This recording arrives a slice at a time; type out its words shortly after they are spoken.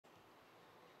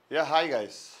Yeah, hi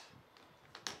guys.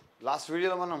 Last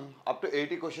video మనం up to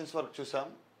 80 questions వరకు చూసాం.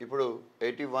 ఇప్పుడు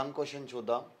 81 క్వశ్చన్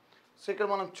చూద్దాం. సో ఇక్కడ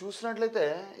మనం చూసినట్లయితే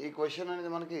ఈ క్వశ్చన్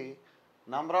అనేది మనకి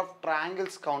number of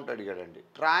triangles count అడిగాడండి.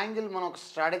 Triangle మనం ఒక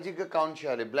స్ట్రాటజిక్గా కౌంట్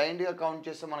చేయాలి. బ్లైండ్గా కౌంట్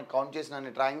చేస్తే మనకు కౌంట్ చేసిన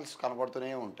అన్ని ట్రయాంగిల్స్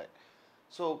కనపడుతూనే ఉంటాయి.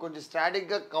 సో కొంచెం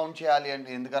స్ట్రాటజిక్గా కౌంట్ చేయాలి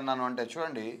అంటే ఎందుకన్నాను అంటే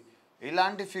చూడండి,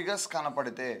 ఇలాంటి ఫిగర్స్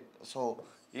కనపడితే సో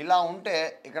ఇలా ఉంటే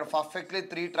ఇక్కడ పర్ఫెక్ట్లీ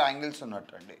 3 ట్రయాంగిల్స్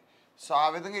ఉన్నట్టు అండి. సో ఆ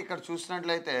విధంగా ఇక్కడ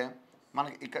చూసినట్లయితే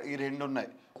మనకి ఇక్కడ ఈ రెండు ఉన్నాయి.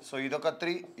 సో ఇదొక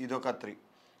 3, ఇదొక 3.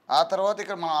 ఆ తర్వాత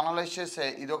ఇక్కడ మనం అనలైజ్ చేస్తే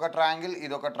ఇదొక ట్రయాంగిల్,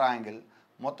 ఇదొక ట్రయాంగిల్,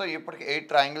 మొత్తం ఇప్పటికి 8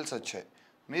 ట్రయాంగిల్స్ వచ్చాయి.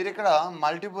 మీరు ఇక్కడ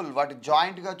మల్టిపుల్ వాటి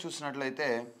జాయింట్గా చూసినట్లయితే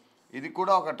ఇది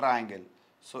కూడా ఒక ట్రయాంగిల్,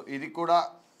 సో ఇది కూడా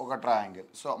ఒక ట్రయాంగిల్,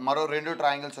 సో మరో 2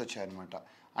 ట్రయాంగిల్స్ వచ్చాయన్నమాట.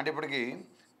 అంటే ఇప్పటికి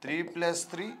 3 +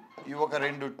 3 ఇవి ఒక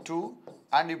 2 2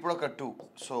 అండ్ ఇప్పుడు ఒక 2.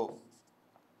 సో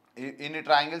ఇన్ని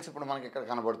ట్రయాంగిల్స్ ఇప్పుడు మనకి ఇక్కడ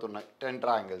కనబడుతున్నాయి, 10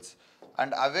 ట్రయాంగిల్స్.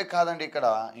 అండ్ అవే కాదండి, ఇక్కడ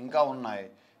ఇంకా ఉన్నాయి.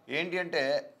 ఏంటి అంటే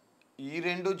ఈ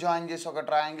 2 జాయిన్ చేసి ఒక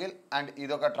ట్రయాంగిల్ అండ్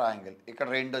ఇదొక ట్రయాంగిల్, ఇక్కడ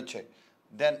 2 వచ్చాయి.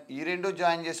 దెన్ ఈ 2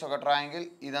 జాయిన్ చేసి ఒక ట్రయాంగిల్,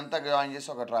 ఇదంతా జాయిన్ చేసి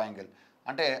ఒక ట్రయాంగిల్,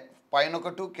 అంటే పైన ఒక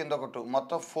 2 కింద ఒక 2,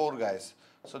 మొత్తం 4 guys.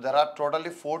 So there are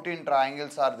totally 14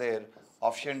 triangles are there.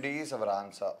 Option D is our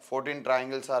answer. 14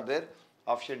 triangles are there.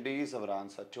 Option D is our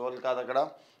answer. 12 కాదు, అక్కడ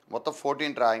మొత్తం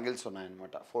 14 ట్రయాంగిల్స్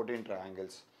ఉన్నాయన్నమాట. 14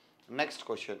 ట్రయాంగిల్స్. Next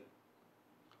question.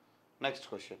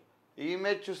 ఈ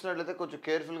ఇమేజ్ చూసినట్లయితే కొంచెం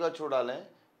కేర్ఫుల్గా చూడాలి.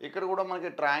 ఇక్కడ కూడా మనకి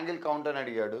ట్రయాంగిల్ కౌంట్ అని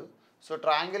అడిగాడు. సో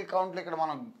ట్రయాంగిల్ కౌంట్లో ఇక్కడ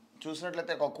మనం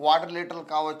చూసినట్లయితే ఒక క్వాడ్రిలేటరల్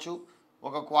కావచ్చు,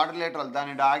 ఒక క్వాడ్రిలేటరల్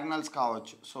దాని డయాగ్నల్స్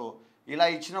కావచ్చు. సో ఇలా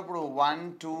ఇచ్చినప్పుడు 1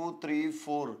 2 3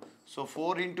 4, సో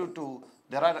 4 × 2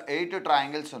 దెర్ ఆర్ 8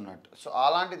 ట్రయాంగిల్స్ ఉన్నట్టు. సో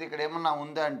అలాంటిది ఇక్కడ ఏమన్నా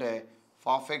ఉందా అంటే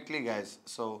పర్ఫెక్ట్లీ గైస్,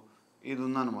 సో ఇది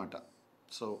ఉందన్నమాట.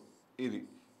 సో ఇది,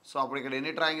 సో అప్పుడు ఇక్కడ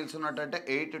ఎన్ని ట్రయాంగిల్స్ ఉన్నట్టు అంటే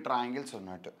 8 ట్రయాంగిల్స్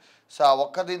ఉన్నట్టు. సో ఆ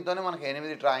ఒక్క దీంతోనే మనకి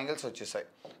 8 ట్రయాంగిల్స్ వచ్చేసాయి.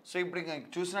 సో ఇప్పుడు ఇంకా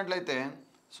చూసినట్లయితే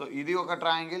సో ఇది ఒక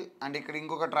ట్రయాంగిల్ అండ్ ఇక్కడ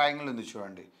ఇంకొక ట్రయాంగిల్ ఉంది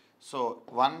చూడండి. సో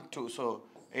 1 2, సో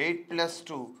 8 +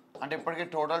 2 అంటే ఇప్పటికే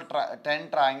టోటల్ 10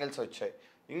 ట్రయాంగిల్స్ వచ్చాయి.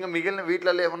 ఇంకా మిగిలిన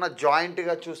వీటిలలో ఏమన్నా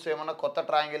జాయింట్గా చూస్తే ఏమన్నా కొత్త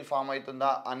ట్రయాంగిల్ ఫామ్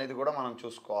అవుతుందా అనేది కూడా మనం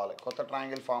చూసుకోవాలి. కొత్త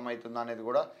ట్రయాంగిల్ ఫామ్ అవుతుందా అనేది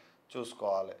కూడా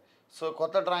చూసుకోవాలి. సో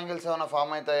కొత్త ట్రయాంగిల్స్ ఏమైనా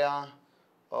ఫామ్ అవుతాయా?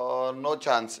 No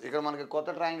chance. ఇక్కడ మనకి కొత్త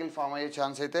ట్రయాంగిల్ ఫామ్ అయ్యే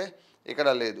ఛాన్స్ అయితే ఇక్కడ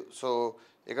లేదు. సో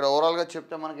ఇక్కడ ఓవరాల్గా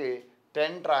చెప్తే మనకి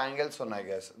 10 ట్రయాంగిల్స్ ఉన్నాయి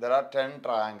guys. There are 10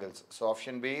 triangles. So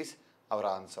option B is our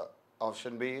answer.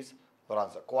 Option B is our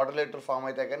answer. Quadrilateral form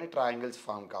అయితే కానీ ట్రయాంగిల్స్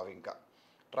ఫామ్ కావు, ఇంకా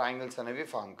ట్రయాంగిల్స్ అనేవి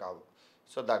ఫామ్ కావు.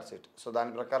 So that's it. సో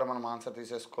దాని ప్రకారం మనం ఆన్సర్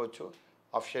తీసేసుకోవచ్చు.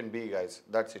 Option B guys.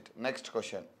 That's it. Next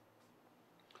question.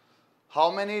 How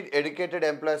many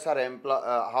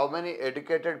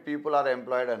educated people are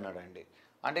employed అన్నాడండి.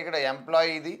 అంటే ఇక్కడ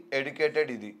ఎంప్లాయీ ఇది, ఎడ్యుకేటెడ్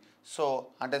ఇది. సో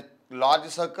అంటే లార్జ్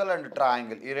సర్కిల్ అండ్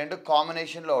ట్రయాంగిల్ ఈ రెండు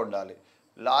కాంబినేషన్లో ఉండాలి.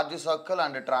 Large circle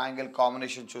and triangle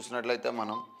combination చూసినట్లయితే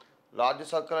మనం large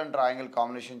circle and triangle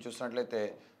combination చూసినట్లయితే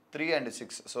 3 and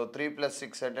 6. సో 3 +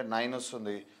 6 అంటే 9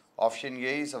 వస్తుంది. Option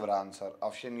A is our answer.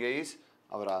 Option A is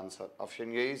our answer.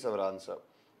 Option A is our answer.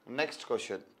 Next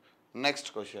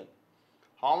question.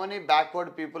 How many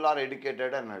backward people are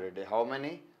educated అన్నాడండి. How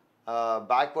many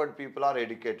backward people are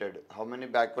educated. How many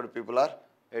backward people are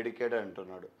educated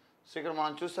అంటున్నాడు. So ఇక్కడ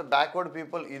మనం చూస్తే backward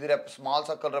people ఇది small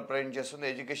circle represent చేస్తుంది,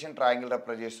 education triangle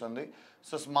represent చేస్తుంది.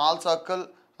 So small circle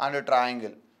and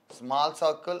triangle, small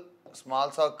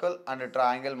circle and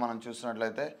triangle మనం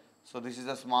చూసినట్లయితే so this is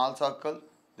the small circle,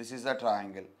 this is the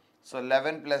triangle. So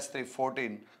 11 + 3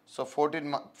 14. So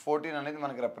 14 అనేది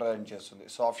మనకి రిప్రజెంట్ చేస్తుంది.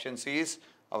 So option C is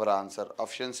our answer.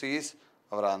 Option C is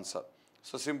our answer.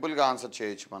 So సింపుల్గా answer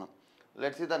చేయొచ్చు మనం.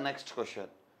 Let's see the next question.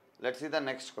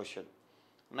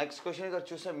 Next question ఇక్కడ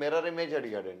చూస్తే mirror image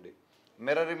అడిగాడండి.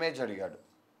 Mirror image అడిగాడు.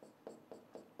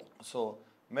 So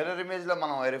mirror ఇమేజ్లో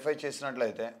మనం వెరిఫై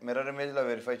చేసినట్లయితే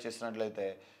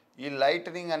ఈ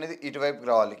లైట్నింగ్ అనేది ఇటువైపుకి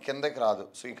రావాలి, కిందకి రాదు.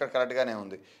 సో ఇక్కడ కరెక్ట్గానే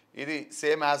ఉంది. ఇది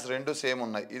సేమ్ యాజ్ 2 సేమ్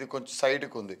ఉన్నాయి, ఇది కొంచెం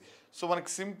సైడ్కి ఉంది. సో మనకి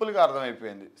సింపుల్గా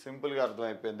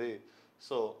అర్థమైపోయింది.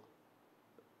 సో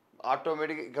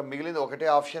ఆటోమేటిక్గా ఇక మిగిలింది ఒకటే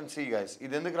ఆప్షన్ సి గైస్.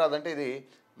 ఇది ఎందుకు రాదంటే ఇది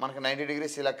మనకి 90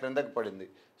 degrees ఇలా క్రిందకి పడింది.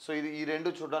 సో ఇది ఈ 2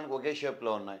 చూడడానికి ఒకే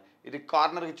షేప్లో ఉన్నాయి. ఇది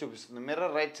కార్నర్కి చూపిస్తుంది.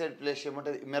 మిర్రర్ రైట్ సైడ్ ప్లేస్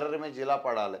చేయమంటే మిర్రర్ ఇమేజ్ ఇలా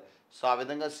పడాలి. సో ఆ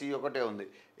విధంగా సి ఒకటే ఉంది.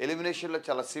 ఎలిమినేషన్లో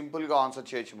చాలా సింపుల్గా ఆన్సర్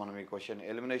చేయొచ్చు మనం ఈ క్వశ్చన్.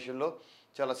 ఎలిమినేషన్లో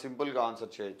చాలా సింపుల్గా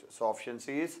ఆన్సర్ చేయొచ్చు. So option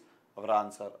C is our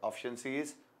answer. Option C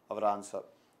is our answer.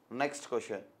 Next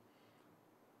question.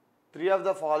 3 of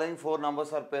the following 4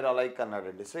 numbers are pair alike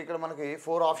అన్నాడండి. సో ఇక్కడ మనకి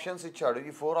 4 ఆప్షన్స్ ఇచ్చాడు.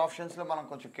 ఈ 4 ఆప్షన్స్లో మనం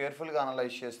కొంచెం కేర్ఫుల్గా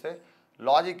అనలైజ్ చేస్తే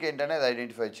లాజిక్ ఏంటనేది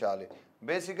ఐడెంటిఫై చేయాలి.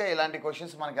 బేసిక్గా ఇలాంటి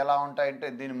క్వశ్చన్స్ మనకి ఎలా ఉంటాయంటే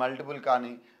దీని మల్టిపుల్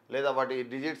కానీ లేదా వాటి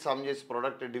డిజిట్ సమ్ చేసి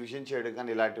ప్రోడక్ట్ డివిజన్ చేయడం కానీ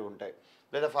ఇలాంటివి ఉంటాయి,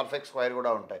 లేదా పర్ఫెక్ట్ స్క్వేర్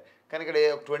కూడా ఉంటాయి. కానీ ఇక్కడ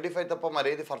 25 తప్ప మరి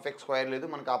ఏది పర్ఫెక్ట్ స్క్వేర్ లేదు,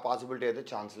 మనకు ఆ పాసిబిలిటీ అయితే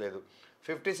ఛాన్స్ లేదు.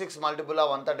 56 మల్టిపుల్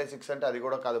 136 అంటే అది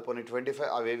కూడా కాదు, పోనీ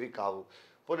 25 అవేవి కావు.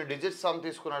 పోనీ డిజిట్ సమ్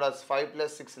తీసుకున్నాడు, 5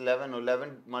 + 6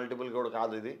 11 మల్టిపుల్ కూడా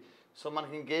కాదు ఇది. సో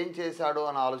మనకి ఇంకేం చేశాడు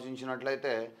అని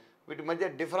ఆలోచించినట్లయితే వీటి మధ్య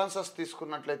డిఫరెన్సెస్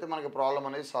తీసుకున్నట్లయితే మనకి ప్రాబ్లం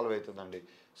అనేది సాల్వ్ అవుతుందండి.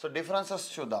 సో డిఫరెన్సెస్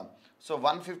చూద్దాం. సో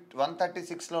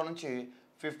 136లో నుంచి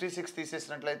 56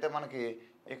 తీసేసినట్లయితే మనకి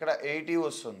ఇక్కడ 80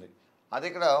 వస్తుంది. అది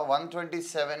ఇక్కడ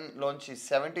 127లోంచి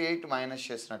 78 మైనస్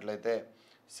చేసినట్లయితే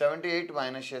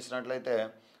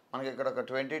మనకి ఇక్కడ ఒక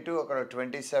 22, అక్కడ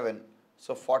 27,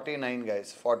 సో 49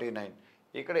 గైస్, 49.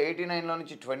 ఇక్కడ 89లో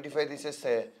నుంచి 25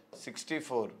 తీసేస్తే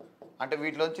 64. అంటే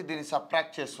వీటిలోంచి దీన్ని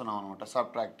సబ్ట్రాక్ట్ చేస్తున్నాం అనమాట.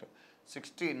 సబ్ట్రాక్ట్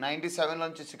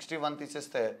 97లోంచి 61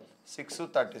 తీసేస్తే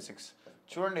 636.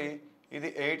 చూడండి, ఇది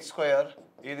 8 స్క్వేర్,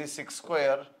 ఇది 6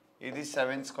 స్క్వేర్, ఇది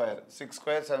 7 square. 6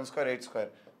 square, 7 square, 8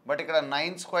 square. But ఇక్కడ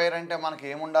 9 స్క్వేర్ అంటే మనకి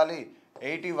ఏముండాలి,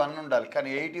 81 ఉండాలి. కానీ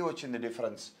 80 వచ్చింది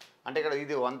డిఫరెన్స్. అంటే ఇక్కడ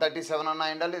ఇది 137 అన్నా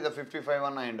ఉండాలి, ఇది 55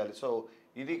 అన్నా ఉండాలి. సో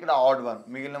ఇది ఇక్కడ ఆడ్ వన్.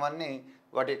 మిగిలినవన్నీ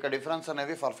వాటి యొక్క డిఫరెన్స్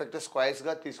అనేవి పర్ఫెక్ట్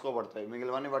స్క్వేర్స్గా తీసుకోబడతాయి.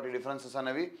 మిగిలినవన్నీ వాటి డిఫరెన్సెస్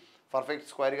అనేవి పర్ఫెక్ట్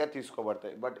స్క్వేర్గా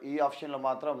తీసుకోబడతాయి. బట్ ఈ ఆప్షన్లో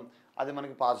మాత్రం అది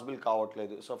మనకి పాసిబుల్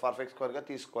కావట్లేదు. So perfect స్క్వేర్గా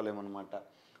తీసుకోలేమన్నమాట.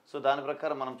 సో దాని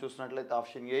ప్రకారం మనం చూసినట్లయితే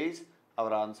option A is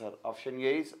our answer. Option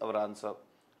A is our answer.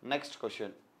 Next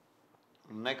question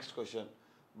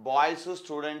boys,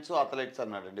 students, athletes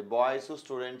అన్నాడండి. Boys,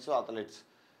 students, athletes.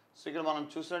 సో ఇక్కడ మనం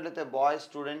చూసినట్లయితే boys,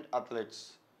 student, athletes.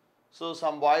 So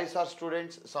some boys are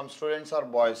students, some students are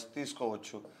boys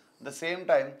తీసుకోవచ్చు. The same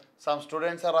time some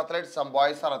students are athletes, some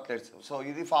boys are athletes. So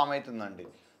ఇది form అవుతుందండి.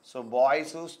 So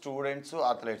boys, students,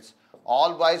 athletes.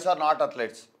 All boys are not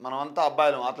athletes. మనమంతా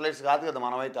అబ్బాయిలు, athletes కాదు కదా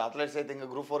మనమైతే. Athletes అయితే ఇంకా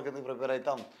గ్రూప్ 4 కింద ప్రిపేర్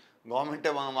అవుతాం. గవర్నమెంటే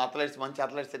మనం అథ్లెట్స్, మంచి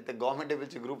అథ్లెట్స్ అయితే గవర్నమెంటే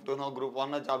పిలిచి గ్రూప్ 2నో గ్రూప్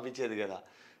 1నో జాబ్ ఇచ్చేది కదా.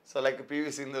 సో లైక్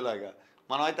పివి సింధు లాగా.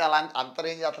 మనమైతే అలా అంత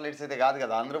రేంజ్ అథ్లెట్స్ అయితే కాదు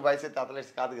కదా. అందరూ బాయ్స్ అయితే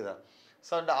అథ్లెట్స్ కాదు కదా.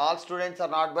 సో అంటే all students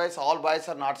are not boys, all boys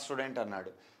are not student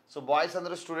అన్నాడు. సో బాయ్స్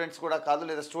అందరూ స్టూడెంట్స్ కూడా కాదు,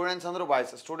 లేదా స్టూడెంట్స్ అందరూ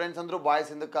బాయ్స్. స్టూడెంట్స్ అందరూ బాయ్స్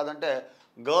ఎందుకు కాదంటే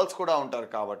గర్ల్స్ కూడా ఉంటారు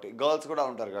కాబట్టి.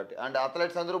 అండ్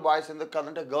అథ్లెట్స్ అందరూ బాయ్స్ ఎందుకు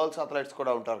కాదంటే గర్ల్స్ అథ్లెట్స్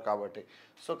కూడా ఉంటారు కాబట్టి.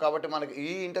 సో కాబట్టి మనకి ఈ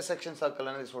ఇంటర్సెక్షన్ సర్కిల్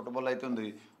అనేది సూటబుల్ అవుతుంది.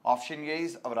 Option A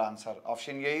is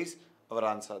our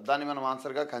answer. దాన్ని మనం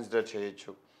ఆన్సర్గా కన్సిడర్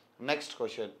చేయొచ్చు. Next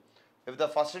question. If the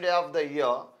first day of the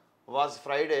year was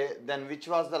Friday, then which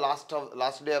was the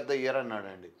last day of the year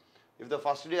అన్నాడండి. If the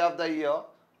first day of the year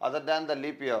other than the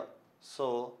leap year, so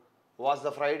was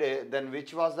the Friday, then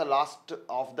which was the last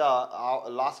of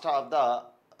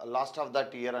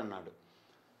that year అన్నాడు.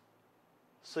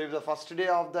 So if the first day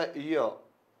of the year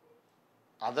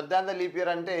other than the leap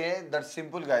year అంటే that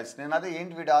simple guys. నేను అదే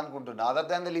ఏంటి వీడా అనుకుంటున్నా. Other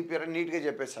than the leap year అని నీట్గా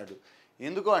చెప్పేశాడు.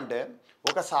 ఎందుకు అంటే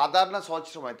ఒక సాధారణ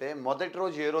సంవత్సరం అయితే మొదటి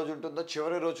రోజు ఏ రోజు ఉంటుందో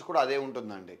చివరి రోజు కూడా అదే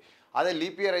ఉంటుందండి. అదే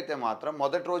లీప్ ఇయర్ అయితే మాత్రం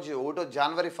మొదటి రోజు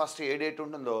జనవరి 1 ఏ డేట్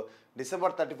ఉంటుందో December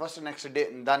 31 నెక్స్ట్ డే,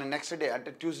 దాని నెక్స్ట్ డే అంటే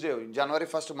ట్యూస్డే. జనవరి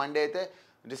 1 మండే అయితే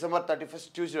December 31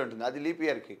 ట్యూస్డే ఉంటుంది. అది లీప్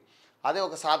ఇయర్కి. అదే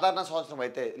ఒక సాధారణ సంవత్సరం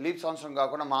అయితే, లీప్ సంవత్సరం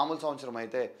కాకుండా మామూలు సంవత్సరం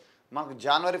అయితే మనకు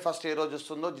జనవరి 1 ఏ రోజు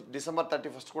వస్తుందో December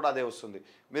 31 కూడా అదే వస్తుంది.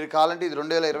 మీరు కావాలంటే ఇది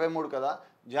 2023 కదా,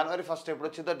 జనవరి 1 ఎప్పుడు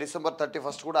వచ్చిందో December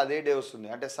 31 కూడా అదే డే వస్తుంది.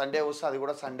 అంటే సండే వస్తే అది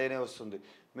కూడా సండేనే వస్తుంది.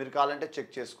 మీరు కావాలంటే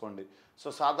చెక్ చేసుకోండి. సో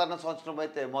సాధారణ సంవత్సరం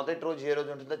అయితే మొదటి రోజు ఏ రోజు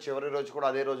ఉంటుందో చివరి రోజు కూడా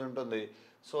అదే రోజు ఉంటుంది.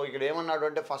 సో ఇక్కడ ఏమన్నాడు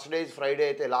అంటే ఫస్ట్ డే ఇస్ ఫ్రైడే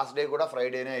అయితే లాస్ట్ డే కూడా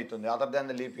ఫ్రైడేనే అవుతుంది, other than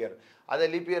the leap year. అదే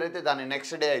లీప్ ఇయర్ అయితే దాని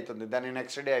నెక్స్ట్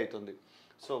డే అవుతుంది.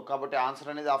 సో కాబట్టి ఆన్సర్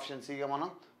అనేది ఆప్షన్ సిగా మనం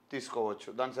తీసుకోవచ్చు.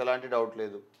 దానికి ఎలాంటి డౌట్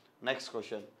లేదు. Next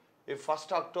question. If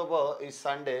 1 October is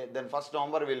Sunday, then 1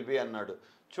 November will be అన్నాడు.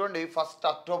 చూడండి, 1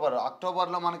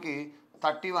 అక్టోబర్లో మనకి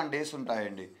 31 డేస్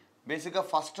ఉంటాయండి. బేసిక్గా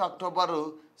 1 October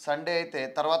సండే అయితే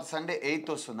తర్వాత సండే 8th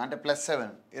వస్తుంది, అంటే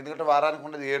 +7. ఎందుకంటే వారానికి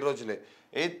ఉండేది 7 రోజులే.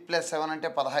 8 + 7 అంటే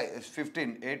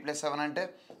 15. 8 + 7 అంటే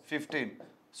 15.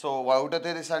 సో 1వ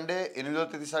తేదీ సండే, 8వ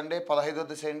తేదీ సండే, 15వ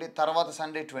తేదీ సండే, తర్వాత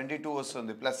సండే 22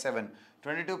 వస్తుంది +7.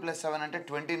 22 + 7 అంటే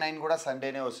 29 కూడా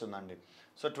సండేనే వస్తుందండి.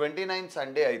 సో 29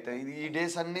 సండే అయితే ఈ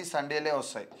డేస్ అన్నీ సండేలే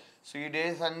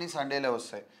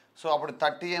వస్తాయి. సో అప్పుడు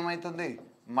 30 ఏమవుతుంది,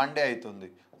 మండే అవుతుంది.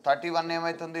 31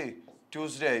 ఏమవుతుంది,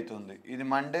 ట్యూస్డే అవుతుంది. ఇది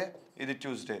మండే, ఇది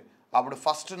ట్యూస్డే. అప్పుడు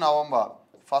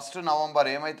 1 నవంబర్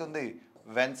ఏమవుతుంది,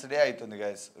 వెన్స్డే అవుతుంది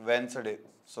గైస్.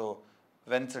 సో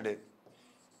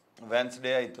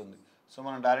వెన్స్డే అవుతుంది. సో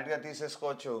మనం డైరెక్ట్గా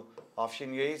తీసేసుకోవచ్చు.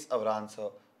 Option A is our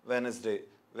answer. Wednesday.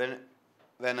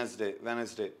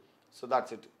 So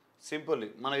that's it. Simply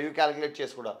మనం ఇవి క్యాలిక్యులేట్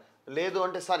చేసి కూడా లేదు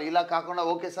అంటే సార్ ఇలా కాకుండా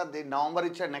ఓకే సార్ నవంబర్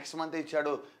ఇచ్చాడు, నెక్స్ట్ మంత్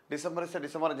ఇచ్చాడు, డిసెంబర్ ఇస్తే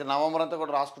డిసెంబర్ నవంబర్ అంతా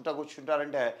కూడా రాసుకుంటా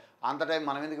కూర్చుంటారంటే అంత టైం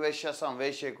మనం ఎందుకు వేస్ట్ చేస్తాం?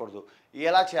 వేస్ట్ చేయకూడదు.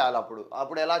 ఎలా చేయాలి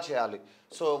అప్పుడు ఎలా చేయాలి?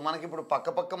 సో మనకి ఇప్పుడు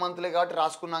పక్క మంత్లే కాబట్టి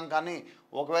రాసుకున్నాం. కానీ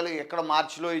ఒకవేళ ఎక్కడ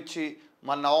మార్చిలో ఇచ్చి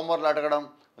మళ్ళీ నవంబర్లో అడగడం,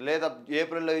 లేదా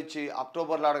ఏప్రిల్లో ఇచ్చి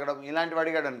అక్టోబర్లో అడగడం ఇలాంటివి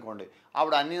అడిగాడు అనుకోండి,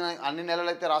 అప్పుడు అన్ని నెలలు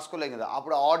అయితే రాసుకోలేం కదా.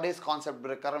 అప్పుడు ఆడ్ డేస్ కాన్సెప్ట్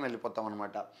ప్రకారం వెళ్ళిపోతాం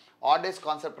అనమాట. ఆడ్ డేస్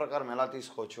కాన్సెప్ట్ ప్రకారం ఎలా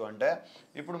తీసుకోవచ్చు అంటే,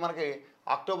 ఇప్పుడు మనకి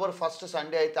అక్టోబర్ 1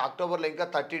 సండే అయితే అక్టోబర్లో ఇంకా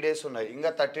 30 డేస్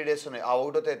ఉన్నాయి, ఆ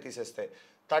 1వ తేదీ తీసేస్తే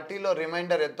 30లో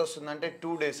రిమైండర్ ఎంత వస్తుందంటే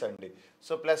 2 డేస్ అండి.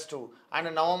 సో +2 అండ్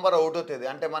నవంబర్ 1వ తేదీ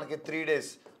అంటే మనకి 3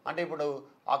 డేస్. అంటే ఇప్పుడు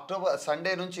అక్టోబర్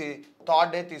సండే నుంచి 3rd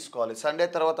డే తీసుకోవాలి. సండే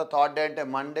తర్వాత 3rd డే అంటే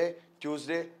మండే,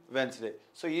 ట్యూస్డే, వెన్స్డే.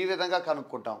 సో ఈ విధంగా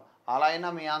కనుక్కుంటాం. అలా అయినా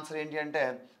మీ ఆన్సర్ ఏంటి అంటే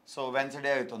సో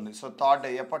వెన్స్డే అవుతుంది. సో 3rd డే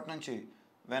ఎప్పటి నుంచి?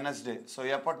 వెనస్డే. సో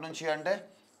ఎప్పటి నుంచి అంటే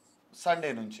సండే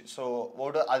నుంచి. సో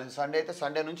అది సండే అయితే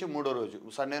సండే నుంచి 3వ రోజు,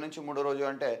 సండే నుంచి 3వ రోజు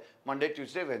అంటే మండే,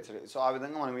 ట్యూస్డే, వెన్స్డే. సో ఆ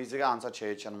విధంగా మనం ఈజీగా ఆన్సర్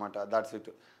చేయొచ్చు అనమాట. That's it.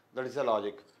 That is the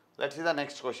logic. Let's see the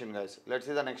next question guys.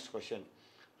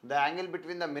 The angle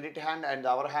between the minute hand and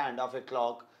hour hand of a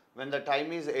clock when the time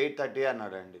is 8:30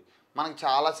 అన్నాడండి. మనకి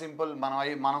చాలా simple.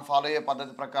 మనం ఫాలో అయ్యే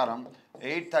పద్ధతి ప్రకారం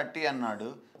 8:30 అన్నాడు.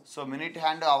 So minute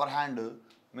hand hour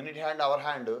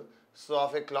hand so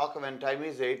of a clock when time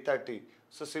is 8:30.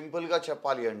 So సింపుల్గా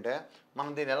చెప్పాలి అంటే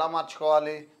మనం దీన్ని ఎలా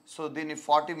మార్చుకోవాలి? సో దీన్ని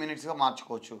 40 మినిట్స్గా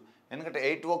మార్చుకోవచ్చు. ఎందుకంటే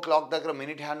 8 o'clock దగ్గర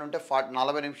మినిట్ హ్యాండ్ ఉంటే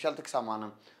 40 నిమిషాలకి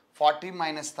సమానం. 40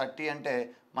 - 30 అంటే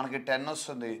మనకి 10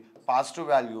 వస్తుంది పాజిటివ్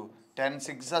వాల్యూ. 10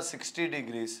 6 60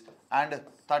 degrees అండ్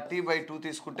 30/2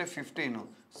 తీసుకుంటే 15.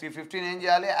 సో 15 ఏం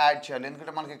చేయాలి? యాడ్ చేయాలి.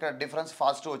 ఎందుకంటే మనకి ఇక్కడ డిఫరెన్స్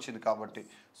ఫాస్ట్ వచ్చింది కాబట్టి.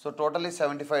 So totally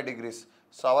 75 degrees.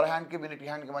 So our హ్యాండ్కి మినిట్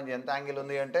హ్యాండ్కి మధ్య ఎంత యాంగిల్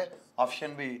ఉంది అంటే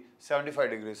ఆప్షన్ బి 75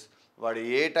 degrees. వాడు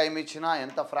ఏ టైం ఇచ్చినా,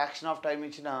 ఎంత ఫ్రాక్షన్ ఆఫ్ టైం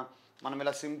ఇచ్చినా మనం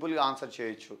ఇలా సింపుల్గా ఆన్సర్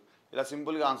చేయొచ్చు.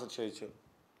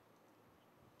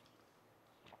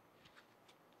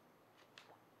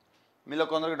 మీలో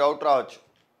కొందరికి డౌట్ రావచ్చు,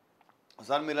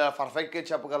 సార్ మీరు ఇలా పర్ఫెక్ట్గా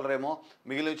చెప్పగలరేమో,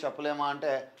 మిగిలిన చెప్పలేమా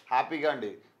అంటే హ్యాపీగా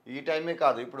అండి. ఈ టైమే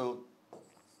కాదు, ఇప్పుడు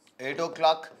 8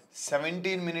 o'clock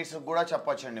 17 minutes కూడా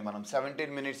చెప్పొచ్చు అండి. మనం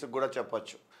 17 minutes కూడా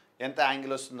చెప్పొచ్చు ఎంత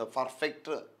యాంగిల్ వస్తుందో పర్ఫెక్ట్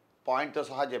పాయింట్తో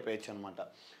సహా చెప్పేయచ్చు అనమాట.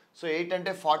 సో 8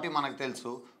 అంటే 40 మనకు తెలుసు.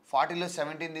 40లో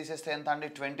 17 తీసేస్తే ఎంత అండి?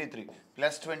 23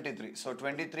 + 23. సో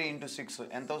 23 × 6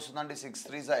 ఎంత వస్తుందండి? 6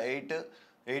 3 8,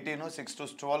 18, 6 2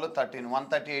 12, 13,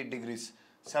 138 degrees.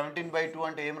 17/2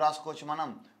 అంటే ఏం రాసుకోవచ్చు మనం?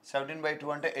 17/2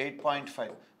 అంటే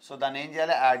 8.5. సో దాన్ని ఏం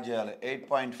చేయాలి? యాడ్ చేయాలి.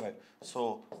 8.5. సో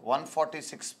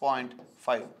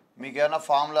 146.5. మీకు ఏదైనా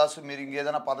ఫార్ములాస్ మీరు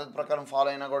ఇంకేదైనా పద్ధతి ప్రకారం ఫాలో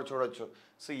అయినా కూడా చూడొచ్చు.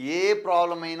 సో ఏ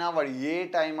ప్రాబ్లం అయినా వాడు ఏ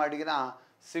టైం అడిగినా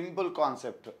సింపుల్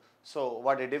కాన్సెప్ట్. సో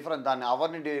వాటి డిఫరెన్స్ దాన్ని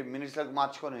అవర్ని మినిట్స్లోకి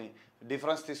మార్చుకొని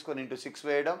డిఫరెన్స్ తీసుకొని ఇంటూ 6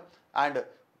 వేయడం, అండ్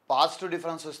పాజిటివ్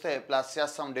డిఫరెన్స్ వస్తే ప్లస్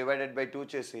చేస్తాం /2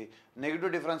 చేసి,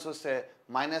 నెగిటివ్ డిఫరెన్స్ వస్తే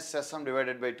మైనస్ చేస్తాం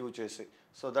 /2 చేసి.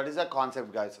 So that is the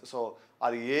concept guys. So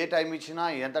అది ఏ టైం ఇచ్చినా,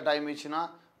 ఎంత టైం ఇచ్చినా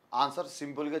ఆన్సర్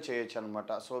సింపుల్గా చేయొచ్చు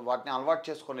అనమాట. సో వాటిని అలవాటు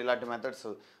చేసుకోండి. ఇలాంటి మెథడ్స్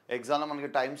ఎగ్జామ్లో మనకి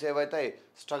టైం సేవ్ అవుతాయి,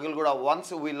 స్ట్రగుల్ కూడా.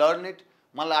 వన్స్ వీ లెర్న్ ఇట్,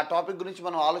 మళ్ళీ ఆ టాపిక్ గురించి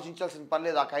మనం ఆలోచించాల్సిన పని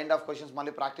లేదు. ఆ కైండ్ ఆఫ్ క్వశ్చన్స్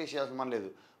మళ్ళీ ప్రాక్టీస్ చేయాల్సిన పని లేదు.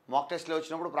 మాక్ టెస్ట్లో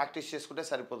వచ్చినప్పుడు ప్రాక్టీస్ చేసుకుంటే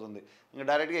సరిపోతుంది. ఇంకా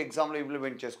డైరెక్ట్గా ఎగ్జామ్లో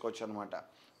ఇంప్లిమెంట్ చేసుకోవచ్చు అనమాట.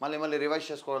 మళ్ళీ రివైజ్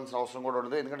చేసుకోవాల్సిన అవసరం కూడా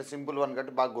ఉండదు, ఎందుకంటే సింపుల్ వన్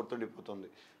కాబట్టి బాగా గుర్తుండిపోతుంది.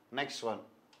 నెక్స్ట్ వన్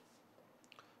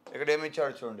ఇక్కడ ఏమి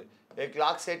ఇచ్చాడు చూడండి. A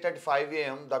clock set at 5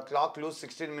 AM, the clock loose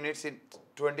 16 minutes in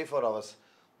 24 hours.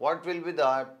 What will be the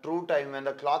true time when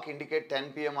the clock indicate 10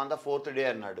 PM on the 4th day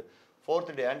అన్నాడు.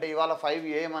 4th day అంటే ఇవాళ 5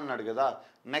 AM అన్నాడు కదా.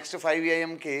 Next 5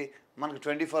 AMకి మనకు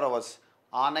 24 hours.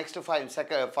 ఆ next 5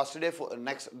 first day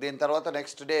next దీని తర్వాత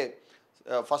next day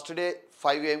first day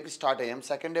 5 AMకి start అయ్యాం.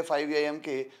 Second day 5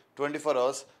 AMకి 24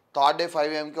 hours. Third day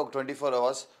 5 AMకి ఒక 24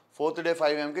 hours. Fourth day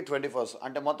 5 AMకి 24 hours.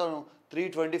 అంటే మొత్తం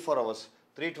 324 hours.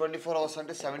 324 hours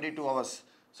అంటే 72 hours.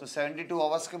 సో 72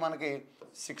 అవర్స్కి మనకి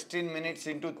 16 minutes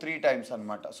ఇంటూ 3 times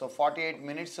అనమాట. సో 48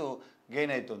 minutes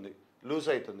గెయిన్ అవుతుంది, లూజ్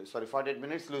అవుతుంది. 48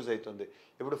 minutes లూజ్ అవుతుంది.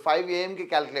 ఇప్పుడు 5 AMకి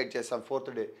క్యాలిక్యులేట్ చేస్తాం 4th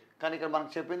డే, కానీ ఇక్కడ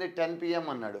మనకు చెప్పింది 10 PM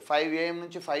అన్నాడు. 5 AM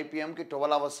నుంచి 5 PMకి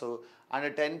 12 hours అండ్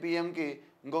 10 PMకి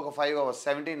ఇంకొక 5 hours,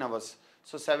 17 hours.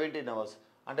 సో 17 hours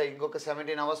అంటే ఇంకొక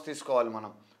 17 hours తీసుకోవాలి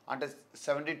మనం. అంటే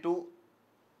 72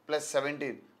 +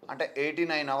 17 అంటే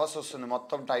 89 hours వస్తుంది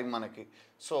మొత్తం టైం మనకి.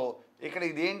 సో ఇక్కడ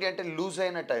ఇదేంటి అంటే లూజ్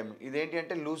అయిన టైం,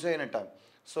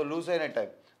 సో లూజ్ అయిన టైం.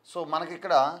 సో మనకి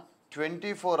ఇక్కడ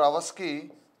 24 hours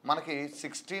మనకి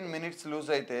 16 minutes లూజ్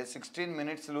అయితే 16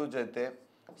 minutes లూజ్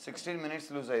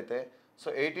అయితే సో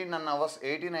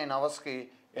 89 hours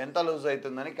ఎంత లూజ్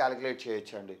అవుతుందని క్యాలిక్యులేట్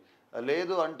చేయొచ్చండి.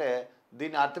 లేదు అంటే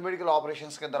దీన్ని అర్థమెటికల్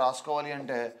ఆపరేషన్స్ కింద రాసుకోవాలి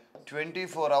అంటే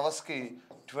 24 hours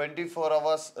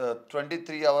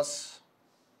 23 hours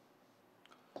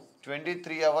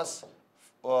 23 hours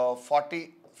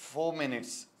 44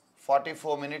 minutes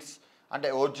 44 minutes అంటే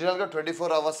ఒరిజినల్గా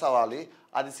 24 అవర్స్ అవ్వాలి,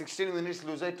 అది 16 minutes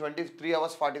లూజ్ అయ్యి 23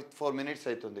 hours 44 minutes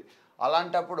అవుతుంది.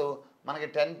 అలాంటప్పుడు మనకి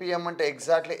 10 PM అంటే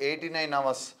ఎగ్జాక్ట్లీ 89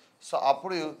 hours. సో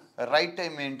అప్పుడు రైట్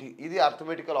టైం ఏంటి? ఇది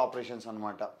అర్థమెటికల్ ఆపరేషన్స్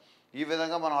అనమాట. ఈ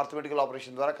విధంగా మనం అర్థమెటికల్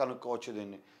ఆపరేషన్ ద్వారా కనుక్కోవచ్చు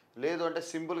దీన్ని. లేదు అంటే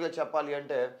సింపుల్గా చెప్పాలి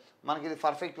అంటే మనకి ఇది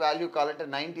పర్ఫెక్ట్ వాల్యూ కావాలంటే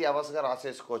 90 hours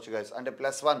రాసేసుకోవచ్చు గైస్. అంటే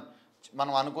 +1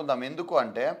 మనం అనుకుందాం. ఎందుకు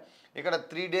అంటే ఇక్కడ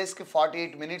 3 daysకి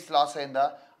 48 minutes లాస్ అయిందా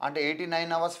అంటే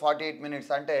 89 hours 48 minutes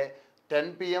అంటే 10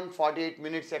 PM 48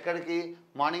 minutes ఎక్కడికి?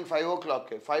 Morning 5 o'clock.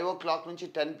 5 o'clock నుంచి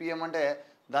 10 PM అంటే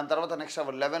దాని తర్వాత నెక్స్ట్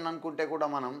అవర్ 11 అనుకుంటే కూడా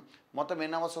మనం మొత్తం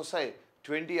ఎన్ని అవర్స్ వస్తాయి?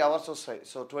 20 hours వస్తాయి.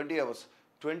 సో 20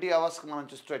 hours మనం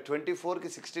చూస్తే 24కి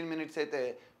 16 minutes అయితే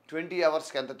 20 hours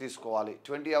ఎంత తీసుకోవాలి?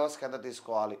 20 hours ఎంత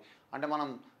తీసుకోవాలి అంటే మనం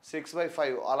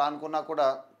 6/5 అలా అనుకున్నా కూడా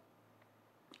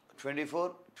 24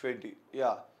 20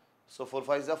 యా. సో 4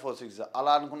 5 4 6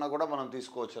 అలా అనుకున్నా కూడా మనం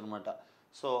తీసుకోవచ్చు అనమాట.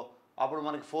 సో అప్పుడు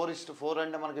మనకి 4:4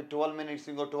 అంటే మనకి 12 minutes,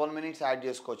 ఇంకో 12 minutes యాడ్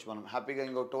చేసుకోవచ్చు మనం హ్యాపీగా.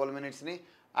 ఇంకో 12 minutesని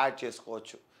యాడ్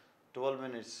చేసుకోవచ్చు. 12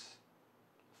 minutes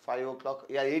 5 o'clock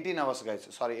 18 hours guys,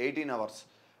 sorry 18 hours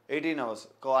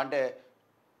అంటే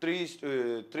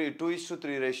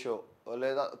 2:3 రేషియో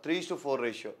లేదా 3:4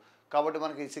 రేషియో. కాబట్టి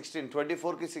మనకి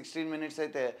 24కి 16 minutes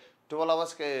అయితే 12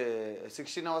 hours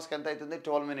 16 hours ఎంత అవుతుంది?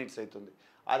 12 minutes అవుతుంది.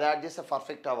 అది యాడ్ చేస్తే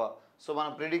పర్ఫెక్ట్ అవర్. సో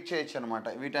మనం ప్రిడిక్ట్ చేయొచ్చు అనమాట.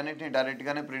 వీటన్నిటిని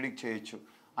డైరెక్ట్గానే ప్రిడిక్ట్ చేయొచ్చు.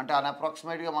 అంటే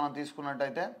అప్రాక్సిమేట్గా మనం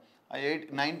తీసుకున్నట్టయితే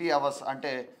 90 hours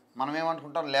అంటే మనం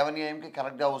ఏమనుకుంటాం 11 AM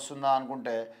కరెక్ట్గా వస్తుందా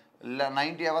అనుకుంటే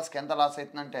 90 hours ఎంత లాస్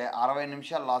అవుతుందంటే 60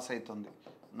 నిమిషాలు లాస్ అవుతుంది.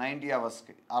 90 hours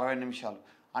 60 నిమిషాలు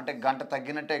అంటే గంట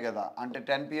తగ్గినట్టే కదా. అంటే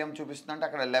 10 PM చూపిస్తుందంటే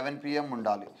అక్కడ 11 PM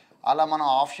ఉండాలి. అలా మనం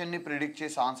ఆప్షన్ని ప్రిడిక్ట్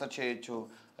చేసి ఆన్సర్ చేయొచ్చు.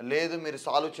 లేదు మీరు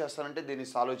సాల్వ్ చేస్తారంటే దీన్ని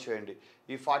సాల్వ్ చేయండి.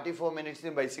 ఈ 44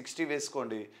 minutesని బై 60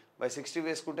 వేసుకోండి. బై 60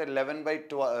 వేసుకుంటే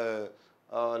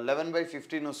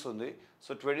 11/15 వస్తుంది.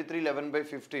 సో 23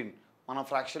 11/15 మనం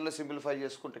ఫ్రాక్షన్లో సింప్లిఫై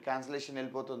చేసుకుంటే క్యాన్సిలేషన్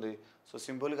వెళ్ళిపోతుంది. సో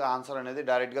సింపుల్గా ఆన్సర్ అనేది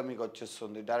డైరెక్ట్గా మీకు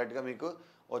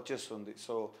వచ్చేస్తుంది.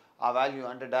 సో ఆ వాల్యూ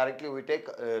అంటే డైరెక్ట్లీ వీ టేక్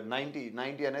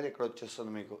 90 అనేది ఇక్కడ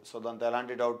వచ్చేస్తుంది మీకు. సో దాంతో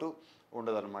ఎలాంటి డౌట్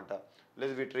ఉండదన్నమాట.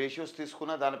 లేదు వీటి రేషియోస్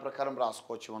తీసుకున్న దాని ప్రకారం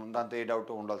రాసుకోవచ్చు మనం, దాంతో ఏ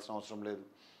డౌట్ ఉండాల్సిన అవసరం లేదు.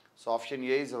 So option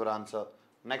A is our answer.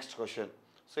 Next question.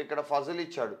 So ఇక్కడ ఫజిల్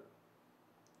ఇచ్చాడు.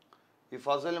 ఈ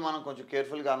ఫజిల్ని మనం కొంచెం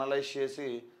కేర్ఫుల్గా అనలైజ్ చేసి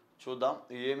చూద్దాం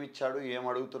ఏమి ఇచ్చాడు, ఏం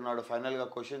అడుగుతున్నాడు. ఫైనల్గా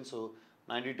క్వశ్చన్స్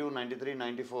 92, 93,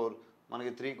 94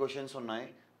 మనకి 3 questions ఉన్నాయి.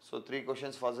 సో 3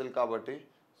 questions ఫజిల్ కాబట్టి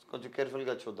కొంచెం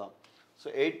కేర్ఫుల్గా చూద్దాం. So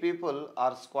 8 people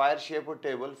are square shaped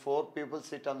table, 4 people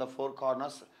sit on the 4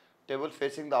 corners table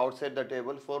facing the outside the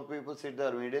table, 4 people sit the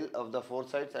middle of the 4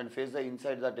 sides and face the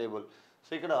inside the table.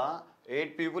 So ఇక్కడ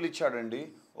 8 people ఇచ్చాడండి.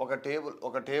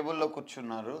 ఒక టేబుల్లో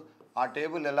కూర్చున్నారు. ఆ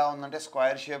table ఎలా ఉందంటే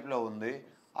square షేప్లో ఉంది.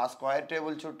 ఆ స్క్వేర్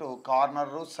టేబుల్ చుట్టూ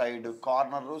కార్నరు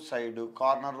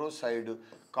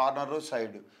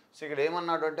సైడ్. సో ఇక్కడ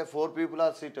ఏమన్నాడు అంటే 4 people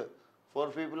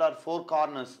are 4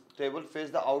 corners table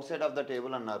face the outside of the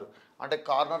table అన్నారు. అంటే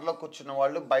కార్నర్లో కూర్చున్న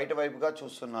వాళ్ళు బయట వైపుగా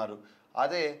చూస్తున్నారు,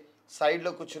 అదే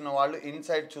సైడ్లో కూర్చున్న వాళ్ళు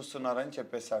ఇన్సైడ్ చూస్తున్నారని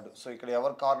చెప్పేశాడు. సో ఇక్కడ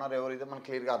ఎవరు కార్నర్ ఎవరు ఇదే మనకు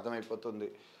క్లియర్గా అర్థమైపోతుంది.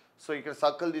 సో ఇక్కడ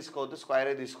సర్కిల్ తీసుకోవద్దు,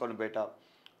 స్క్వేరే తీసుకోండి బేటా.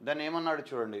 దాన్ని ఏమన్నాడు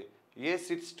చూడండి, ఏ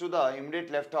sits to the immediate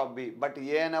left of B. But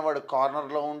ఏ అనేవాడు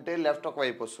కార్నర్లో ఉంటే లెఫ్ట్ ఒక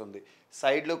వైపు వస్తుంది,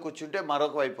 సైడ్లో కూర్చుంటే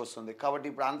మరొక వైపు వస్తుంది. కాబట్టి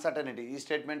ఇప్పుడు అన్సర్టనిటీ ఈ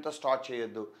స్టేట్మెంట్తో స్టార్ట్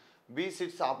చేయొద్దు. B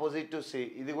sits opposite to C,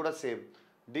 ఇది కూడా same.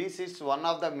 D sits one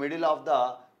of the middle of the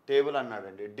table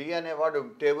అన్నాడండి. డి అనేవాడు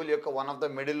టేబుల్ యొక్క వన్ ఆఫ్ ద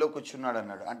మిడిల్లో కూర్చున్నాడు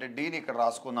అన్నాడు. అంటే డీని ఇక్కడ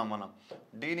రాసుకుందాం మనం,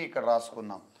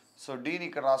 సో డీని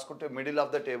ఇక్కడ రాసుకుంటే మిడిల్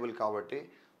ఆఫ్ ద టేబుల్ కాబట్టి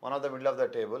one of the middle of the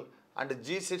table. And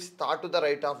G sits third to the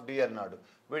right of D అన్నాడు.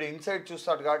 వీడు ఇన్సైడ్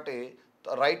చూస్తాడు కాబట్టి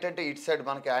రైట్ అంటే ఇట్ సైడ్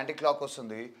మనకి యాంటీ క్లాక్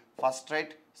వస్తుంది. First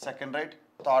right, second right,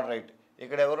 third right.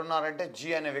 ఇక్కడ ఎవరున్నారంటే G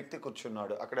అనే వ్యక్తి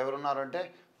కూర్చున్నాడు. అక్కడ ఎవరున్నారంటే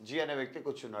జీ అనే వ్యక్తి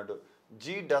కూర్చున్నాడు.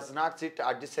 G does not SIT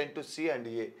adjacent to C and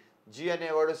A. G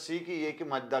అనేవాడు సికి ఏకి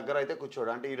మధ్య దగ్గర అయితే కూర్చోడు,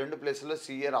 అంటే ఈ రెండు ప్లేసుల్లో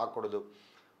సిఏ రాకూడదు.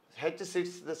 H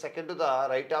sits the second to the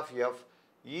right of F.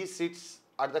 ఈ sits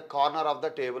at the corner of the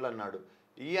table అన్నాడు.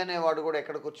 ఈ అనేవాడు కూడా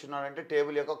ఎక్కడ కూర్చున్నాడంటే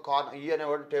టేబుల్ యొక్క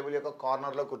అనేవాడు టేబుల్ యొక్క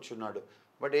కార్నర్లో కూర్చున్నాడు.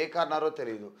 బట్ ఏ కార్నరో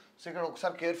తెలియదు. సో ఇక్కడ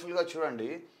ఒకసారి కేర్ఫుల్గా చూడండి.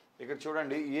 ఇక్కడ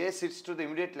చూడండి, ఏ sits to the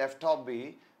immediate left of B,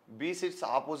 B sits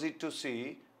opposite to C.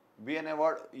 B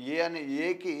అనేవాడు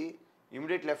ఏకి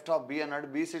ఇమిడియట్ లెఫ్ట్ ఆఫ్ బి అన్నాడు,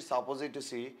 B sits opposite to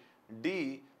C. D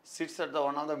sits at the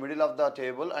one of the middle of the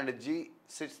table and G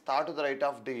sits third to the right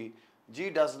of D. G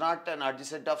does not and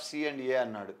adjacent of C and ఏ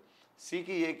అన్నాడు.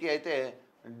 సికి ఏకి అయితే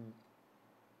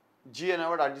G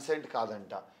అనేవాడు adjacent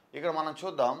కాదంట. ఇక్కడ మనం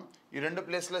చూద్దాం, ఈ రెండు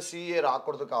ప్లేస్లో సిఏ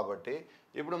రాకూడదు కాబట్టి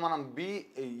ఇప్పుడు మనం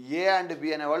ఏ అండ్ బి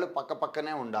అనేవాళ్ళు పక్క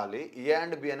పక్కనే ఉండాలి.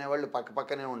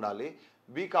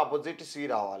 బీకి ఆపోజిట్ సి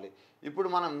రావాలి. ఇప్పుడు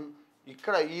మనం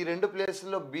ఇక్కడ ఈ రెండు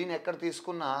ప్లేసుల్లో బీని ఎక్కడ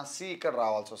తీసుకున్నా సి ఇక్కడ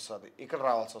రావాల్సి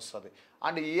వస్తుంది.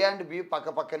 అండ్ ఏ అండ్ బి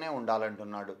పక్కనే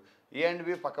ఉండాలంటున్నాడు. ఏ అండ్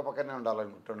బి పక్కనే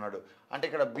ఉండాలనుకుంటున్నాడు. అంటే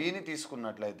ఇక్కడ బీని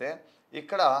తీసుకున్నట్లయితే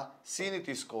ఇక్కడ సిని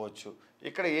తీసుకోవచ్చు,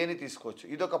 ఇక్కడ ఏని తీసుకోవచ్చు.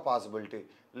 ఇదొక పాసిబిలిటీ.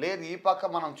 లేదు ఈ పక్క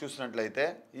మనం చూసినట్లయితే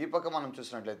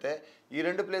ఈ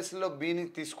రెండు ప్లేసుల్లో బీని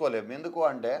తీసుకోలేము. ఎందుకు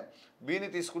అంటే బీని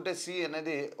తీసుకుంటే సి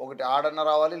అనేది ఒకటి ఆడన్న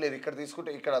రావాలి, లేదు ఇక్కడ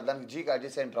తీసుకుంటే ఇక్కడ దానికి జీకి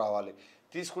అడ్జసెంట్ రావాలి.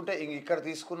 తీసుకుంటే ఇక్కడ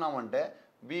తీసుకున్నామంటే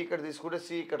బి ఇక్కడ తీసుకుంటే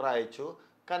సి ఇక్కడ రాయొచ్చు.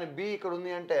 కానీ బి ఇక్కడ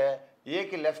ఉంది అంటే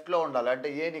ఏకి లెఫ్ట్లో ఉండాలి, అంటే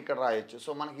ఏని ఇక్కడ రాయొచ్చు. సో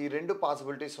మనకి ఈ రెండు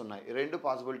పాసిబిలిటీస్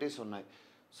ఉన్నాయి.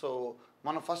 సో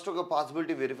మనం ఫస్ట్ ఒక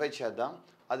పాసిబిలిటీ వెరిఫై చేద్దాం.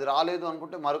 అది రాలేదు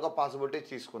అనుకుంటే మరొక పాసిబిలిటీ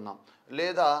తీసుకుందాం.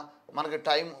 లేదా మనకి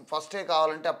టైం ఫస్టే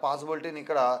కావాలంటే ఆ పాసిబిలిటీని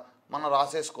ఇక్కడ మనం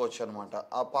రాసేసుకోవచ్చు అనమాట.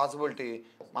 ఆ పాసిబిలిటీ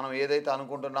మనం ఏదైతే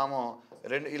అనుకుంటున్నామో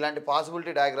ఇలాంటి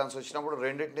పాసిబిలిటీ డయాగ్రామ్స్ వచ్చినప్పుడు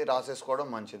రెండింటిని రాసేసుకోవడం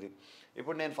మంచిది.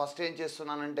 ఇప్పుడు నేను ఫస్ట్ ఏం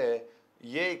చేస్తున్నానంటే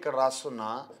ఏ ఇక్కడ రాస్తున్నా,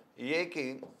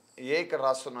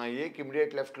 ఏకి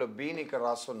ఇమీడియట్ లెఫ్ట్లో బీని ఇక్కడ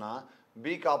రాస్తున్నా,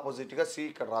 బీకి ఆపోజిట్గా సి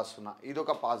ఇక్కడ రాస్తున్నా. ఇది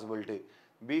ఒక possibility.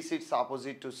 B sits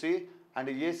opposite to C and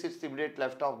A sits immediate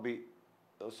left of B.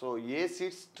 So A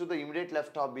sits to the immediate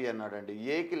left of B అన్నాడండి.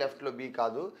 ఏకి లెఫ్ట్లో బి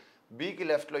కాదు, బీకి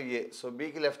లెఫ్ట్లో ఏ. సో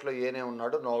బీకి లెఫ్ట్లో ఏనే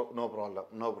ఉన్నాడు, నో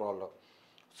ప్రాబ్లం.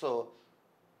 సో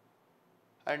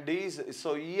అండ్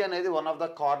ఈ అనేది వన్ ఆఫ్ ద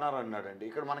కార్నర్ అన్నాడండి.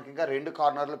 ఇక్కడ మనకి ఇంకా రెండు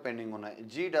కార్నర్లు పెండింగ్ ఉన్నాయి.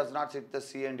 G does not SIT the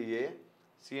C and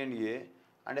A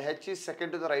and H is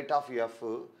second to the right of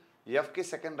ఎఫ్కి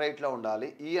second రైట్లో ఉండాలి.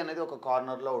 ఈ అనేది ఒక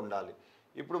కార్నర్లో ఉండాలి.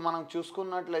 ఇప్పుడు మనం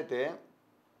చూసుకున్నట్లయితే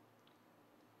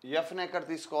ఎఫ్ని ఎక్కడ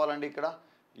తీసుకోవాలండి?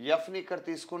 ఎఫ్ని ఇక్కడ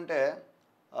తీసుకుంటే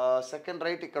సెకండ్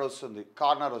రైట్ ఇక్కడ వస్తుంది,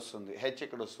 కార్నర్ వస్తుంది, హెచ్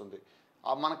ఇక్కడ వస్తుంది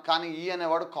మనకు. కానీ ఈ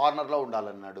అనేవాడు కార్నర్లో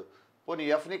ఉండాలన్నాడు. పోనీ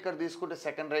ఎఫ్ని ఇక్కడ తీసుకుంటే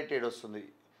సెకండ్ రైట్ ఏడు వస్తుంది,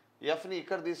 ఎఫ్ని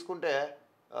ఇక్కడ తీసుకుంటే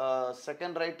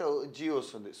సెకండ్ రైట్ జీ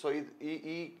వస్తుంది. సో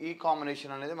ఈ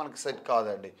కాంబినేషన్ అనేది మనకి సెట్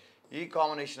కాదండి.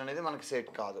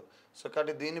 సో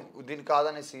కాబట్టి దీని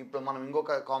కాదనేసి ఇప్పుడు మనం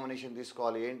ఇంకొక కాంబినేషన్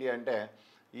తీసుకోవాలి. ఏంటి అంటే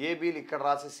ఏబీలు ఇక్కడ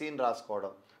రాసి సీని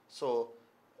రాసుకోవడం. సో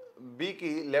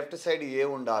బీకి లెఫ్ట్ సైడ్ ఏ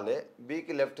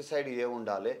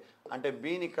ఉండాలి, అంటే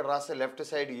బీని ఇక్కడ రాస్తే లెఫ్ట్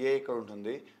సైడ్ ఏ ఇక్కడ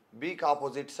ఉంటుంది, బీకి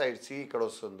ఆపోజిట్ సైడ్ సి ఇక్కడ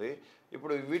వస్తుంది.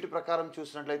 ఇప్పుడు వీటి ప్రకారం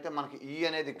చూసినట్లయితే మనకి ఈ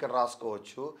అనేది ఇక్కడ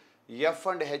రాసుకోవచ్చు. ఎఫ్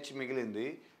అండ్ హెచ్ మిగిలింది.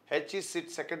 హెచ్ ఈ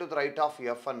SIT second to the right of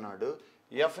F అన్నాడు.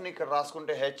 ఎఫ్ని ఇక్కడ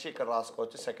రాసుకుంటే హెచ్ ఇక్కడ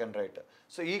రాసుకోవచ్చు సెకండ్ రైట్.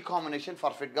 సో ఈ కాంబినేషన్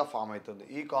పర్ఫెక్ట్గా ఫామ్ అవుతుంది.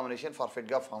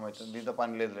 దీంతో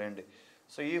పని లేదు రండి.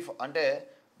 సో అంటే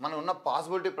మనం ఉన్న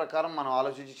పాసిబిలిటీ ప్రకారం మనం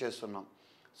ఆలోచించి చేస్తున్నాం.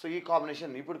 సో ఈ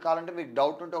కాంబినేషన్ ఇప్పుడు కావాలంటే మీకు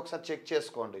డౌట్ ఉంటే ఒకసారి చెక్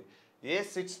చేసుకోండి. ఏ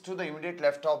sits to the immediate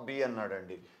left of B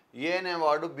అన్నాడండి. ఏ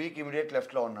అనేవాడు బీకి ఇమీడియట్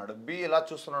లెఫ్ట్లో ఉన్నాడు. బి ఇలా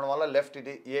చూస్తుండడం వల్ల లెఫ్ట్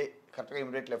ఇది ఏ కరెక్ట్గా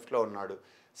ఇమీడియట్ లెఫ్ట్లో ఉన్నాడు.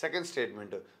 Second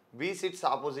statement B sits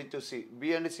opposite to C. B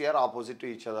and C are opposite to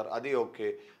each other, అది okay.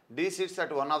 D sits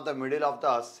at one of the middle of the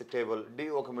table. D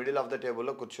ఒక మిడిల్ ఆఫ్ ద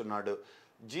టేబుల్లో కూర్చున్నాడు.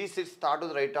 G sits third to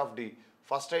the right of D.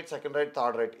 First right, second right,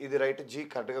 third right, ఇది right. G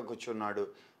కరెక్ట్గా కూర్చున్నాడు.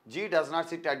 G does not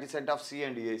SIT adjacent of C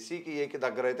and ఏ. సికి ఏకి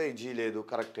దగ్గర అయితే ఈ జీ లేదు,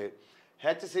 కరెక్టే.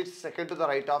 H sits second to the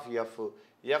right of F.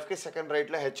 ఎఫ్కి second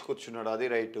రైట్లో H కూర్చున్నాడు, అది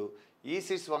రైటు. ఈ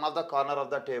sits one of the corner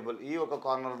of the table. ఈ ఒక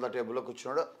కార్నర్ ఆఫ్ ద టేబుల్లో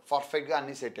కూర్చున్నాడు. పర్ఫెక్ట్గా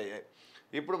అన్నీ సెట్ అయ్యాయి.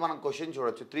 ఇప్పుడు మనం క్వశ్చన్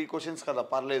చూడొచ్చు. 3 క్వశ్చన్స్ కదా,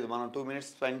 పర్లేదు, మనం 2 minutes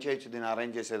స్పెండ్ చేయొచ్చు దీన్ని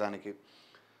అరేంజ్ చేసేదానికి.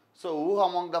 So who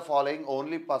among the following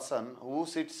only person who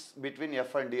sits between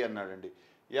F and D అన్నాడండి.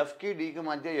 ఎఫ్కి డికి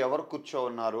మధ్య ఎవరు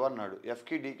కూర్చోన్నారు అన్నాడు.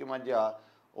 ఎఫ్కి డికి మధ్య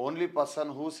only person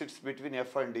who sits between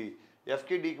F and D.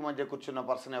 ఎఫ్కి డికి మధ్య కూర్చున్న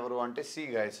పర్సన్ ఎవరు అంటే see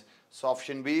guys. So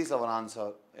option B is our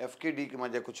answer. ఎఫ్కి డికి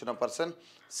మధ్య కూర్చున్న పర్సన్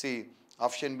సి.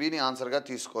 ఆప్షన్ బిని ఆన్సర్గా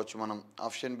తీసుకోవచ్చు మనం.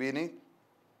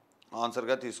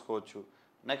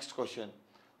 Next question,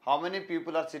 how many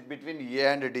people are SIT between A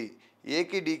and D.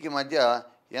 ఏకి డికి మధ్య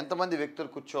ఎంతమంది వ్యక్తులు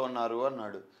కూర్చో ఉన్నారు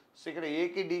అన్నాడు. సో ఇక్కడ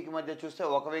ఏకి డికి మధ్య చూస్తే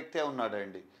ఒక వ్యక్తే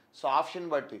ఉన్నాడండి. సో ఆప్షన్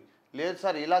బట్టి లేదు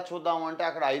సార్ ఇలా చూద్దామంటే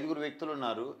అక్కడ 5 వ్యక్తులు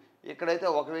ఉన్నారు, ఇక్కడైతే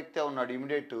ఒక వ్యక్తే ఉన్నాడు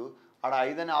ఇమీడియట్. అక్కడ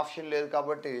 5 అనే ఆప్షన్ లేదు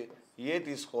కాబట్టి ఏ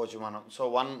తీసుకోవచ్చు మనం. సో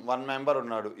వన్ మెంబర్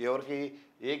ఉన్నాడు ఎవరికి,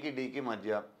 ఏకి డికి మధ్య.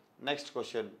 Next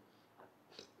question,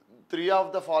 3 of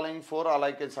the following 4 are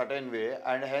like in certain way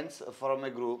and hence from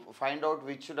a group find out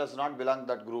which does not belong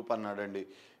that group అన్నాడండి.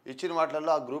 ఇచ్చిన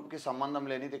వాటిల్లో ఆ గ్రూప్కి సంబంధం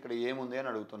లేనిది ఇక్కడ ఏముంది అని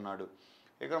అడుగుతున్నాడు.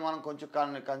 ఇక్కడ మనం కొంచెం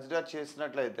కన్సిడర్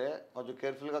చేసినట్లయితే, కొంచెం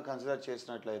కేర్ఫుల్గా కన్సిడర్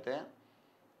చేసినట్లయితే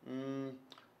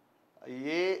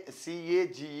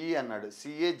సిఏజిఈ అన్నాడు.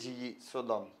 సిఏజిఈ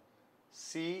చూద్దాం.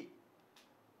 సిఏజిఈ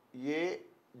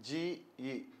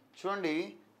చూడండి,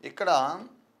 ఇక్కడ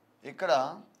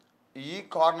ఈ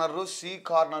corner, C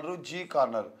corner, G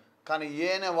corner, కానీ ఏ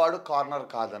అనేవాడు కార్నర్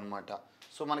కాదనమాట.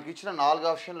 సో మనకి ఇచ్చిన 4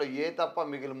 ఆప్షన్లో ఏ తప్ప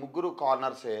మిగిలిన 3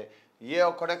 కార్నర్సే. ఏ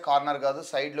ఒక్కడే కార్నర్ కాదు,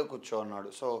 సైడ్లో కూర్చో ఉన్నాడు.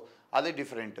 సో అది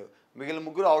డిఫరెంట్. మిగిలిన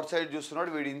ముగ్గురు అవుట్ సైడ్ చూస్తున్నాడు,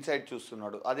 వీడు ఇన్సైడ్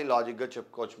చూస్తున్నాడు. అది లాజిక్గా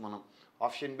చెప్పుకోవచ్చు మనం.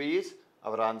 Option B is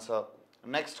our answer.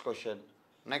 Next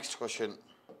question.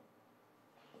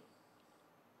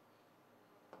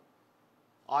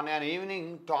 On an evening,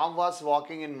 Tom was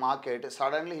walking in market.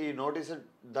 Suddenly he noticed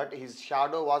that his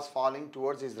shadow was falling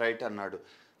towards his right అన్నాడు.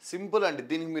 సింపుల్ అండి,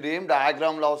 దీనికి మీరు ఏం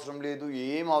డయాగ్రామ్లో అవసరం లేదు,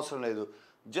 ఏం అవసరం లేదు.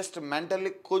 జస్ట్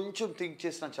మెంటల్లీ కొంచెం థింక్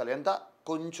చేసినా చాలు.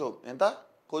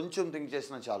 కొంచెం థింక్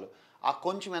చేసినా చాలు. ఆ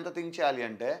కొంచెం ఎంత థింక్ చేయాలి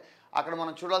అంటే అక్కడ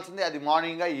మనం చూడాల్సింది అది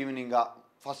మార్నింగా ఈవినింగా.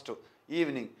 ఫస్ట్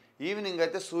ఈవినింగ్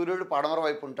అయితే సూర్యుడు పడమర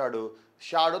వైపు ఉంటాడు,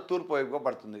 షాడో తూర్పు వైపుగా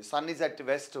పడుతుంది. Sun is at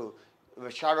west,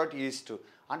 shadow at east.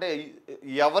 అంటే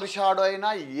ఎవరి షాడో అయినా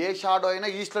ఏ షాడో అయినా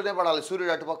ఈస్ట్లోనే పడాలి,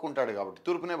 సూర్యుడు అటుపక్క ఉంటాడు కాబట్టి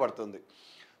తూర్పునే పడుతుంది.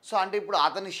 సో అంటే ఇప్పుడు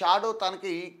అతని షాడో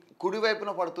తనకి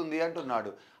కుడివైపున పడుతుంది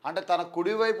అంటున్నాడు. అంటే తన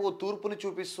కుడివైపు తూర్పుని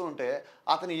చూపిస్తూ ఉంటే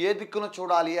అతను ఏ దిక్కున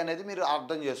చూడాలి అనేది మీరు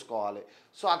అర్థం చేసుకోవాలి.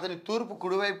 సో అతని తూర్పు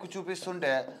కుడివైపుకు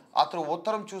చూపిస్తుంటే అతను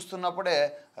ఉత్తరం చూస్తున్నప్పుడే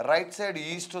రైట్ సైడ్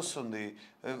ఈస్ట్ వస్తుంది,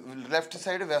 లెఫ్ట్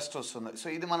సైడ్ వెస్ట్ వస్తుంది. సో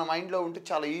ఇది మన మైండ్లో ఉంటే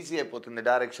చాలా ఈజీ అయిపోతుంది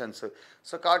డైరెక్షన్స్.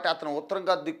 సో కాబట్టి అతను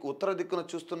ఉత్తర దిక్కున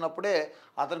చూస్తున్నప్పుడే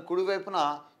అతని కుడివైపున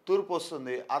తూర్పు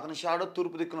వస్తుంది, అతని షాడో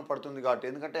తూర్పు దిక్కున పడుతుంది కాబట్టి,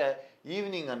 ఎందుకంటే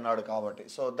ఈవినింగ్ అన్నాడు కాబట్టి.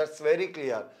 So that's very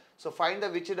clear. So find the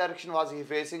which direction was he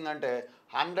facing అంటే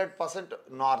 100%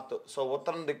 నార్త్. సో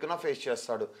ఉత్తరం దిక్కున ఫేస్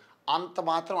చేస్తాడు. అంత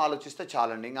మాత్రం ఆలోచిస్తే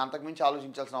చాలండి, ఇంకా అంతకుమించి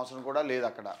ఆలోచించాల్సిన అవసరం కూడా లేదు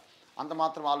అక్కడ. అంత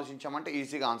మాత్రం ఆలోచించామంటే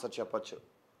ఈజీగా ఆన్సర్ చెప్పచ్చు.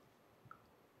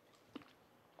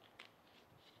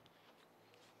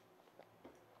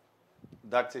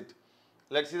 That's it.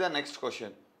 Let's see the next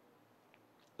question.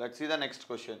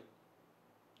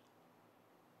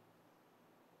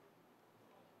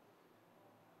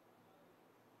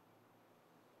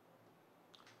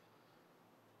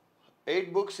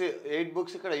 8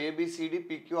 books ఇక్కడ ABCD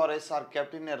PQRS are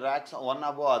kept in a racks one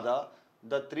above other.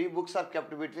 The 3 books are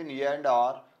kept between A and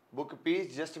R. Book P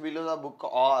is just below the book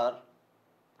R.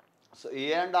 So A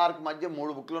and R కి మధ్య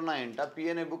 3 బుక్లు ఉన్నాయంట. P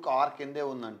అనే book R కిందే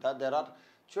ఉందంట.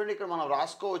 చూడండి ఇక్కడ మనం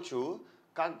రాసుకోవచ్చు,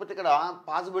 కాకపోతే ఇక్కడ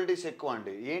పాసిబిలిటీస్ ఎక్కువ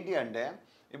అండి. ఏంటి అంటే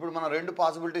ఇప్పుడు మనం 2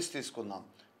 పాసిబిలిటీస్ తీసుకుందాం.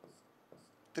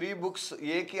 3 బుక్స్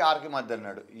ఏకి ఆర్కి మధ్య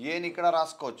అన్నాడు. ఏని ఇక్కడ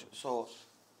రాసుకోవచ్చు. సో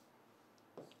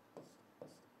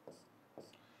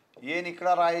ఏని ఇక్కడ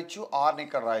రాయొచ్చు, ఆర్ని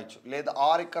ఇక్కడ రాయొచ్చు, లేదా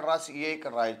ఆర్ ఇక్కడ రాసి ఏ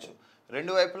ఇక్కడ రాయొచ్చు.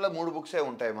 రెండు వైపులా 3 బుక్సే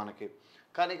ఉంటాయి మనకి.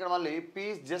 కానీ ఇక్కడ మళ్ళీ P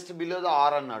just below the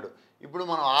are అన్నాడు. ఇప్పుడు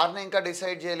మనం ఆర్ని ఇంకా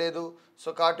డిసైడ్ చేయలేదు. సో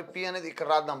కాబట్టి పీ అనేది ఇక్కడ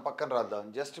రాద్దాం, పక్కన రాద్దాం.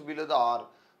 Just below the are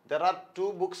there are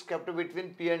 2 books kept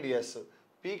between P and yes.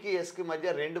 పీకి ఎస్కి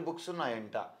మధ్య 2 books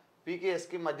ఉన్నాయంట. పీకి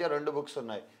ఎస్కి మధ్య 2 books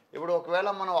ఉన్నాయి. ఇప్పుడు ఒకవేళ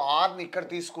మనం ఆర్ని ఇక్కడ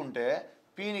తీసుకుంటే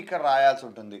పీని ఇక్కడ రాయాల్సి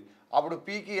ఉంటుంది. అప్పుడు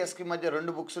పీకి ఎస్కి మధ్య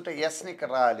 2 books ఉంటే ఎస్ని ఇక్కడ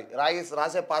రాయాలి.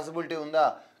 రాసే పాసిబిలిటీ ఉందా?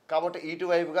 కాబట్టి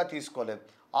ఇటువైపుగా తీసుకోలేం.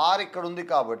 ఆర్ ఇక్కడ ఉంది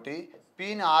కాబట్టి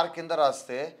పీని ఆర్ కింద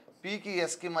రాస్తే పీకి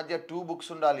ఎస్కి మధ్య 2 books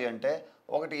ఉండాలి అంటే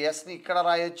ఒకటి ఎస్ని ఇక్కడ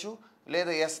రాయొచ్చు,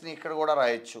 లేదా ఎస్ని ఇక్కడ కూడా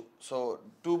రాయొచ్చు. సో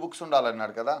 2 books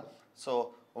ఉండాలన్నాడు కదా. సో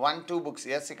 1-2 books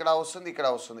ఎస్ ఇక్కడ వస్తుంది, ఇక్కడ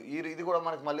వస్తుంది. ఇది కూడా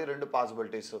మనకి మళ్ళీ 2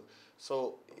 పాసిబిలిటీస్. సో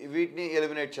వీటిని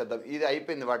ఎలిమినేట్ చేద్దాం. ఇది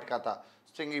అయిపోయింది వాటి కథ.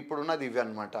 సో ఇంక ఇప్పుడున్నది ఇవి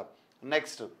అనమాట.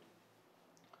 Next,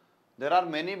 there are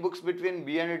many books between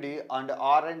B and D and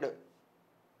R and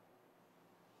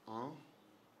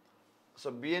so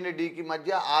B and D కి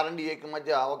మధ్య R and A కి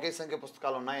మధ్య ఒకే సంఖ్య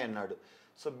పుస్తకాలు ఉన్నాయి అన్నాడు.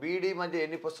 సో BD మధ్య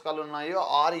ఎన్ని పుస్తకాలు ఉన్నాయో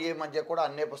RA మధ్య కూడా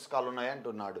అన్నే పుస్తకాలు ఉన్నాయి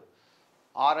అంటున్నాడు.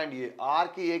 R and A,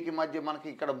 Rకి ఏకి మధ్య మనకి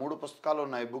ఇక్కడ 3 పుస్తకాలు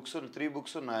ఉన్నాయి, 3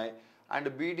 books ఉన్నాయి. అండ్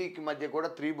BDకి మధ్య కూడా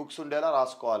 3 books ఉండేలా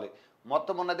రాసుకోవాలి.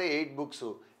 మొత్తం ఉన్నదే 8 books.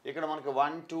 ఇక్కడ మనకి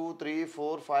 1 2 3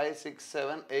 4 5 6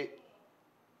 7 8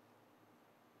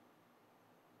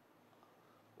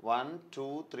 1 2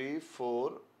 3 4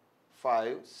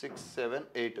 5 6 7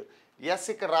 8. ఎస్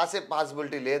ఇక్కడ రాసే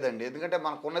పాసిబిలిటీ లేదండి, ఎందుకంటే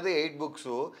మనకు ఉన్నది 8 books.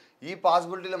 ఈ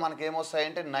పాసిబిలిటీలో మనకి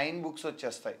ఏమొస్తాయంటే 9 books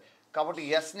వచ్చేస్తాయి. కాబట్టి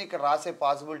ఎస్ని ఇక్కడ రాసే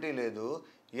పాసిబిలిటీ లేదు,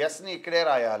 ఎస్ని ఇక్కడే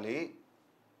రాయాలి.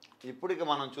 ఇప్పుడు ఇక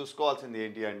మనం చూసుకోవాల్సింది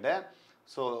ఏంటి అంటే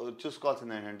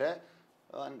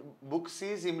book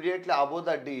seize immediately above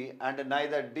the D and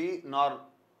neither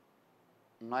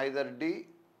D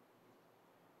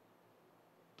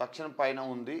తక్షణం పైన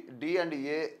ఉంది. డి అండ్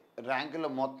ఏ ర్యాంకులో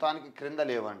మొత్తానికి క్రింద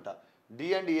లేవంట. డి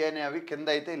అండ్ ఏ అనేవి కింద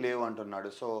అయితే లేవు అంటున్నాడు.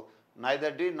 So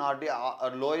neither did not D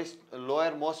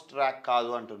lower most rank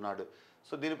కాదు అంటున్నాడు.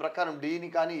 సో దీని ప్రకారం డీని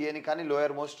కానీ ఏని కానీ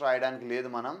లోయర్ మోస్ట్ రాయడానికి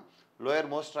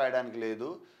లేదు.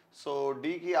 సో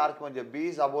డీకి ఆర్కి మధ్య B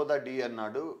is above the D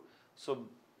అన్నాడు. సో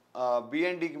బి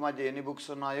అండ్ డికి మధ్య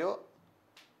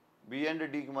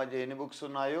ఎన్ని బుక్స్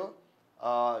ఉన్నాయో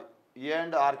ఏ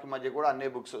అండ్ ఆర్కి మధ్య కూడా అన్ని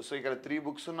బుక్స్. సో ఇక్కడ 3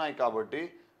 books ఉన్నాయి కాబట్టి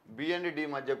బి అండ్ డి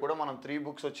మధ్య కూడా మనం 3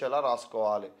 books వచ్చేలా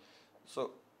రాసుకోవాలి. సో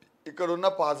ఇక్కడున్న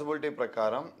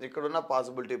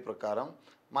పాసిబిలిటీ ప్రకారం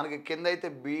మనకి కింద అయితే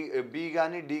బి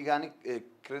కానీ డి కానీ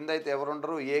క్రింద అయితే ఎవరు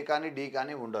ఉండరు, ఏ కానీ డి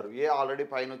కానీ ఉండరు. ఏ ఆల్రెడీ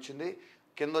పైన వచ్చింది,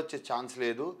 కింద వచ్చే ఛాన్స్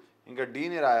లేదు. ఇంకా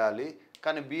డీని రాయాలి,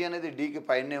 కానీ బి అనేది డీకి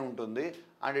పైనే ఉంటుంది.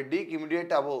 అండ్ డీకి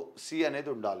ఇమీడియట్ అబోవ్ సి అనేది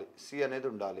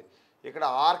ఉండాలి. ఇక్కడ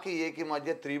ఆర్కి ఏకి మధ్య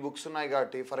 3 బుక్స్ ఉన్నాయి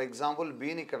కాబట్టి ఫర్ ఎగ్జాంపుల్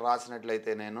బీని ఇక్కడ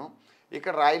రాసినట్లయితే నేను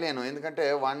ఇక్కడ రాయలేను, ఎందుకంటే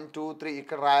 1 2 3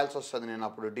 ఇక్కడ రాయాల్సి వస్తుంది. నేను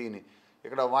అప్పుడు డీని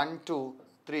ఇక్కడ 1 2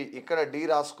 3 ఇక్కడ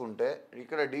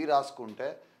డి రాసుకుంటే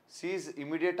C is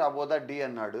immediate above the D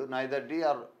అన్నాడు. Neither D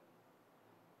R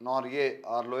Nar A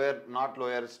are not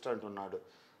లోయరెస్ట్ అంటున్నాడు.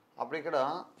 అప్పుడు ఇక్కడ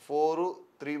 4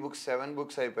 3 బుక్స్ 7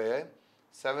 బుక్స్ అయిపోయాయి.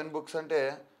 7 బుక్స్ అంటే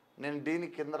నేను డీని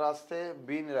కింద రాస్తే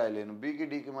బీని రాయలేను, బీకి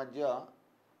డీకి మధ్య.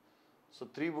 సో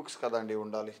 3 బుక్స్ కదండి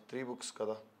ఉండాలి, 3 బుక్స్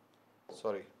కదా,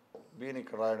 సారీ బీని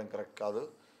ఇక్కడ రాయడం కరెక్ట్ కాదు,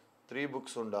 3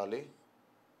 బుక్స్ ఉండాలి.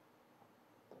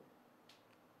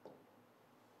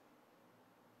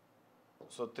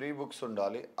 సో 3 బుక్స్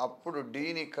ఉండాలి. అప్పుడు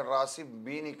డీని ఇక్కడ రాసి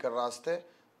బీని ఇక్కడ రాస్తే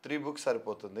 3 బుక్స్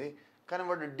సరిపోతుంది. కానీ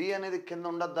వాడు డి అనేది కింద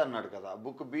ఉండద్దు అన్నాడు కదా,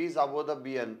 book be is above the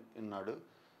B అన్నాడు.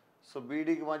 సో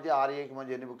బీడీకి మధ్య ఆర్ఏకి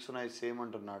మధ్య ఎన్ని బుక్స్ ఉన్నాయి, సేమ్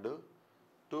అంటున్నాడు.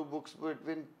 2 books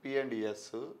between P and yes,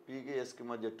 పీకి ఎస్కి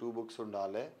మధ్య 2 బుక్స్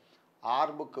ఉండాలి.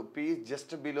 Are book P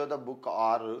just below the book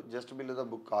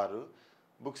or,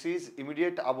 books is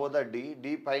immediate above the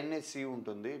D పైనే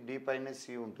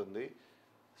సి ఉంటుంది.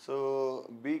 సో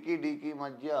బీకి డీకి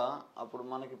మధ్య అప్పుడు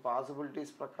మనకి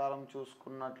పాసిబిలిటీస్ ప్రకారం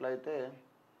చూసుకున్నట్లయితే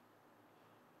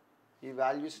ఈ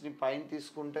వాల్యూస్ని పైన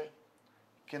తీసుకుంటే,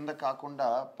 కింద కాకుండా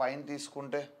పైన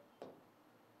తీసుకుంటే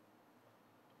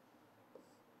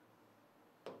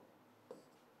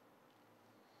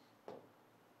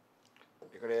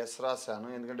ఇక్కడ ఎస్ రాశాను,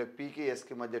 ఎందుకంటే పీకి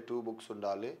ఎస్కి మధ్య 2 బుక్స్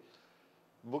ఉండాలి.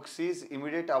 Book C is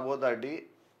immediate above the D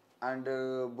and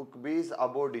book B is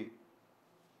above D.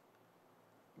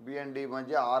 B and D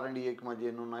మధ్య ఆర్ అండ్ ఏకి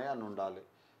మధ్య ఎన్ని ఉన్నాయో అని ఉండాలి,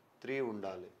 3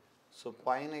 ఉండాలి. సో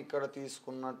పైన ఇక్కడ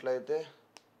తీసుకున్నట్లయితే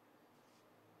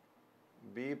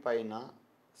బి పైన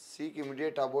సికి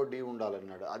ఇమీడియట్ అబోవ్ డి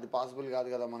ఉండాలన్నాడు. అది పాసిబుల్ కాదు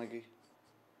కదా మనకి,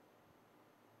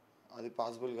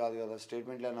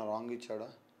 స్టేట్మెంట్లో అయినా రాంగ్ ఇచ్చాడా?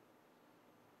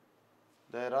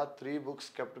 There are 3 books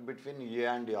kept between A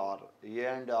and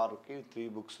Arki 3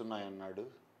 books ఉన్నాయన్నాడు.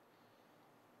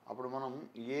 అప్పుడు మనం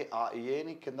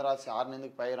ఏని కింద రాసి ఆర్ని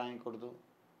ఎందుకు పై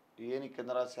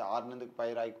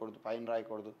రాయకూడదు, పైన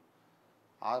రాయకూడదు,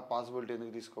 ఆ పాసిబిలిటీ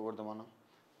ఎందుకు తీసుకోకూడదు మనం?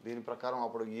 దీని ప్రకారం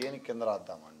అప్పుడు ఏని కింద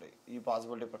రాద్దామండి. ఈ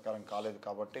పాసిబిలిటీ ప్రకారం కాలేదు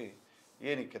కాబట్టి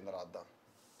ఏని కింద రాద్దాం.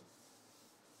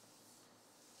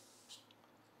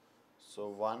 సో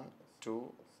 1 2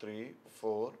 3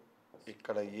 4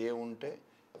 ఇక్కడ ఏ ఉంటే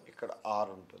ఇక్కడ ఆర్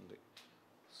ఉంటుంది.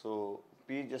 So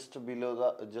P just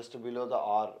below the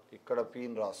are, ఇక్కడ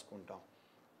పీని రాసుకుంటాం.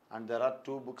 And there are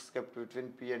 2 books kept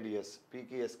between P and yes,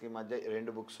 పీకి ఎస్కి మధ్య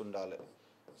 2 బుక్స్ ఉండాలి.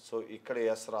 సో ఇక్కడ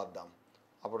ఎస్ రాద్దాం,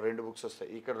 అప్పుడు 2 బుక్స్ వస్తాయి.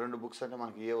 ఇక్కడ 2 బుక్స్ అంటే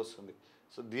మనకి ఏ వస్తుంది.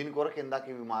 సో దీని కొరకు ఇందాక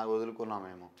ఇవి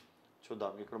వదులుకున్నామేమో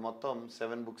చూద్దాం. ఇక్కడ మొత్తం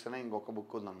 7 బుక్స్ అనే ఇంకొక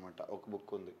బుక్ ఉందన్నమాట, ఒక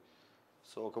బుక్ ఉంది.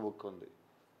 సో ఒక బుక్ ఉంది,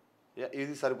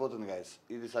 ఇది సరిపోతుంది గైస్,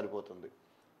 ఇది సరిపోతుంది.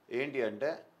 ఏంటి అంటే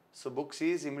so books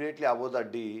is immediately above the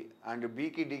D and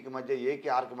బీకి డీకి మధ్య ఏకి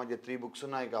ఆర్కి మధ్య 3 బుక్స్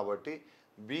ఉన్నాయి కాబట్టి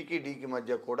బీకి డీకి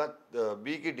మధ్య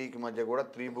కూడా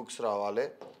 3 బుక్స్ రావాలి.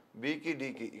 బీకి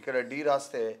డీకి ఇక్కడ డి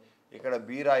రాస్తే ఇక్కడ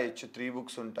బి రాయొచ్చు, 3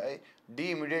 బుక్స్ ఉంటాయి. డి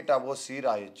ఇమీడియట్ అబోవ్ సి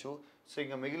రాయొచ్చు. సో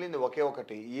ఇంకా మిగిలింది ఒకే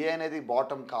ఒకటి, ఏ అనేది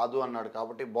బాటమ్ కాదు అన్నాడు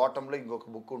కాబట్టి బాటంలో ఇంకొక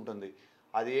బుక్ ఉంటుంది.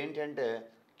 అది ఏంటంటే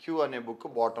క్యూ అనే బుక్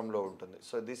బాటంలో ఉంటుంది.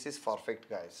 So this is perfect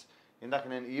guys. ఇందాక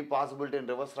నేను ఈ పాసిబిలిటీని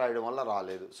రివర్స్ రాయడం వల్ల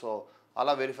రాలేదు. సో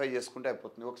అలా వెరిఫై చేసుకుంటే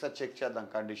అయిపోతుంది. ఒకసారి చెక్ చేద్దాం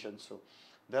conditions.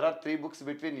 There are 3 books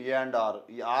between A and are,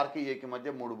 ఈ ఆర్కి ఏకి మధ్య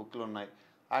 3 బుక్లు ఉన్నాయి.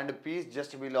 అండ్ పీ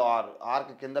జస్ట్ బిలో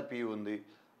ఆర్కి కింద పీ ఉంది.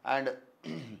 And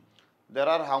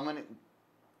there are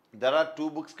 2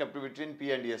 books kept between P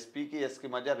and yes, పీకి ఎస్కి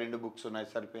మధ్య 2 బుక్స్ ఉన్నాయి,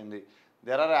 సరిపోయింది.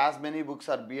 There are as many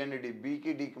books R B and D,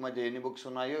 బీకి డీకి మధ్య ఎన్ని బుక్స్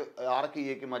ఉన్నాయో ఆర్కి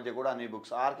ఏకి మధ్య కూడా అన్ని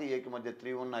బుక్స్, ఆర్కి ఏకి మధ్య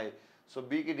 3 ఉన్నాయి. సో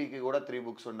బీకి డీకి కూడా 3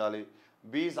 బుక్స్ ఉండాలి.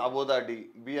 B is above the D,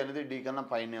 B అనేది డి కన్నా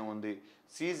పైనే ఉంది.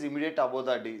 C is immediate above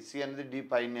the D, C అనేది డి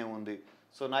పైనే ఉంది.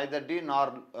 సో నైదర్ డి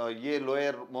నార్ ఏ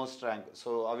లోయర్ మోస్ట్ ర్యాంక్, సో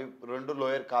అవి 2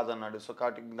 లోయర్ కాదన్నాడు. సో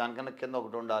కాబట్టి దానికన్నా కింద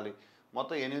ఒకటి ఉండాలి.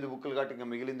 మొత్తం 8 బుక్లు కాబట్టి ఇంకా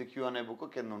మిగిలింది క్యూ అనే బుక్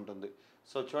కింద ఉంటుంది.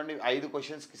 సో చూడండి 5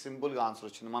 క్వశ్చన్స్కి సింపుల్గా ఆన్సర్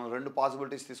వచ్చింది. మనం 2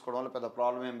 పాసిబిలిటీస్ తీసుకోవడం వల్ల పెద్ద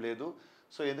ప్రాబ్లం ఏం లేదు.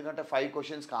 సో ఎందుకంటే 5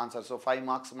 క్వశ్చన్స్కి ఆన్సర్, సో 5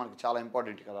 మార్క్స్ మనకి చాలా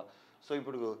ఇంపార్టెంట్ కదా. సో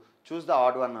ఇప్పుడు చూస్ ద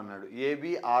ఆడ్ వన్ అన్నాడు,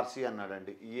 ఏబిఆర్సి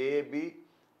అన్నాడండి,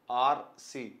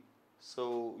 ఏబిఆర్సి. సో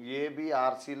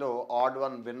ఏబిఆర్సిలో ఆడ్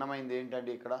వన్ భిన్నమైంది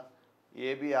ఏంటంటే ఇక్కడ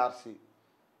ఏబిఆర్సి,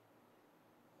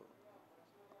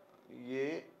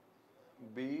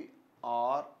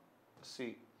 ఏబిఆర్సి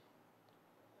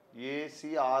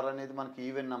ఏసీఆర్ అనేది మనకి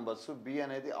ఈవెన్ నెంబర్స్, బి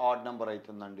అనేది ఆడ్ నెంబర్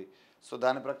అవుతుందండి. సో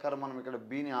దాని ప్రకారం మనం ఇక్కడ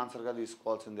బిని ఆన్సర్గా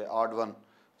తీసుకోవాల్సిందే, ఆడ్ 1.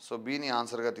 సో బిని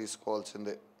ఆన్సర్గా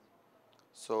తీసుకోవాల్సిందే.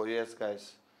 సో ఎస్ గైస్,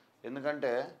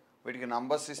 ఎందుకంటే వీటికి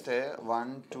నంబర్స్ ఇస్తే 1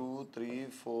 2 3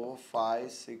 4 5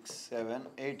 6 7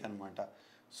 8 అనమాట.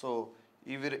 సో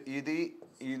ఇది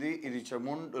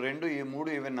మూడు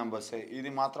ఈవెన్ నెంబర్సే,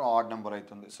 ఇది మాత్రం ఆడ్ నెంబర్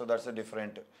అవుతుంది. So that's a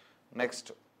different.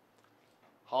 Next,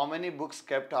 how many books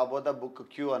kept about the book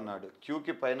queue అన్నాడు.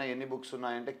 క్యూకి పైన ఎన్ని బుక్స్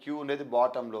ఉన్నాయంటే, క్యూ ఉండేది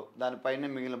బాటంలో, దానిపైన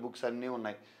మిగిలిన బుక్స్ అన్నీ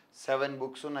ఉన్నాయి. 7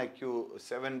 బుక్స్ ఉన్నాయి, queue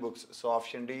 7 books. So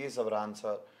option D is our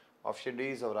answer. Option D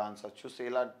is our answer. చూస్తే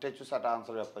ఇలా చూసి అట్లా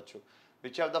ఆన్సర్ చెప్పచ్చు.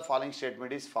 Which of the following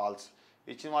statement is false?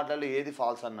 ఇచ్చిన వాటిలో ఏది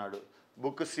ఫాల్స్ అన్నాడు.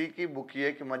 బుక్ సికి బుక్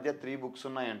ఏకి మధ్య 3 బుక్స్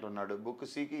ఉన్నాయి అంటున్నాడు. బుక్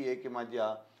సికి ఏకి మధ్య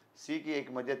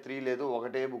 3 లేదు,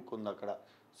 ఒకటే బుక్ ఉంది అక్కడ.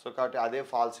 సో కాబట్టి అదే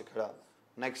ఫాల్స్ ఇక్కడ.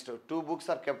 Next, 2 books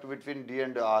are kept between D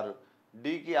and are.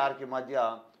 డికి ఆర్కి మధ్య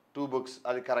 2 బుక్స్,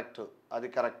 అది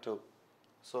correct.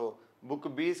 So book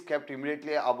B is kept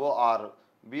immediately above are.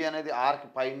 B అనేది ఆర్కి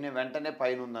వెంటనే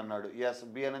పైన ఉంది అన్నాడు. ఎస్,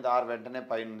 బి అనేది ఆర్ వెంటనే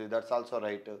పైన ఉంది, that's also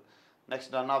right.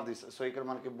 Next, none of this. So ఇక్కడ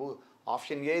మనకి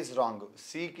ఆప్షన్ ఏ ఇస్ రాంగ్.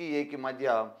 సికి ఏకి మధ్య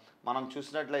మనం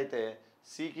చూసినట్లయితే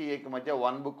సికి ఏకి మధ్య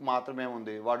 1 బుక్ మాత్రమే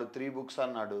ఉంది, వాడు 3 బుక్స్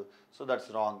అన్నాడు. So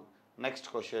that's wrong. Next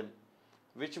question,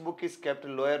 which book is kept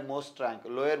lower most rank?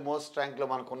 Lower most ర్యాంక్లో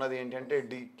మనకు ఉన్నది ఏంటంటే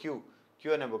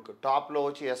క్యూ అనే బుక్. టాప్లో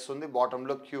వచ్చి ఎస్ ఉంది,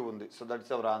 బాటంలో క్యూ ఉంది. So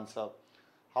that's our answer.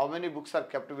 How many books are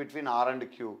kept between are and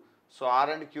queue? So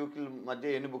are and క్యూకి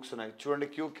మధ్య ఎన్ని బుక్స్ ఉన్నాయి? చూడండి,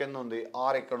 క్యూ కింద ఉంది,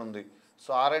 ఆర్ ఎక్కడ ఉంది. సో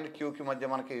ఆర్ అండ్ క్యూకి మధ్య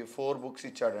మనకి 4 బుక్స్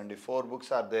ఇచ్చాడండి. 4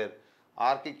 బుక్స్ ఆర్ దేర్.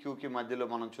 ఆర్కి క్యూకి మధ్యలో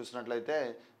మనం చూసినట్లయితే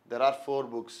there are 4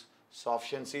 books. So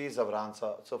option C is our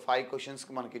answer. So 5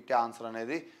 క్వశ్చన్స్కి మనకి ఇట్టే ఆన్సర్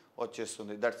అనేది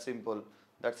వచ్చేస్తుంది. That's simple.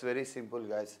 That's very simple,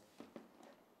 guys.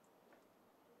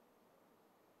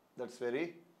 That's very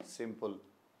simple.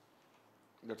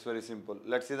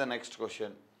 Let's see the next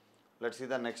question.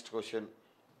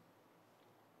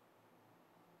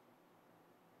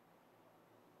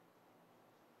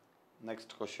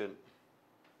 Next question.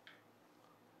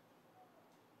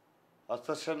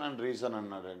 Assertion and reason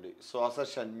అన్నాడండి. So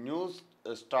assertion, news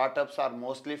startups are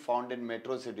mostly found in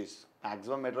metro cities.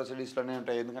 Maximum metro సిటీస్లోనే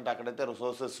ఉంటాయి, ఎందుకంటే అక్కడైతే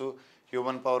resources,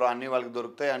 human power అన్నీ వాళ్ళకి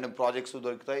దొరుకుతాయి, and projects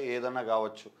దొరుకుతాయి, ఏదైనా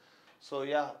కావచ్చు. So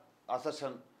yeah,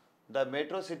 assertion, the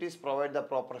metro cities provide the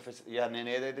proper facility. Yeah,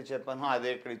 నేను ఏదైతే చెప్పానో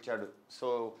అదే ఇక్కడ ఇచ్చాడు. సో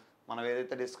మనం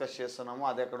ఏదైతే డిస్కస్ చేస్తున్నామో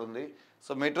అదే అక్కడ ఉంది.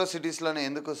 సో మెట్రో సిటీస్లోనే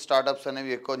ఎందుకు స్టార్టప్స్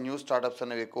అనేవి ఎక్కువ, న్యూ స్టార్టప్స్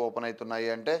అనేవి ఎక్కువ ఓపెన్ అవుతున్నాయి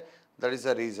అంటే that is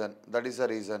the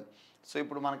reason. So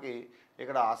ఇప్పుడు మనకి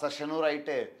ఇక్కడ అసర్షను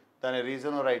రైటే, దాని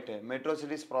రీజను రైటే. Metro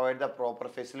cities provide the proper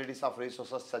facilities of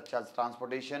resources such as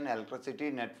transportation, electricity,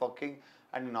 networking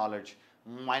and knowledge.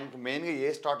 మనకి మెయిన్గా ఏ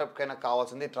స్టార్టప్కైనా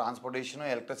కావాల్సింది ట్రాన్స్పోర్టేషన్,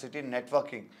 ఎలక్ట్రిసిటీ,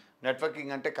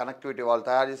 నెట్వర్కింగ్ అంటే కనెక్టివిటీ. వాళ్ళు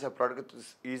తయారు చేసే ప్రోడక్ట్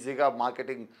ఈజీగా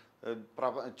మార్కెటింగ్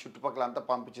చుట్టుపక్కల అంతా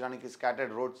పంపించడానికి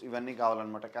స్కాటర్డ్ రోడ్స్ ఇవన్నీ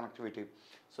కావాలన్నమాట, కనెక్టివిటీ.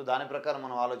 సో దాని ప్రకారం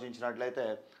మనం ఆలోచించినట్లయితే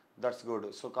దట్స్ గుడ్.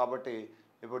 సో కాబట్టి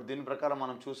ఇప్పుడు దీని ప్రకారం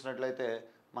మనం చూసినట్లయితే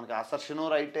మనకి అసర్షను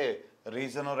రైటే,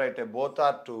 రీజను రైటే, బోత్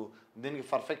ఆర్ ట్రూ. దీనికి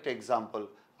perfect example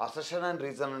assertion and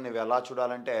reason అనేవి ఎలా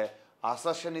చూడాలంటే,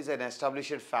 assertion is an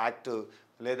established fact,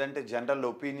 లేదంటే జనరల్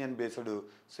ఒపీనియన్ బేస్డ్.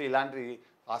 సో ఇలాంటి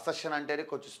అసర్షన్ అంటేనే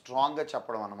కొంచెం స్ట్రాంగ్గా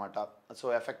చెప్పడం అనమాట, సో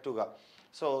ఎఫెక్టివ్గా.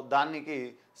 సో దానికి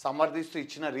సమర్థిస్తూ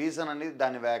ఇచ్చిన రీజన్ అనేది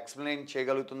దాన్ని ఎక్స్ప్లెయిన్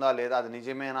చేయగలుగుతుందా లేదా, అది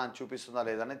నిజమేనా అని చూపిస్తుందా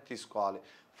లేదా అనేది తీసుకోవాలి.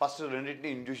 ఫస్ట్ రెండింటిని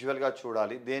ఇండివిజువల్గా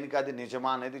చూడాలి, దేనికి అది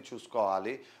నిజమా అనేది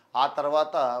చూసుకోవాలి. ఆ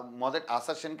తర్వాత మొదటి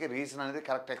అసర్షన్కి రీజన్ అనేది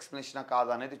కరెక్ట్ ఎక్స్ప్లెనేషనా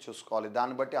కాదా అనేది చూసుకోవాలి,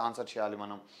 దాన్ని బట్టి ఆన్సర్ చేయాలి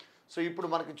మనం. సో ఇప్పుడు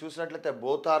మనకి చూసినట్లయితే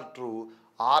both are true,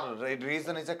 are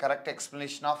reason is a correct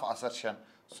explanation of assertion.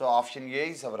 So option A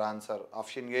is our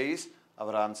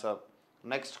answer.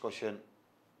 Next question,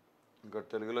 ఇంకా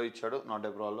తెలుగులో ఇచ్చాడు, not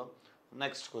a problem.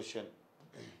 Next question,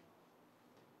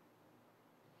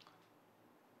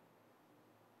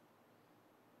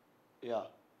 yeah,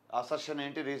 assertion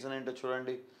ఏంటి, రీజన్ ఏంటో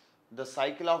చూడండి. The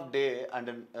cycle of day and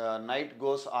night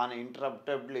goes on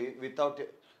ఇంటరప్టెడ్లీ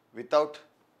without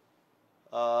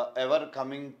ever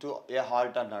coming to A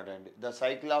halt అన్నాడండి. The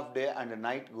cycle of day and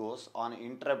night goes on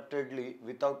ఇంటరప్టెడ్లీ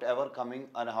without ever coming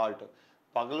an halt.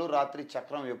 పగలు రాత్రి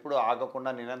చక్రం ఎప్పుడు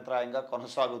ఆగకుండా నిరంతరాయంగా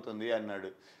కొనసాగుతుంది అన్నాడు.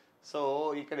 సో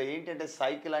ఇక్కడ ఏంటంటే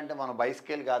సైకిల్ అంటే మన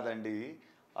బైస్కేల్ కాదండి,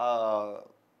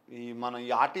 మన ఈ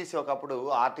ఆర్టీసీ ఒకప్పుడు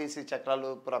ఆర్టీసీ చక్రాలు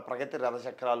ప్రగతి రథ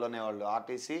చక్రాలు అనేవాళ్ళు,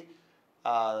 ఆర్టీసీ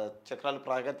చక్రాలు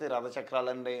ప్రగతి రథ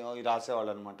చక్రాలని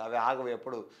రాసేవాళ్ళు అనమాట. అవి ఆగవు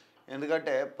ఎప్పుడు,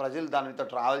 ఎందుకంటే ప్రజలు దాని మీద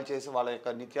ట్రావెల్ చేసి వాళ్ళ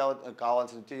యొక్క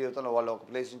కావాల్సిన నిత్య జీవితంలో వాళ్ళు ఒక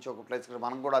ప్లేస్ నుంచి ఒక ప్లేస్కి,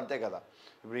 మనం కూడా అంతే కదా,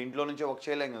 ఇప్పుడు ఇంట్లో నుంచి ఒక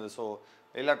చేయలేం కదా. సో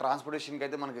ఇలా ట్రాన్స్పోర్టేషన్కి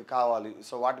అయితే మనకి కావాలి,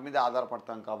 సో వాటి మీద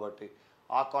ఆధారపడతాం కాబట్టి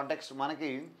ఆ కాంటెక్స్ట్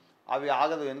మనకి అవి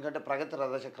ఆగదు, ఎందుకంటే ప్రగతి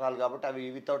రథచక్రాలు కాబట్టి అవి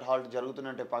వితౌట్ హాల్ట్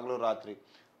జరుగుతున్నట్టే పగలు రాత్రి.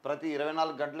 ప్రతి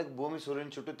 24 గంటలకు భూమి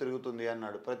సూర్యుని చుట్టూ తిరుగుతుంది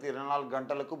అన్నాడు. ప్రతి 24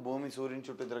 గంటలకు భూమి సూర్యుని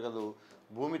చుట్టూ తిరగదు,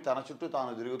 భూమి తన చుట్టూ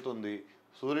తాను తిరుగుతుంది.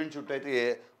 సూర్యుని చుట్టూ అయితే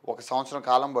 1 సంవత్సరం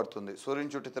కాలం పడుతుంది.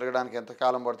 సూర్యుని చుట్టూ తిరగడానికి ఎంత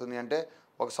కాలం పడుతుంది అంటే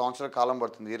 1 సంవత్సరం కాలం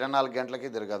పడుతుంది, 24 గంటలకి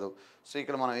తిరగదు. సో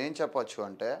ఇక్కడ మనం ఏం చెప్పొచ్చు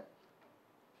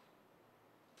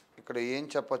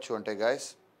అంటే గైస్,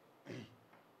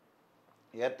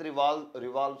 ఎర్త్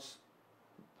రివాల్వ్స్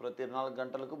ప్రతి 24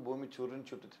 గంటలకు భూమి సూర్యుని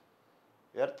చుట్టూ,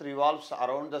 earth revolves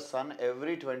around the sun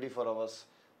every 24 hours.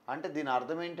 అంటే దీని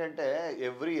అర్థం ఏంటంటే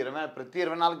ప్రతి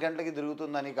 24 గంటలకి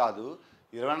తిరుగుతుందని కాదు,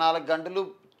 24 గంటలు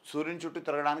సూర్యుని చుట్టూ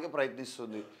తిరగడానికి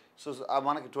ప్రయత్నిస్తుంది. సో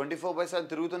మనకి 24/7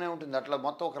 తిరుగుతూనే ఉంటుంది. అట్లా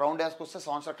మొత్తం ఒక రౌండ్ వేసుకొస్తే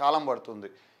సంవత్సర కాలం పడుతుంది.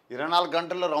 24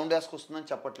 గంటల్లో రౌండ్ వేసుకొస్తుందని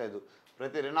చెప్పట్లేదు.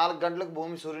 ప్రతి 24 గంటలకు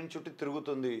భూమి సూర్యుని చుట్టూ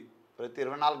తిరుగుతుంది. ప్రతి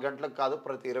 24 గంటలకు కాదు,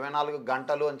 ప్రతి 24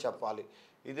 గంటలు అని చెప్పాలి.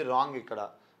 ఇది రాంగ్ ఇక్కడ.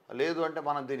 లేదు అంటే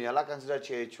మనం దీన్ని ఎలా కన్సిడర్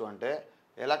చేయొచ్చు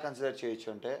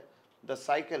అంటే ద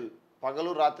సైకిల్,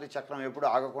 పగలు రాత్రి చక్రం ఎప్పుడు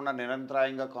ఆగకుండా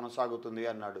నిరంతరాయంగా కొనసాగుతుంది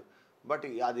అన్నాడు. బట్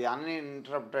అది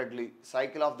అన్ఇంటరప్టెడ్లీ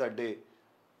cycle of the day.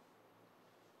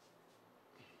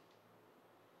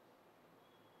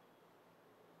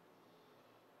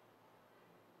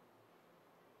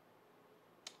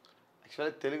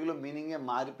 Actually తెలుగులో మీనింగే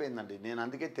మారిపోయిందండి. నేను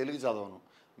అందుకే తెలుగు చదవను.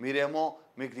 మీరేమో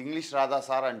మీకు ఇంగ్లీష్ రాదా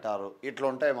సార్ అంటారు. ఇట్లా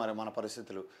ఉంటాయి మరి మన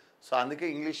పరిస్థితులు. సో అందుకే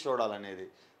English చూడాలనేది.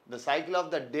 The cycle of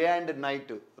the day and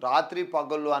night, రాత్రి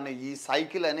పగళ్ళు అనే ఈ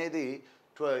సైకిల్ అనేది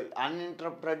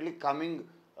అన్ఇంటరప్టెడ్లీ coming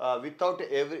without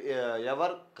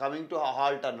ever coming to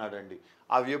halt అన్నాడండి.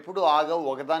 అవి ఎప్పుడు ఆగవు,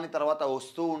 ఒకదాని తర్వాత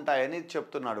వస్తూ ఉంటాయని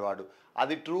చెప్తున్నాడు వాడు.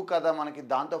 అది ట్రూ కదా, మనకి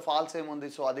దాంతో ఫాల్స్ ఏముంది.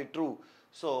 సో అది ట్రూ.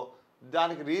 సో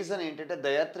దానికి రీజన్ ఏంటంటే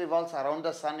the earth revolves around the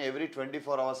sun every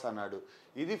 24 hours అన్నాడు.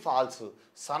 ఇది ఫాల్స్.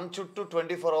 సన్ చుట్టూ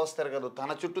 24 అవర్స్ తిరగదు,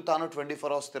 తన చుట్టూ తాను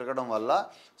 24 అవర్స్ తిరగడం వల్ల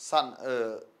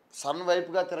సన్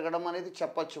వైపుగా తిరగడం అనేది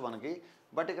చెప్పచ్చు మనకి.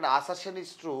 బట్ ఇక్కడ assertion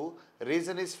is true,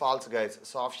 reason is false guys.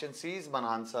 So option C is మన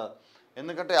ఆన్సర్.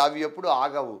 ఎందుకంటే అవి ఎప్పుడు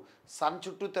ఆగవు, సన్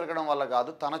చుట్టూ తిరగడం వల్ల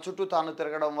కాదు, తన చుట్టూ తాను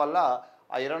తిరగడం వల్ల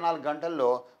ఆ 24 గంటల్లో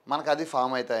మనకు అది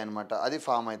ఫామ్ అవుతాయి అనమాట, అది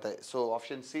ఫామ్ అవుతాయి. So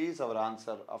option C is our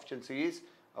answer. Option C is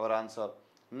our answer.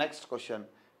 Next question,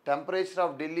 temperature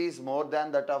of Delhi is more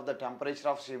than that of the temperature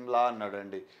of Shimla అన్నాడు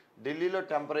అండి. ఢిల్లీలో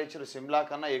టెంపరేచర్ సిమ్లా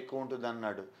కన్నా ఎక్కువ ఉంటుంది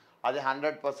అన్నాడు. అది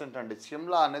 100% అండి.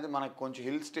 సిమ్లా అనేది మనకు కొంచెం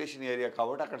హిల్ స్టేషన్ ఏరియా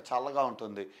కాబట్టి అక్కడ చల్లగా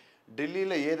ఉంటుంది.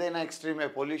 ఢిల్లీలో ఏదైనా ఎక్స్ట్రీమే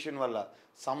పొల్యూషన్ వల్ల.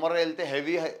 సమ్మర్ వెళ్తే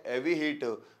హెవీ హీట్,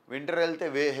 వింటర్ వెళ్తే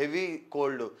హెవీ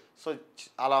కోల్డ్. సో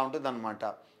అలా ఉంటుంది అనమాట.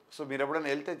 సో మీరు ఎప్పుడైనా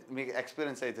వెళ్తే మీకు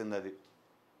ఎక్స్పీరియన్స్ అవుతుంది అది.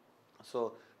 So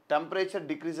temperature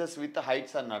decreases with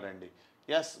heights అన్నాడండి.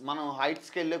 ఎస్, మనం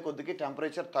హైట్స్కి వెళ్ళే కొద్దికి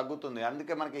టెంపరేచర్ తగ్గుతుంది.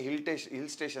 అందుకే మనకి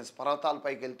హిల్ స్టేషన్స్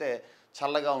పర్వతాలపైకి వెళ్తే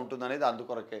చల్లగా ఉంటుంది అనేది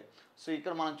అందుకొరకే. సో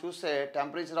ఇక్కడ మనం చూస్తే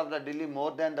temperature of the Delhi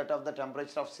more than that of the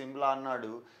temperature of Shimla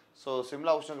అన్నాడు. సో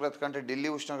సిమ్లా ఉష్ణోగ్రత కంటే ఢిల్లీ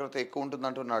ఉష్ణోగ్రత ఎక్కువ ఉంటుంది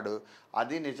అంటున్నాడు.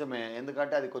 అది నిజమే,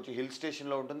 ఎందుకంటే అది కొంచెం హిల్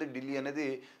స్టేషన్లో ఉంటుంది. ఢిల్లీ అనేది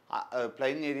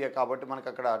ప్లెయిన్ ఏరియా కాబట్టి మనకు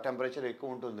అక్కడ టెంపరేచర్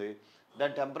ఎక్కువ ఉంటుంది.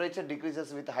 దాని టెంపరేచర్ డిక్రీజెస్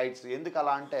విత్ హైట్స్. ఎందుకు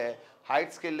అలా అంటే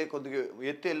హైట్స్కి వెళ్ళే కొద్దిగా,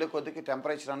 ఎత్తు వెళ్ళే కొద్దికి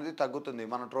టెంపరేచర్ అనేది తగ్గుతుంది.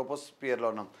 మనం ట్రోపోస్పియర్లో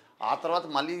ఉన్నాం. ఆ తర్వాత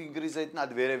మళ్ళీ ఇంక్రీజ్ అవుతుంది,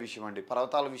 అది వేరే విషయం అండి.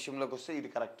 పర్వతాల విషయంలోకి వస్తే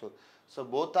ఇది correct. So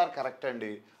both are correct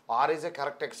అండి. Are is a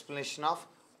correct explanation of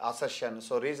assertion.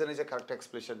 So reason is a correct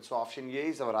explanation. So option A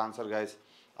is our answer guys.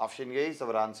 Option A is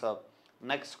our answer.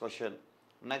 Next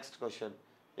question.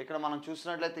 ఇక్కడ మనం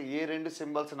చూసినట్లయితే ఏ రెండు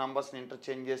symbols నంబర్స్ని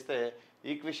interchange చేస్తే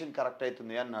equation correct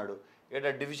అవుతుంది అన్నాడు.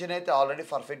 ఇక్కడ division అయితే already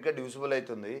పర్ఫెక్ట్గా డివిజిబుల్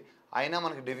అవుతుంది, అయినా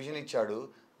మనకి డివిజన్ ఇచ్చాడు.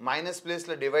 మైనస్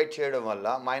ప్లేస్లో డివైడ్ చేయడం వల్ల,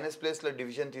 మైనస్ ప్లేస్లో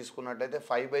డివిజన్ తీసుకున్నట్లయితే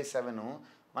 5/7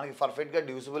 మనకి పర్ఫెక్ట్గా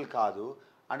డివిజిబుల్ కాదు.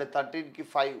 అండ్ 13కి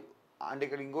 5. అండ్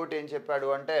ఇక్కడ ఇంకోటి ఏం చెప్పాడు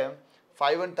అంటే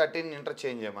 5 and 13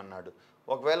 ఇంటర్చేంజ్ చేయమన్నాడు.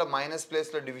 ఒకవేళ మైనస్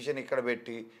ప్లేస్లో డివిజన్ ఇక్కడ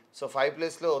పెట్టి, సో 5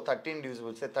 ప్లేస్లో 13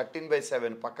 డివిజిబుల్, సో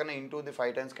 13/7 పక్కన ఇంటూ ది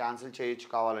 5 times క్యాన్సిల్ చేయొచ్చు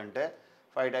కావాలంటే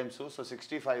 5 times, సో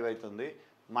 65 అవుతుంది.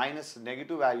 మైనస్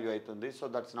నెగిటివ్ వాల్యూ అవుతుంది. సో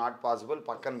దట్స్ నాట్ పాసిబుల్,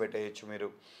 పక్కన పెట్టేయచ్చు మీరు.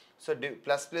 సో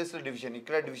ప్లస్ ప్లేస్లో డివిజన్,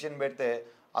 ఇక్కడ డివిజన్ పెడితే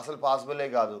అసలు పాసిబులే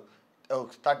కాదు.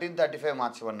 13 35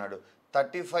 మార్చమన్నాడు.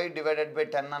 35 divided by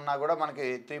 10 అన్నా కూడా మనకి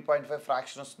 3.5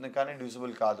 ఫ్రాక్షన్ వస్తుంది, కానీ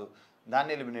డివిజిబుల్ కాదు.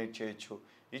 దాన్ని ఎలిమినేట్ చేయొచ్చు.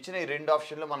 ఇచ్చిన ఈ రెండు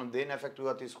ఆప్షన్లో మనం దేన్ని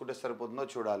ఎఫెక్టివ్గా తీసుకుంటే సరిపోతుందో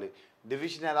చూడాలి.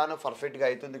 డివిజన్ ఎలానో పర్ఫెక్ట్గా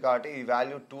అవుతుంది కాబట్టి ఈ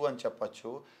వాల్యూ 2 అని చెప్పచ్చు.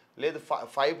 లేదు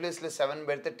 5 ప్లేస్లో 7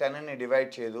 పెడితే 10ని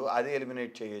డివైడ్ చేయదు, అది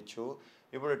ఎలిమినేట్ చేయొచ్చు.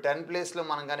 ఇప్పుడు 10 ప్లేస్లో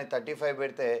మనం కానీ 35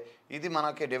 పెడితే ఇది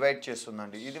మనకి డివైడ్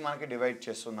చేస్తుందండి, ఇది మనకి డివైడ్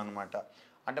చేస్తుంది అనమాట.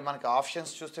 అంటే మనకి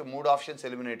ఆప్షన్స్ చూస్తే 3 ఆప్షన్స్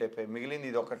ఎలిమినేట్ అయిపోయి మిగిలింది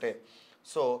ఇది ఒకటే.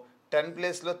 సో 10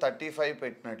 ప్లేస్లో 35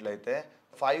 పెట్టినట్లయితే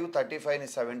 5 35ని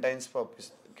 7 times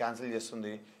క్యాన్సిల్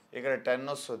చేస్తుంది. ఇక్కడ 10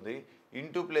 వస్తుంది.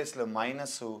 ఇంటూ ప్లేస్లో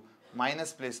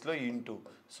మైనస్ ప్లేస్లో ఇంటూ.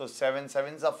 సో 7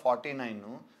 7s are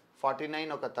 49, 49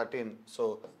 ఒక 13. So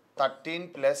 13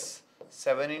 plus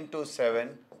 7 into 7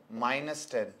 minus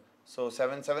 10. So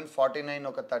 7 7 49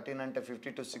 ఒక 13 అంటే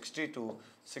 52 62.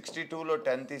 62లో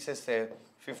 10 తీసేస్తే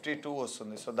 52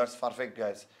 వస్తుంది. So that's perfect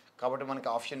guys. కాబట్టి మనకి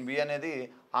ఆప్షన్ బి అనేది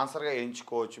ఆన్సర్గా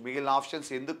ఎంచుకోవచ్చు. మిగిలిన ఆప్షన్స్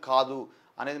ఎందుకు కాదు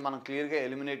అనేది మనం క్లియర్గా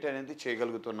ఎలిమినేట్ అనేది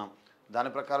చేయగలుగుతున్నాం. దాని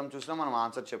ప్రకారం చూసినా మనం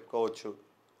ఆన్సర్ చెప్పుకోవచ్చు.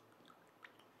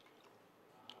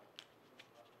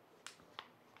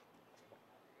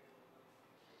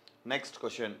 నెక్స్ట్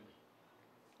క్వశ్చన్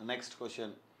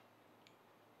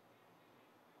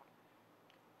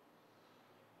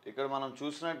ఇక్కడ మనం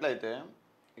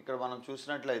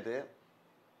చూసినట్లయితే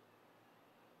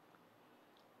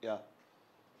yeah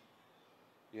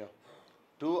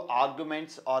 2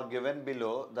 arguments are given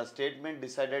below. The statement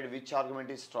decided which argument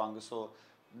is strong. So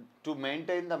to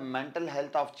maintain the mental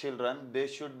health of children, they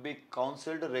should be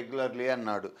counseled regularly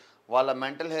అన్నాడు. వాళ్ళ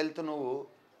మెంటల్ హెల్త్ నువ్వు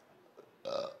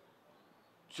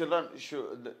చిల్డ్రన్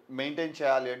మెయింటైన్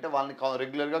చేయాలి అంటే వాళ్ళని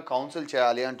రెగ్యులర్గా కౌన్సిల్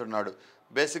చేయాలి అంటున్నాడు.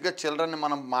 బేసిక్గా చిల్డ్రన్ని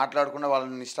మనం మాట్లాడకుండా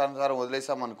వాళ్ళని ఇష్టానుసారం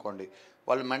వదిలేసామనుకోండి,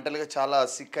 వాళ్ళు మెంటల్గా చాలా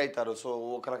సిక్ అవుతారు. సో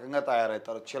ఒక రకంగా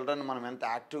తయారవుతారు. చిల్డ్రన్ మనం ఎంత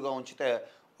యాక్టివ్గా ఉంచితే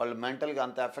వాళ్ళు మెంటల్గా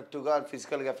అంత ఎఫెక్టివ్గా,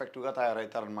 ఫిజికల్గా ఎఫెక్టివ్గా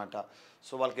తయారవుతారనమాట.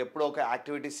 సో వాళ్ళకి ఎప్పుడో ఒక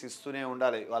యాక్టివిటీస్ ఇస్తూనే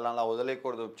ఉండాలి. వాళ్ళని అలా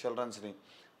వదిలేయకూడదు చిల్డ్రన్స్ని.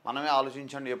 మనమే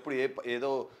ఆలోచించండి, ఎప్పుడు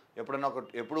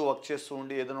వర్క్ చేస్తూ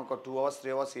ఉండి ఏదైనా ఒక 2 hours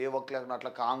 3 hours ఏ వర్క్ లేకుండా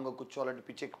అట్లా కామ్గా కూర్చోవాలంటే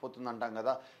పిచ్చెక్కిపోతుంది అంటాం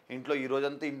కదా. ఇంట్లో ఈ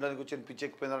రోజంతా ఇంట్లోకి కూర్చొని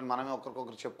పిచ్చెక్కిపోయిందని మనమే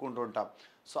ఒకరికొకరు చెప్పుకుంటూ ఉంటాం.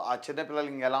 సో ఆ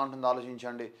చిన్నపిల్లలకి ఇంకా ఎలా ఉంటుందో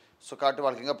ఆలోచించండి. సో కాబట్టి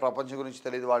వాళ్ళకి ఇంకా ప్రపంచం గురించి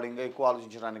తెలియదు, వాళ్ళు ఇంకా ఎక్కువ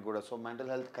ఆలోచించడానికి కూడా. సో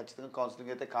మెంటల్ హెల్త్ ఖచ్చితంగా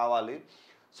కౌన్సిలింగ్ అయితే కావాలి.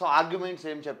 సో ఆర్గ్యుమెంట్స్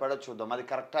ఏం చెప్పాడో చూద్దాం, అది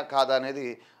కరెక్టా కాదా అనేది.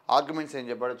 ఆర్గ్యుమెంట్స్ ఏం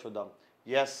చెప్పాడో చూద్దాం.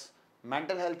 Yes,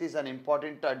 mental health is an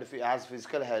important as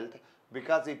physical health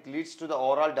because it leads to the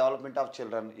overall development of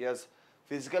children. Yes,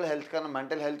 physical health కన్నా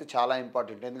మెంటల్ హెల్త్ చాలా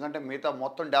ఇంపార్టెంట్. ఎందుకంటే మిగతా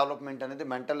మొత్తం డెవలప్మెంట్ అనేది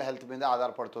మెంటల్ హెల్త్ మీద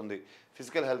ఆధారపడుతుంది.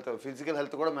 ఫిజికల్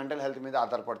హెల్త్ కూడా మెంటల్ హెల్త్ మీద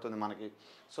ఆధారపడుతుంది మనకి.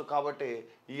 సో కాబట్టి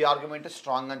ఈ ఆర్గ్యుమెంట్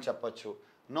స్ట్రాంగ్ అని చెప్పొచ్చు.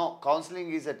 No,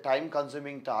 counselling is a time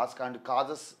consuming task and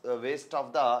causes waste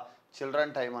of the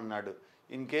children time అన్నాడు.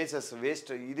 ఇన్ కేసెస్ వేస్ట్,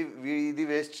 ఇది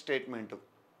వేస్ట్ స్టేట్మెంట్.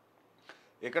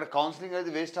 ఇక్కడ కౌన్సిలింగ్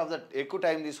అనేది వేస్ట్ ఆఫ్ ద ఎక్కువ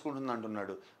టైం తీసుకుంటుంది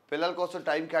అంటున్నాడు. పిల్లల కోసం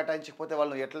టైం కేటాయించకపోతే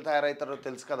వాళ్ళు ఎట్లా తయారవుతారో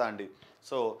తెలుసు కదా అండి.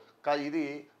 సో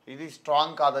ఇది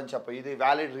స్ట్రాంగ్ కాదని ఇది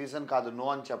వ్యాలిడ్ రీజన్ కాదు నో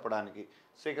అని చెప్పడానికి.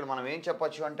 సో ఇక్కడ మనం ఏం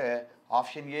చెప్పొచ్చు అంటే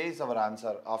option A is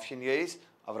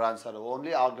our answer.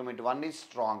 Only argument 1 is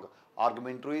strong,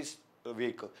 argument 2 is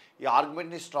week. ఈ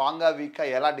ఆర్గ్యుమెంట్ని స్ట్రాంగ్గా వీక్గా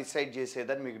ఎలా డిసైడ్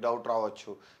చేసేదని మీకు డౌట్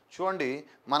రావచ్చు. చూడండి,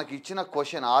 మనకి ఇచ్చిన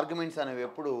క్వశ్చన్ ఆర్గ్యుమెంట్స్ అనేవి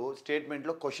ఎప్పుడు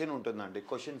స్టేట్మెంట్లో క్వశ్చన్ ఉంటుందండి,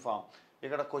 క్వశ్చన్ ఫామ్.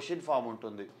 ఇక్కడ క్వశ్చన్ ఫామ్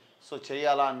ఉంటుంది. సో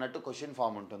చేయాలా అన్నట్టు క్వశ్చన్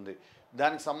ఫామ్ ఉంటుంది.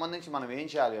 దానికి సంబంధించి మనం ఏం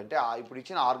చేయాలి అంటే ఇప్పుడు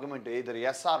ఇచ్చిన ఆర్గ్యుమెంట్ ఇద్దరు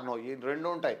ఎస్ ఆర్ నో, ఈ రెండు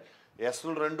ఉంటాయి.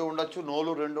 ఎస్లు 2 ఉండొచ్చు,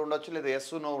 నోలు 2 ఉండొచ్చు, లేదా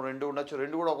ఎస్ నో 2 ఉండొచ్చు.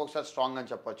 2 కూడా ఒక్కొక్కసారి స్ట్రాంగ్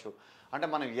అని చెప్పచ్చు. అంటే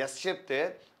మనం ఎస్ చెప్తే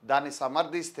దాన్ని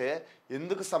సమర్థిస్తే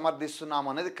ఎందుకు సమర్థిస్తున్నాం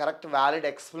అనేది కరెక్ట్ వ్యాలిడ్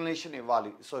ఎక్స్ప్లెనేషన్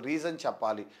ఇవ్వాలి. సో రీజన్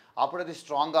చెప్పాలి. అప్పుడు అది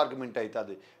స్ట్రాంగ్ ఆర్గ్యుమెంట్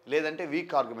అవుతుంది, లేదంటే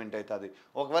వీక్ ఆర్గ్యుమెంట్ అవుతుంది.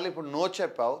 ఒకవేళ ఇప్పుడు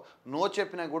నో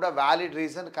చెప్పినా కూడా వ్యాలిడ్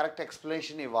రీజన్ కరెక్ట్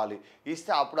ఎక్స్ప్లెనేషన్ ఇవ్వాలి.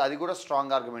 ఇస్తే అప్పుడు అది కూడా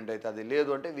స్ట్రాంగ్ ఆర్గ్యుమెంట్ అవుతుంది, లేదు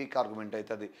అంటే వీక్ ఆర్గ్యుమెంట్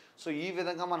అవుతుంది. సో ఈ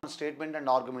విధంగా మనం స్టేట్మెంట్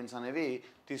అండ్ ఆర్గ్యుమెంట్స్ అనేవి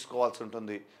తీసుకోవాల్సి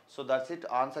ఉంటుంది. So that's it.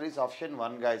 Answer is option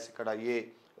 1 guys. ఇక్కడ ఏ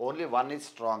only 1 is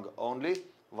strong.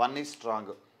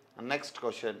 Next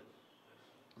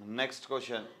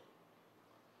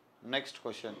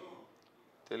question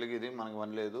Telugu ఇది మనకు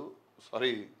 1 లేదు, సారీ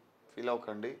ఫీల్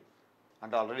అవ్వకండి.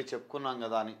 అంటే ఆల్రెడీ చెప్పుకున్నాం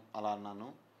కదా అని అలా అన్నాను.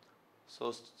 So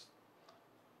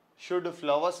should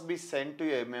flowers be sent to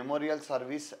A memorial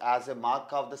service as a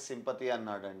mark of the sympathy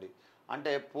అన్నాడండి.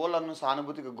 అంటే పూలను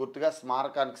సానుభూతికి గుర్తుగా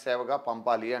స్మారకానికి సేవగా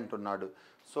పంపాలి అంటున్నాడు.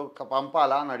 సో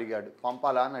పంపాలా అని అడిగాడు.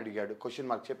 క్వశ్చన్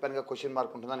మార్క్ చెప్పానుగా, క్వశ్చన్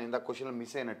మార్క్ ఉంటుందని ఇందాక క్వశ్చన్లో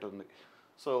మిస్ అయినట్టుంది.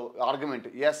 So argument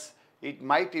yes, it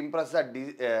might impress the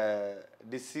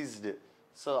diseased.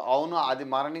 So అవును, అది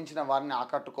మరణించిన వారిని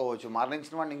ఆకట్టుకోవచ్చు.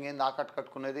 మరణించిన వాడిని ఇంకేంది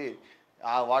ఆకట్టుకునేది,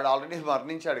 వాడు ఆల్రెడీ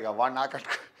మరణించాడుగా, వాడిని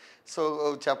సో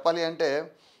చెప్పాలి అంటే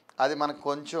అది మనకు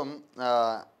కొంచెం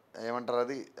ఏమంటారు,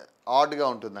 అది ఆడ్గా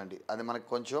ఉంటుందండి. అది మనకు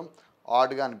కొంచెం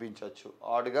ఆడ్గా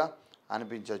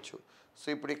అనిపించవచ్చు. సో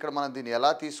ఇప్పుడు ఇక్కడ మనం దీన్ని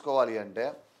ఎలా తీసుకోవాలి అంటే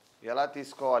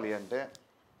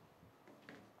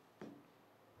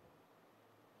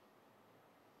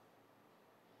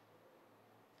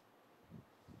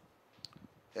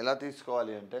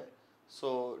సో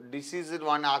డిసీజ్డ్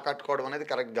వాడిని ఆకట్టుకోవడం అనేది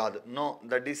కరెక్ట్ కాదు. No,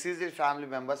 the diseased family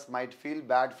members might feel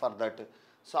bad for that.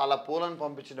 So అలా పూలను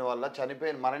పంపించడం వల్ల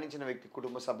మరణించిన వ్యక్తి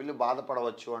కుటుంబ సభ్యులు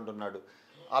బాధపడవచ్చు అంటున్నాడు.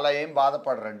 అలా ఏం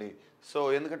బాధపడరండి. సో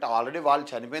ఎందుకంటే ఆల్రెడీ వాళ్ళు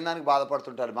చనిపోయిన దానికి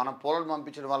బాధపడుతుంటారు. మనం పూలను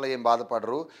పంపించడం వల్ల ఏం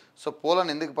బాధపడరు. సో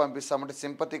పూలను ఎందుకు పంపిస్తామంటే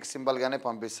సింపతిక్ సింబల్గానే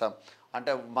పంపిస్తాం.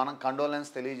 అంటే మనం కండోలెన్స్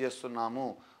తెలియజేస్తున్నాము,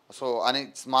 సో అని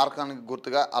స్మారక్ అని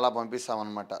గుర్తుగా అలా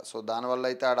పంపిస్తామన్నమాట. సో దానివల్ల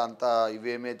అయితే ఆడ అంత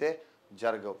ఇవేమైతే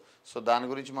జరగవు. సో దాని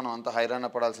గురించి మనం అంత హైరాణ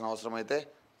పడాల్సిన అవసరం అయితే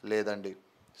లేదండి.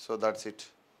 So that's it.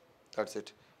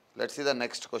 Let's see the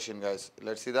next question guys.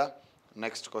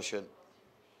 Next question.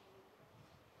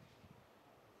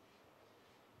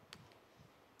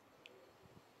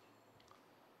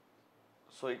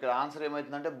 So ఇక్కడ ఆన్సర్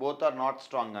ఏమవుతుందంటే బోత్ ఆర్ నాట్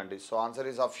స్ట్రాంగ్ అండి. So answer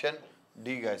is option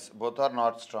D guys, both are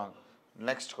not strong.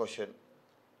 Next question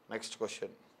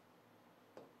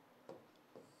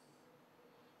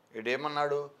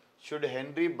ఇడేమన్నాడు, should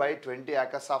henry by 20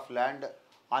 acres of land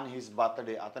on his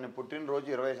birthday. అతని పుట్టినరోజు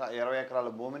 20 ఎకరాల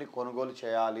భూమిని కొనుగోలు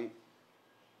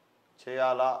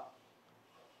చేయాలా?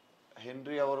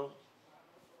 Henry ఎవరు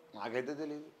నాకైతే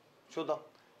తెలియదు, చూద్దాం.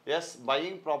 Yes,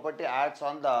 buying property ads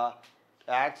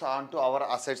on to our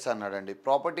assets అన్నాడండి.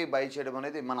 ప్రాపర్టీ బై చేయడం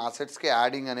అనేది మన అసెట్స్కి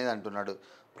యాడింగ్ అనేది అంటున్నాడు.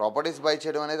 ప్రాపర్టీస్ బై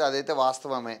చేయడం అనేది అదైతే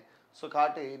వాస్తవమే. సో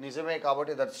కాబట్టి నిజమే,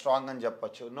 కాబట్టి దట్ స్ట్రాంగ్ అని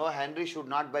చెప్పొచ్చు. No, henry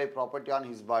should not by property on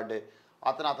his birthday.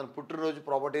 అతను పుట్టినరోజు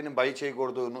ప్రాపర్టీని బై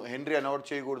చేయకూడదు, హెన్రీ అనేవాడు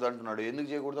చేయకూడదు అంటున్నాడు. ఎందుకు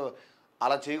చేయకూడదు,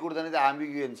 అలా చేయకూడదు అనేది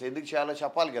అంబిగ్యూయన్స్. ఎందుకు చేయాలో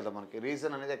చెప్పాలి కదా మనకి,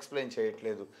 రీజన్ అనేది ఎక్స్ప్లెయిన్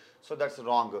చేయట్లేదు. So that's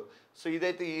wrong. సో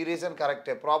ఇదైతే ఈ రీజన్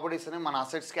కరెక్టే. ప్రాపర్టీస్ అనేవి మన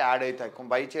అసెట్స్కి యాడ్ అవుతాయి,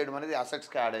 బై చేయడం అనేది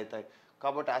అసెట్స్కి యాడ్ అవుతాయి.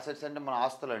 కాబట్టి అసెట్స్ అంటే మన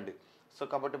ఆస్తులండి. సో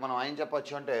కాబట్టి మనం ఏం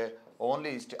చెప్పొచ్చు అంటే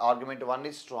only argument 1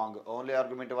 is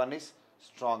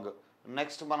strong.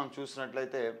 Next మనం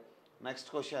చూసినట్లయితే నెక్స్ట్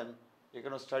క్వశ్చన్,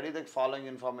 ఇక్కడ study the following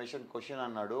information question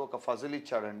అన్నాడు. ఒక ఫజిల్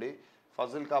ఇచ్చాడండి.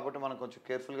 ఫజిల్ కాబట్టి మనం కొంచెం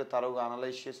కేర్ఫుల్గా తరువుగా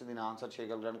అనలైజ్ చేసి దీన్ని ఆన్సర్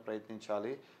చేయగలడానికి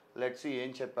ప్రయత్నించాలి. లెట్స్ సీ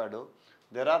ఏం చెప్పాడు.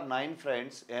 There are 9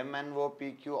 friends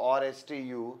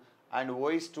MNOPQRSTU and O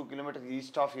is 2 kilometers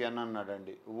east of N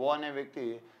అన్నాడండి. ఓ అనే వ్యక్తి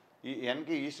ఈ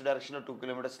ఎన్కి ఈస్ట్ డైరెక్షన్లో 2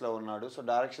 kilometers ఉన్నాడు. సో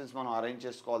డైరెక్షన్స్ మనం అరేంజ్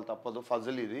చేసుకోవాలి, తప్పదు.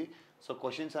 ఫజిల్ ఇది. సో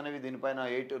క్వశ్చన్స్ అనేవి దీనిపైన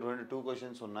 2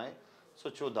 క్వశ్చన్స్ ఉన్నాయి. సో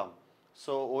చూద్దాం.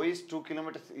 So O is 2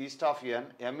 kilometers east of N,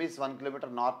 M is 1 kilometer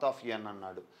north of N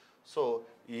అన్నాడు. సో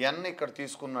N ఇక్కడ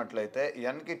తీసుకున్నట్లయితే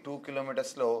Nకి 2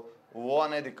 kilometersలో O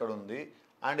అనేది ఇక్కడ ఉంది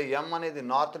అండ్ M అనేది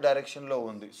నార్త్ డైరెక్షన్లో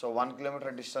ఉంది. సో 1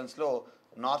 kilometer డిస్టెన్స్లో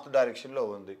నార్త్ డైరెక్షన్లో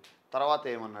ఉంది. తర్వాత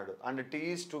ఏమన్నాడు, and T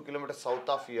is 2 kilometers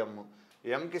south of M.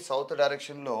 Enki south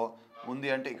డైరెక్షన్లో ఉంది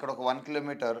అంటే ఇక్కడ ఒక 1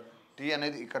 kilometer టీ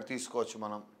అనేది ఇక్కడ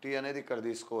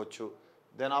తీసుకోవచ్చు.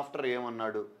 దెన్ ఆఫ్టర్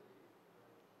ఏమన్నాడు,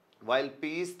 while P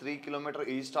is 3 kilometers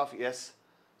east of S.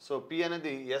 So P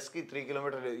అనేది Sకి 3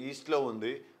 kilometers ఈస్ట్లో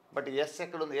ఉంది, బట్ S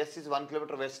ఎక్కడ ఉంది, S is 1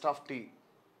 kilometer west of T.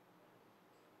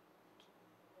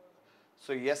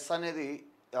 So S అనేది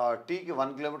Tకి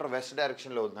 1 kilometer వెస్ట్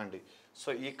డైరెక్షన్లో ఉందండి. సో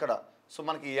ఇక్కడ సో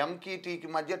మనకి ఎంకి టీకి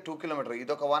మధ్య 2 kilometers,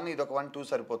 ఇదొక 1 2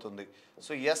 సరిపోతుంది.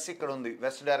 సో ఎస్ ఇక్కడ ఉంది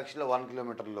వెస్ట్ డైరెక్షన్లో 1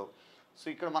 kilometerలో. సో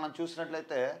ఇక్కడ మనం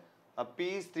చూసినట్లయితే P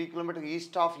is 3 kilometers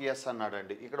east of yes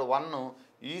అన్నాడండి. ఇక్కడ 1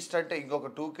 ఈస్ట్ అంటే ఇంకొక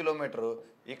 2 kilometers,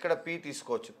 ఇక్కడ P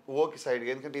తీసుకోవచ్చు ఓకి సైడ్,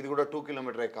 ఎందుకంటే ఇది కూడా 2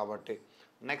 kilometers కాబట్టి.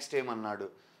 నెక్స్ట్ ఏమన్నాడు,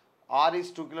 R is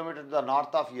 2 kilometers the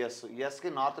north of yes.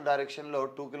 ఎస్కి north డైరెక్షన్లో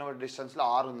 2 kilometers డిస్టెన్స్లో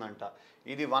R ఉందంట.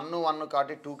 ఇది 1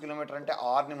 కాబట్టి 2 kilometers అంటే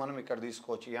Rని మనం ఇక్కడ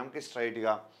తీసుకోవచ్చు ఎంకి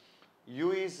స్ట్రైట్గా. U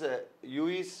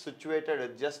is situated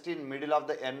just in middle of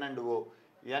the N and O.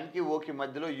 Nకి Oకి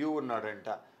మధ్యలో U ఉన్నాడంట,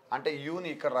 అంటే Uని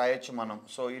ఇక్కడ రాయొచ్చు మనం.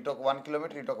 సో ఇటు ఒక 1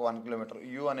 kilometer, ఇటు ఒక 1 kilometer.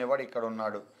 U అనేవాడు ఇక్కడ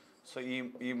ఉన్నాడు. సో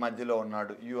ఈ మధ్యలో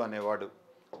ఉన్నాడు U అనేవాడు.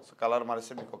 సో కలర్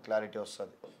మారిస్తే మీకు క్లారిటీ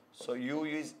వస్తుంది. So U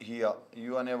is here,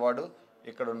 U అనేవాడు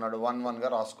ఇక్కడ ఉన్నాడు. 1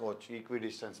 1గా రాసుకోవచ్చు, ఈక్వి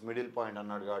డిస్టెన్స్ మిడిల్ పాయింట్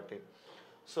అన్నాడు కాబట్టి.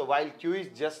 So while Q is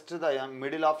just the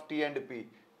middle of T and P.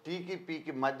 టీకి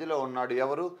పీకి మధ్యలో ఉన్నాడు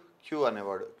ఎవరు, Q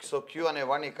అనేవాడు. సో Q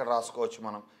అనేవాడిని ఇక్కడ రాసుకోవచ్చు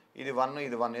మనం. ఇది 1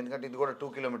 ఇది 1, ఎందుకంటే ఇది కూడా 2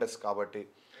 kilometers కాబట్టి.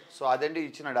 సో అదండి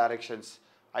ఇచ్చిన డైరెక్షన్స్.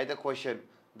 అయితే question,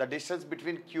 the distance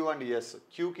between Q and S.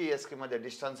 Qకి Sకి మధ్య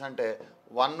డిస్టెన్స్ అంటే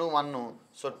 1 1,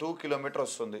 సో 2 kilometers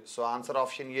వస్తుంది. So answer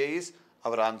option A is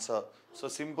our answer. So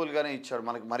సింపుల్గానే ఇచ్చాడు,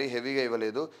 మనకి మరీ హెవీగా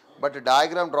ఇవ్వలేదు. బట్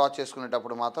డయాగ్రామ్ డ్రా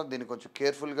చేసుకునేటప్పుడు మాత్రం దీన్ని కొంచెం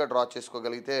కేర్ఫుల్గా డ్రా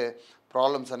చేసుకోగలిగితే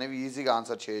ప్రాబ్లమ్స్ అనేవి ఈజీగా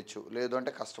ఆన్సర్ చేయొచ్చు, లేదు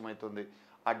అంటే కష్టమవుతుంది.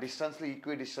 ఆ డిస్టెన్స్లో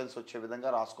ఈక్వి డిస్టెన్స్ వచ్చే విధంగా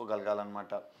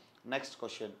రాసుకోగలగాలన్నమాట. Next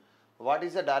question, what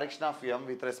is the direction of M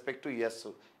with respect to S.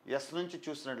 S నుంచి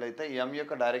చూసినట్లయితే M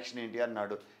యొక్క డైరెక్షన్ ఏంటి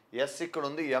అన్నాడు. S ఇక్కడ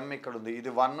ఉంది, M ఇక్కడ ఉంది,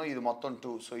 ఇది 1 ఇది మొత్తం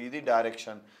 2. సో ఇది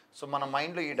డైరెక్షన్. సో మన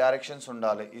మైండ్లో ఈ డైరెక్షన్స్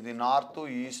ఉండాలి. ఇది నార్త్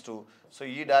ఈస్ట్. సో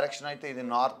ఈ డైరెక్షన్ అయితే ఇది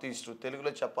నార్త్ ఈస్ట్.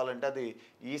 తెలుగులో చెప్పాలంటే అది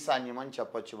ఈశాన్యం అని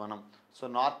చెప్పొచ్చు మనం. So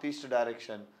north east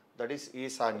direction, that is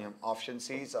ఈశాన్యం. Option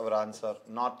C is our answer,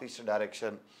 north east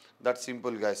direction. That's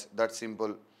simple guys, that's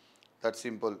simple.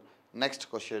 Next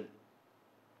question,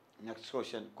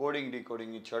 coding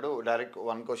decoding ఇచ్చాడు. డైరెక్ట్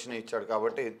 1 question ఇచ్చాడు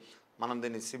కాబట్టి మనం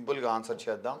దీన్ని సింపుల్గా ఆన్సర్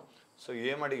చేద్దాం. సో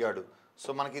ఏమడిగాడు, సో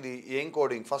మనకి ఇది ఏం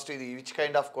కోడింగ్, ఫస్ట్ ఇది విచ్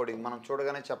కైండ్ ఆఫ్ కోడింగ్ మనం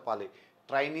చూడగానే చెప్పాలి.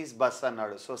 ట్రైనీస్ బస్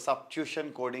అన్నాడు. సో సబ్స్టిట్యూషన్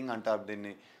కోడింగ్ అంటారు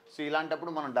దీన్ని. సో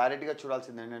ఇలాంటప్పుడు మనం డైరెక్ట్గా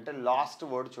చూడాల్సింది ఏంటంటే లాస్ట్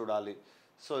వర్డ్ చూడాలి.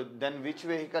 So then which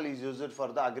vehicle is used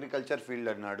for the agriculture field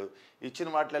అన్నాడు. ఇచ్చిన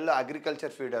వాటిల్లో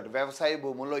అగ్రికల్చర్ ఫీల్డ్ వ్యవసాయ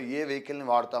భూముల్లో ఏ వెహికల్ని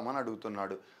వాడతామని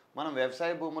అడుగుతున్నాడు. మనం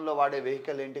వ్యవసాయ భూముల్లో వాడే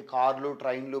వెహికల్ ఏంటి? కార్లు,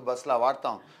 ట్రైన్లు, బస్సులు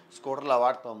వాడతాం, స్కూటర్లు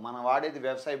వాడతాం. మనం వాడేది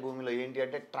వ్యవసాయ భూమిలో ఏంటి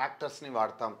అంటే ట్రాక్టర్స్ని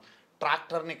వాడతాం.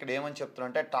 ట్రాక్టర్ని ఇక్కడ ఏమని చెప్తున్నా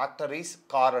అంటే ట్రాక్టర్ ఈజ్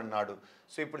కార్ అన్నాడు.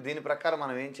 సో ఇప్పుడు దీని ప్రకారం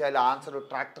మనం ఏం చేయాలి? ఆన్సర్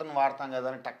ట్రాక్టర్ని వాడతాం కదా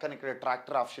అని టక్కని ఇక్కడ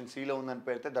ట్రాక్టర్ ఆప్షన్ సిలో ఉందని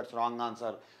పెడితే దట్స్ రాంగ్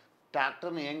ఆన్సర్.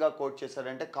 ట్రాక్టర్ని ఏంగా కోట్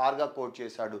చేశాడంటే కార్గా కోట్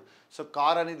చేశాడు. సో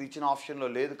కార్ అనేది ఇచ్చిన ఆప్షన్లో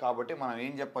లేదు కాబట్టి మనం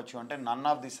ఏం చెప్పొచ్చు అంటే నన్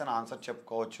ఆఫ్ దిస్ అని ఆన్సర్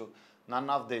చెప్పుకోవచ్చు. None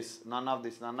of this, none of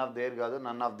this, none of their కాదు,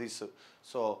 నన్ ఆఫ్ దిస్.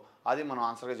 సో అది మనం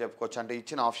ఆన్సర్గా చెప్పుకోవచ్చు, అంటే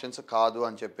ఇచ్చిన ఆప్షన్స్ కాదు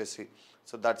అని చెప్పేసి.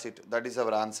 So that's it, that is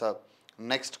our answer.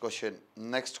 Next question.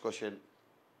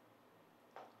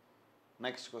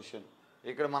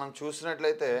 ఇక్కడ మనం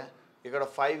చూసినట్లయితే ఇక్కడ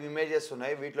 5 ఇమేజెస్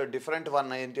ఉన్నాయి. వీటిలో డిఫరెంట్ వన్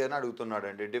ఏంటి అని అడుగుతున్నాడు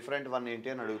అండి. డిఫరెంట్ వన్ ఏంటి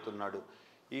అని అడుగుతున్నాడు.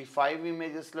 ఈ 5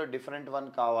 ఇమేజెస్లో డిఫరెంట్ వన్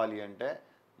కావాలి అంటే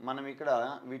మనం ఇక్కడ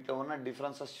వీటిలో ఉన్న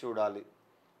డిఫరెన్సెస్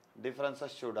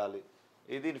చూడాలి.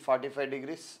 ఇది 45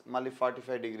 డిగ్రీస్, మళ్ళీ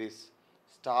 45 డిగ్రీస్,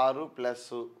 స్టారు ప్లస్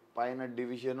పైన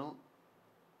డివిజను,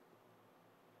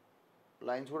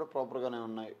 లైన్స్ కూడా ప్రాపర్గానే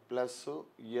ఉన్నాయి, ప్లస్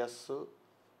ఎస్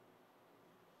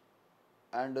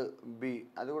అండ్ బి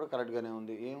అది కూడా కరెక్ట్గానే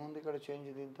ఉంది. ఏముంది ఇక్కడ చేంజ్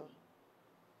దీంతో?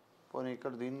 పోనీ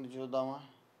ఇక్కడ దీన్ని చూద్దామా?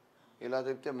 ఇలా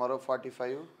చెప్తే మరో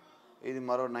 45, ఇది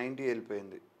మరో 90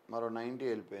 వెళ్ళిపోయింది,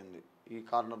 ఈ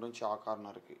కార్నర్ నుంచి ఆ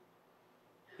కార్నర్కి,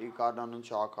 ఈ కార్నర్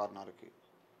నుంచి ఆ కార్నర్కి.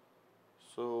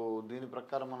 సో దీని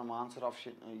ప్రకారం మనం ఆన్సర్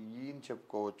ఆప్షన్ ఈ అని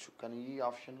చెప్పుకోవచ్చు, కానీ ఈ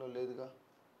ఆప్షన్లో లేదుగా.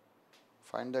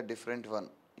 Find the different one.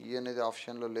 ఈ అనేది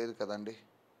ఆప్షన్లో లేదు కదండి.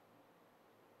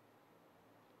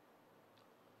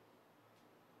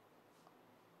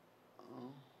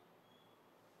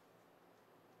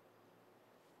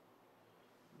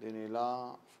 దీన్ని ఇలా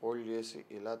ఫోల్డ్ చేసి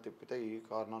ఇలా తిప్పితే ఈ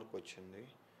కార్నర్కి వచ్చింది.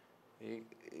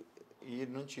 ఈ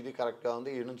నుంచి ఇది కరెక్ట్గా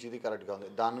ఉంది, ఈ నుంచి ఇది కరెక్ట్గా ఉంది.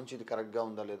 దాని నుంచి ఇది కరెక్ట్గా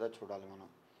ఉందా లేదా చూడాలి మనం.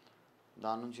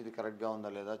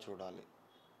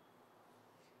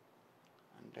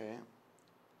 అంటే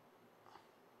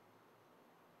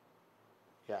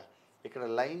ఇక్కడ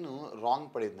లైన్ రాంగ్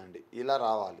పడిందండి, ఇలా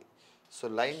రావాలి. సో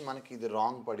లైన్ మనకి ఇది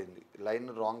రాంగ్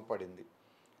పడింది,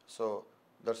 సో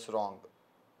దట్స్ రాంగ్.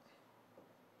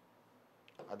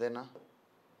 అదేనా?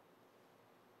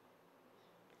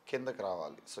 కిందకి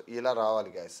రావాలి. సో ఇలా రావాలి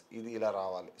గైస్, ఇది ఇలా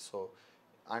రావాలి. So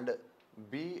and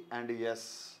B and yes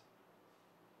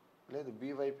లేదు, బి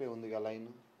వైపే ఉందిగా లైన్,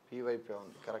 బి వైపే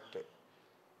ఉంది, కరెక్టే.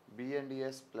 B and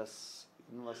S plus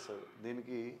inverse,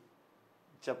 దీనికి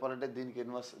చెప్పాలంటే దీనికి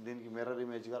ఇన్వర్స్, దీనికి మిర్రర్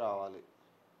ఇమేజ్గా రావాలి.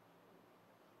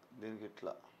 దీనికి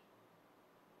ఇట్లా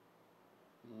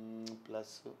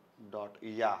ప్లస్ డాట్.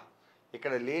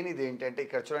 ఇక్కడ లేనిది ఏంటంటే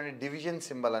ఇక్కడ చూడండి డివిజన్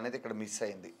సింబల్ అనేది ఇక్కడ మిస్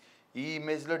అయింది. ఈ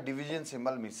ఇమేజ్లో డివిజన్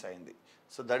సింబల్ మిస్ అయింది.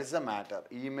 So that is the matter.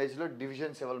 ఈ ఇమేజ్లో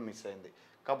డివిజన్ సింబల్ మిస్ అయింది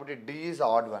కాబట్టి D is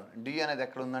odd one. D అనేది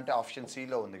ఎక్కడ ఉందంటే ఆప్షన్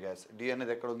సిలో ఉంది గ్యాస్. డి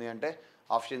అనేది ఎక్కడ ఉంది అంటే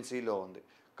ఆప్షన్ సిలో ఉంది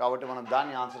కాబట్టి మనం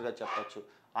దాన్ని ఆన్సర్గా చెప్పచ్చు.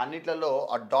 అన్నిట్లలో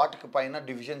ఆ డాట్కి పైన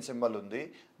డివిజన్ సింబల్ ఉంది,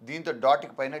 దీంతో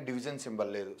డాట్కి పైన డివిజన్ సింబల్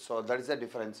లేదు. So that is the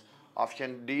difference.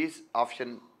 Option D is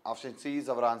option C is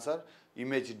our answer,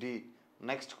 image D.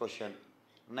 Next question.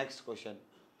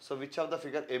 So which of the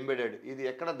figure embedded, ఇది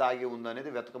ఎక్కడ దాగి ఉందనేది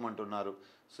వెతకమంటున్నారు.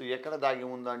 సో ఎక్కడ దాగి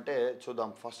ఉందంటే చూద్దాం.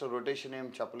 ఫస్ట్ రొటేషన్ ఏం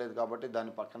చెప్పలేదు కాబట్టి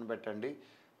దాన్ని పక్కన పెట్టండి.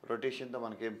 రొటేషన్తో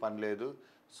మనకేం పని లేదు.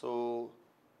 సో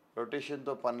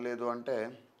రొటేషన్తో పని లేదు అంటే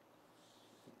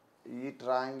ఈ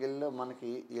ట్రయాంగిల్లో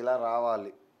మనకి ఇలా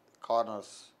రావాలి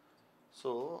కార్నర్స్.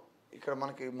 సో ఇక్కడ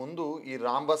మనకి ముందు ఈ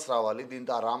రాంబస్ రావాలి,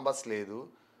 దీంతో ఆ రాంబస్ లేదు,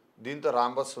 దీంతో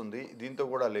రాంబస్ ఉంది, దీంతో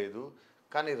కూడా లేదు.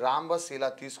 కానీ రాంబస్ ఇలా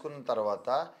తీసుకున్న తర్వాత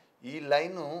ఈ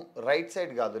లైను రైట్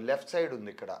సైడ్ కాదు లెఫ్ట్ సైడ్ ఉంది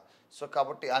ఇక్కడ. సో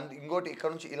కాబట్టి ఇంకోటి ఇక్కడ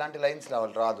నుంచి ఇలాంటి లైన్స్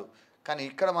రాదు. కానీ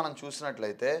ఇక్కడ మనం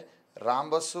చూసినట్లయితే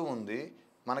రాంబస్ ఉంది,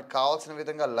 మనకు కావాల్సిన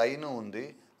విధంగా లైను ఉంది,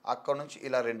 అక్కడ నుంచి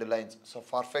ఇలా 2 lines. So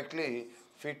perfectly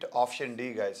fit option D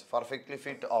guys, perfectly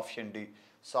fit option D.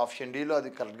 So option డిలో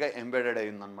అది కరెక్ట్గా ఎంబెడెడ్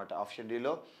అయిందనమాట. Option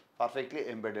డిలో perfectly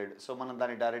embedded. సో మనం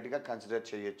దాన్ని డైరెక్ట్గా కన్సిడర్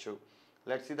చేయొచ్చు.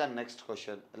 Let's see the next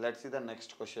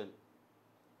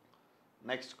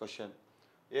question.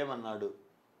 ఏమన్నాడు?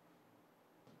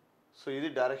 సో ఇది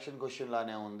డైరెక్షన్ క్వశ్చన్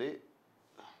లానే ఉంది.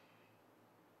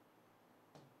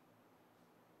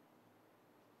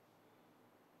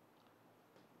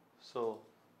 So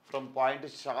from point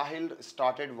Sahil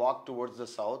started walk towards the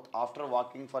south. After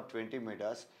walking for 20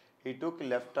 meters, he took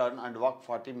left turn and walked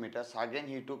 40 meters. Again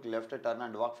he took left turn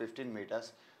and walked 15 meters.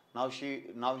 Now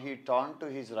he turned to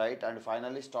his right and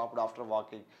finally stopped after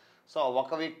walking. So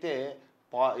ఒక వ్యక్తి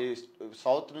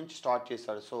south నుంచి start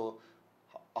చేశాడు. So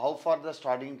how for the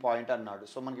starting point అన్నాడు.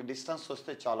 So మనకి distance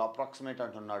వస్తే చాలా approximate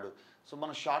అంటున్నాడు. So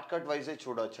మనం షార్ట్ కట్ వైజే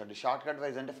చూడవచ్చు అండి. షార్ట్ కట్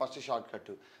వైజ్ అంటే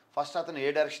ఫస్ట్ అతను ఏ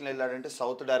డైరెక్షన్లో వెళ్ళాడంటే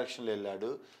సౌత్ డైరెక్షన్లో వెళ్ళాడు.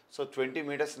 సో 20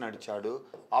 మీటర్స్ నడిచాడు.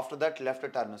 After that left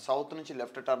turn, south నుంచి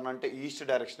లెఫ్ట్ టర్న్ అంటే ఈస్ట్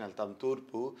డైరెక్షన్ వెళ్తాం,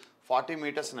 తూర్పు. 40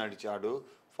 మీటర్స్ నడిచాడు,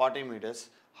 40 metres.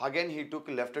 Again he took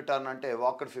left turn అంటే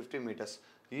వాకర్ 50 మీటర్స్.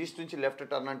 ఈస్ట్ నుంచి లెఫ్ట్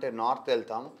టర్న్ అంటే నార్త్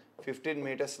వెళ్తాం, 15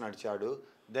 మీటర్స్ నడిచాడు.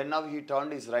 Then now he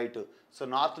turn is right. So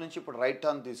north నుంచి ఇప్పుడు రైట్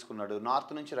టర్న్ తీసుకున్నాడు.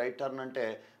 నార్త్ నుంచి రైట్ టర్న్ అంటే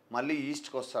మళ్ళీ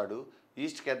ఈస్ట్కి వస్తాడు.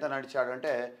 ఈస్ట్కి ఎంత నడిచాడు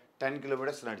అంటే 10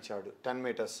 కిలోమీటర్స్ నడిచాడు, 10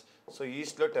 మీటర్స్. సో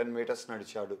ఈస్ట్లో 10 మీటర్స్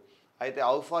నడిచాడు. అయితే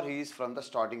how far he is from the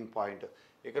starting point.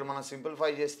 ఇక్కడ మనం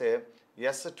సింప్లిఫై చేస్తే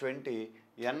ఎస్ 20,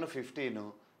 ఎన్ 15.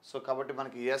 సో కాబట్టి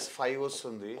మనకి ఎస్ 5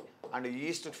 వస్తుంది అండ్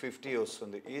ఈస్ట్ 50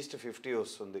 వస్తుంది, ఈస్ట్ 50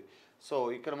 వస్తుంది. సో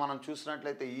ఇక్కడ మనం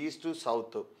చూసినట్లయితే east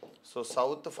south. So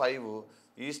south 5,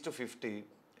 east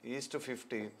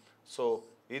 50. So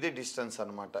ఇది డిస్టెన్స్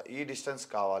అనమాట, ఈ డిస్టెన్స్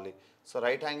కావాలి. సో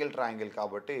రైట్ యాంగిల్ ట్రయాంగిల్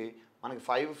కాబట్టి మనకి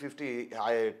 5, 50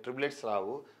 ట్రిపులెట్స్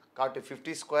రావు. కాబట్టి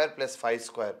 50 స్క్వేర్ ప్లస్ 5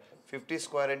 స్క్వేర్. 50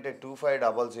 స్క్వేర్ అంటే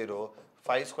 2500,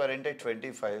 5 స్క్వేర్ అంటే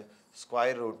 25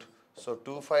 square root. So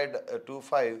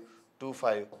 25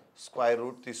 square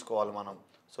root తీసుకోవాలి మనం.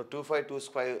 సో 252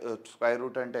 స్క్వేర్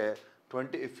రూట్ అంటే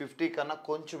 50 కన్నా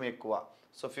కొంచెం ఎక్కువ.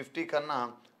 సో 50 కన్నా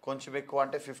కొంచెం ఎక్కువ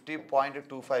అంటే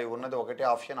 50.25 ఉన్నది ఒకటే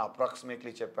ఆప్షన్,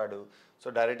 అప్రాక్సిమేట్లీ చెప్పాడు. సో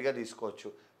డైరెక్ట్గా తీసుకోవచ్చు.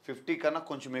 50 కన్నా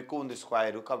కొంచెం ఎక్కువ ఉంది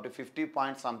స్క్వేర్ కాబట్టి 50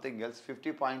 పాయింట్ సంథింగ్ ఎల్స్.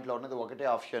 50 పాయింట్లో ఉన్నది ఒకటే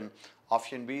option,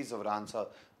 option B is our answer.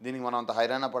 దీనికి మనం అంత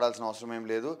హైరాణ పడాల్సిన అవసరం ఏం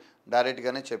లేదు,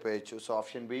 డైరెక్ట్గానే చెప్పేయచ్చు. So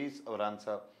option B is our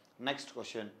answer. Next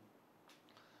question,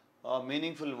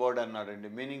 meaningful word అన్నాడండి.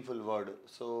 Meaningful word.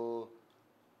 So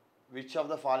which of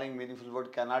the following meaningful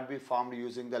word cannot be formed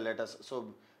using the letters. So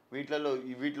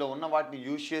వీటిలో ఉన్న వాటిని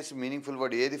యూజ్ చేసి మీనింగ్ఫుల్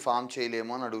వర్డ్ ఏది ఫామ్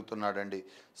చేయలేమో అని అడుగుతున్నాడండి.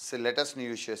 లెటర్స్ని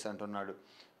యూజ్ చేసి అంటున్నాడు.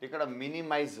 ఇక్కడ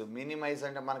మినిమైజ్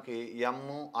అంటే మనకి ఎం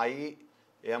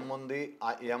ఉంది,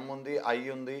 ఐ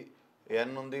ఉంది,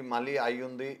 ఎన్ ఉంది, మళ్ళీ ఐ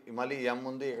ఉంది, మళ్ళీ ఎం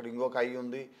ఉంది, ఇక్కడ ఇంకొక ఐ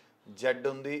ఉంది, జెడ్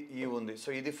ఉంది, ఈ ఉంది. సో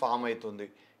ఇది ఫామ్ అవుతుంది.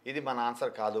 ఇది మన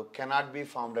ఆన్సర్ కాదు. కెనాట్ బి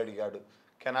ఫార్మ్డ్ అడిగాడు.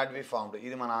 కెనాట్ బి ఫార్మ్డ్,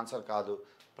 ఇది మన ఆన్సర్ కాదు.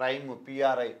 ప్రైమ్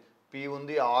పిఆర్ఐ, పి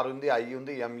ఉంది, ఆర్ ఉంది, ఐ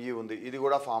ఉంది, ఎంఈ ఉంది, ఇది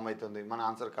కూడా ఫామ్ అవుతుంది, మన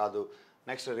ఆన్సర్ కాదు.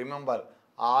 Next remember,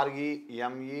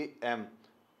 ఆర్ఈఎంఈఎం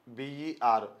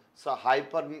బిఈఆర్. సో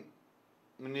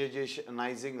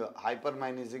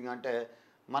హైపర్మైనైజింగ్ అంటే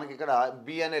మనకి ఇక్కడ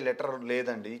బి అనే లెటర్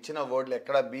లేదండి. ఇచ్చిన వర్డ్లు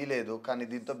ఎక్కడ బి లేదు, కానీ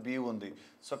దీంతో బి ఉంది.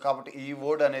 సో కాబట్టి ఈ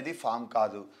వర్డ్ అనేది ఫామ్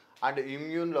కాదు. అండ్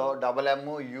ఇమ్యూన్లో డబల్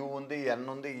యు ఉంది, ఎన్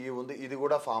ఉంది, ఈ ఉంది, ఇది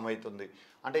కూడా ఫామ్ అవుతుంది.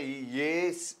 అంటే ఈ ఏ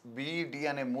బిడి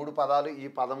అనే 3 పదాలు ఈ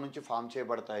పదం నుంచి ఫామ్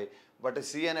చేయబడతాయి, బట్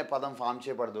సి అనే పదం ఫామ్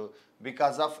చేయబడదు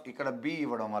బికాజ్ ఆఫ్ ఇక్కడ బి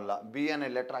ఇవ్వడం వల్ల. బి అనే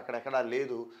లెటర్ అక్కడెక్కడా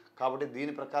లేదు కాబట్టి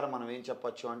దీని ప్రకారం మనం ఏం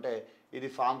చెప్పొచ్చు అంటే ఇది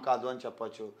ఫామ్ కాదు అని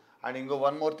చెప్పొచ్చు. అండ్ ఇంకో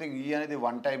వన్ మోర్ థింగ్, ఈ అనేది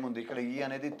 1 టైం ఉంది, ఇక్కడ ఈ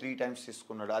అనేది 3 టైమ్స్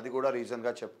తీసుకున్నాడు, అది కూడా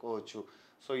రీజన్గా చెప్పుకోవచ్చు.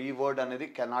 సో ఈ వర్డ్ అనేది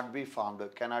cannot be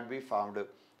formed.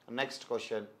 Next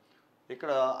question,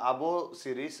 ఇక్కడ అబో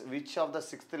series which of the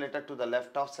 6th letter to the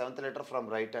left of 7th letter from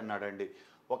right అన్నాడండి.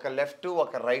 ఒక లెఫ్ట్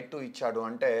ఒక రైట్ ఇచ్చాడు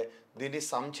అంటే దీన్ని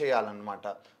సమ్ చేయాలన్నమాట.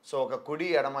 సో ఒక కుడి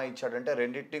ఎడమ ఇచ్చాడంటే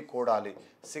రెండింటిని కూడాలి.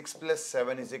 6 +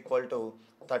 7 =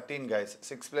 13 గైస్.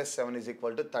 6 + 7 =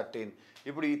 13.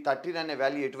 ఇప్పుడు ఈ 13 అనే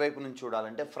వాల్యూ ఎటువైపు నుంచి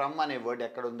చూడాలంటే ఫ్రమ్ అనే వర్డ్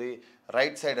ఎక్కడ ఉంది,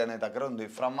 రైట్ సైడ్ అనే దగ్గర ఉంది.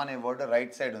 ఫ్రమ్ అనే వర్డ్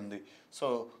రైట్ సైడ్ ఉంది. సో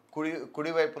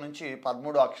కుడివైపు నుంచి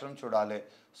 13 అక్షరం చూడాలి.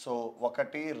 సో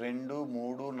 1 2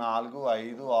 3 4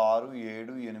 5 6 7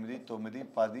 8 9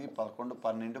 10 11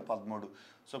 12 13.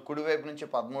 సో కుడివైపు నుంచి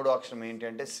 13 అక్షరం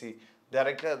ఏంటంటే సి.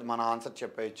 డైరెక్ట్గా మన ఆన్సర్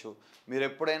చెప్పేయచ్చు. మీరు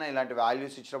ఎప్పుడైనా ఇలాంటి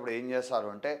వాల్యూస్ ఇచ్చినప్పుడు ఏం చేస్తారు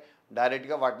అంటే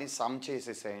డైరెక్ట్గా వాటిని సమ్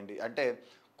చేసేసేయండి. అంటే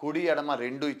కుడి ఎడమ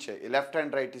 2 ఇచ్చాయి, లెఫ్ట్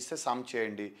అండ్ రైట్ ఇస్తే సమ్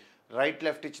చేయండి, రైట్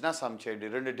లెఫ్ట్ ఇచ్చినా సమ్ చేయండి,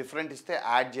 2 డిఫరెంట్ ఇస్తే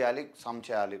యాడ్ చేయాలి, సమ్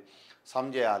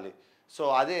చేయాలి. సో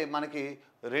అదే మనకి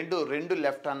రెండు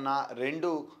లెఫ్ట్ అన్నా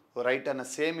 2 రైట్ అన్న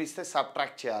సేమ్ ఇస్తే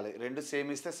సబ్ట్రాక్ట్ చేయాలి, 2 సేమ్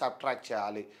ఇస్తే సబ్ట్రాక్ట్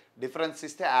చేయాలి, డిఫరెన్స్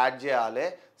ఇస్తే యాడ్ చేయాలి,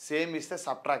 సేమ్ ఇస్తే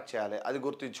సబ్ట్రాక్ట్ చేయాలి. అది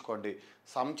గుర్తుంచుకోండి.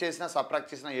 సమ్ చేసినా సబ్ట్రాక్ట్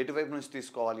చేసినా ఎటువైపు నుంచి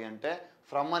తీసుకోవాలి అంటే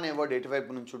ఫ్రమ్ అనే వర్డ్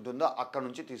ఎటువైపు నుంచి ఉంటుందో అక్కడ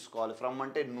నుంచి తీసుకోవాలి. ఫ్రమ్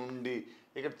అంటే నుండి,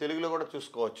 ఇక్కడ తెలుగులో కూడా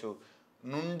చూసుకోవచ్చు.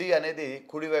 నుండి అనేది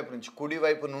కుడివైపు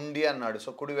నుండి అన్నాడు. సో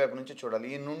కుడివైపు నుంచి చూడాలి.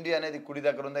 ఈ నుండి అనేది కుడి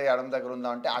దగ్గర ఉందా ఎడమ దగ్గర ఉందా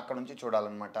అంటే అక్కడ నుంచి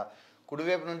చూడాలన్నమాట.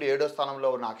 కుడివైపు నుండి 7వ స్థానంలో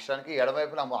ఉన్న అక్షరానికి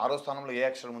ఎడమవైపున 6వ స్థానంలో ఏ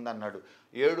అక్షరం ఉంది అన్నాడు.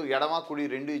 7 ఎడమ కుడి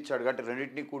 2 ఇచ్చాడు కాబట్టి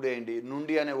రెండింటినీ కూడేయండి.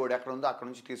 నుండి అనే వర్డ్ ఎక్కడ ఉందో అక్కడ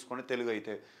నుంచి తీసుకోండి తెలుగు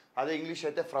అయితే. అదే ఇంగ్లీష్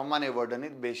అయితే ఫ్రమ్ అనే వర్డ్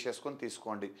అనేది బేస్ చేసుకొని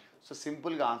తీసుకోండి. సో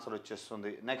సింపుల్గా ఆన్సర్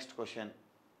వచ్చేస్తుంది. Next question,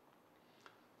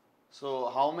 so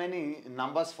how many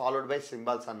numbers followed by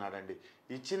symbols అన్నాడండి.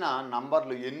 ఇచ్చిన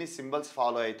నంబర్లు ఎన్ని సింబల్స్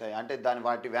ఫాలో అవుతాయి అంటే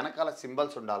వాటి వెనకాల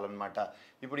సింబల్స్ ఉండాలన్నమాట.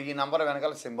 ఇప్పుడు ఈ నంబర్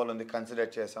వెనకాల సింబల్ ఉంది,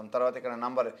 కన్సిడర్ చేసాం. తర్వాత ఇక్కడ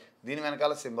నంబర్ దీని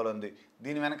వెనకాల సింబల్ ఉంది,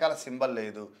 దీని వెనకాల సింబల్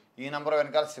లేదు. ఈ నంబర్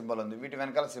వెనకాల సింబల్ ఉంది, వీటి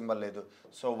వెనకాల సింబల్ లేదు.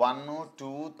 సో 1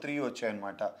 2 3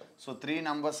 వచ్చాయన్నమాట. So 3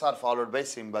 numbers are followed by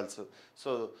symbols. So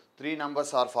 3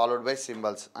 numbers are followed by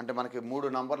symbols అంటే మనకి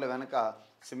 3 నంబర్ల వెనక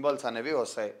సింబల్స్ అనేవి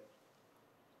వస్తాయి.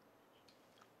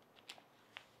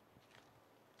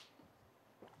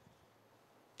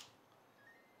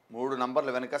 మూడు నంబర్ల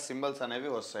వెనక సింబల్స్ అనేవి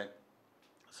వస్తాయి.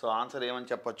 సో ఆన్సర్ ఏమని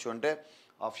చెప్పొచ్చు అంటే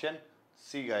option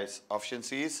see guys. Option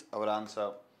C is our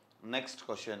answer. Next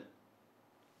question.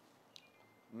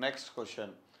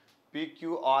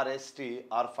 PQRST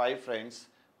are 5 friends.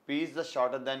 P is the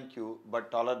shorter than Q but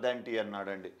taller than T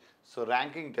అన్నాడండి. So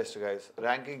ranking test guys,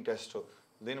 ranking test.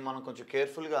 దీన్ని మనం కొంచెం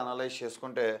కేర్ఫుల్గా analyse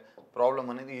చేసుకుంటే problem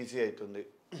అనేది easy అవుతుంది.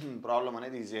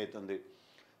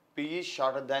 P is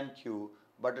shorter than Q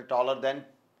but taller than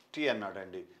T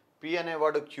అన్నాడండి. P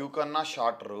అనేవాడు Q కన్నా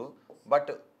షార్టరు, బట్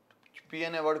P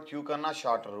అనేవాడు Q కన్నా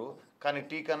షార్టరు కానీ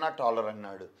T కన్నా టాలర్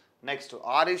అన్నాడు. Next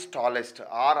R is tallest.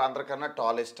 R అందరికన్నా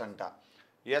టాలెస్ట్ అంట.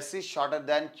 S is shorter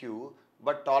than Q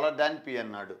but taller than P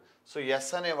అన్నాడు. సో S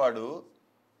అనేవాడు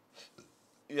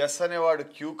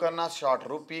Q కన్నా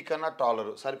షార్టరు, P కన్నా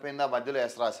టాలరు. సరిపోయిందా? మధ్యలో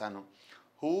S రాశాను.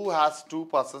 Who has 2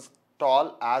 persons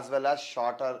tall as well as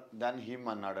shorter than him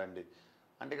అన్నాడండి.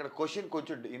 అంటే ఇక్కడ క్వశ్చన్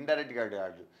కొంచెం ఇండైరెక్ట్గా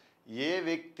అడిగాడు. ఏ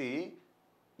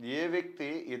వ్యక్తి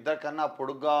ఇద్దరికన్నా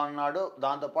పొడుగ్గా ఉన్నాడు,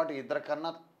 దాంతోపాటు ఇద్దరికన్నా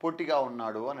పొట్టిగా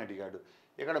ఉన్నాడు అని అడిగాడు.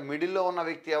 ఇక్కడ మిడిల్లో ఉన్న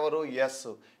వ్యక్తి ఎవరు?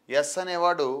 ఎస్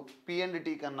అనేవాడు P అండ్ T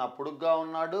కన్నా పొడుగ్గా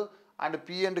ఉన్నాడు and P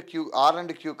and Q, R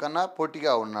and Q కన్నా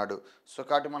పొట్టిగా ఉన్నాడు. సో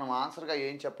కాబట్టి మనం ఆన్సర్గా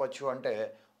ఏం చెప్పొచ్చు అంటే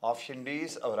option D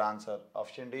is our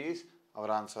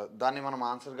answer. దాన్ని మనం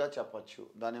ఆన్సర్గా చెప్పొచ్చు.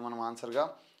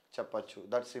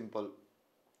 That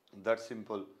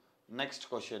simple. Next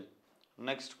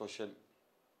question.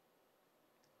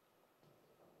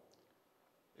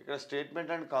 ఇక్కడ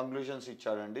స్టేట్మెంట్ అండ్ కంక్లూషన్స్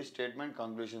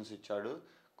ఇచ్చాడు.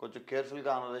 కొంచెం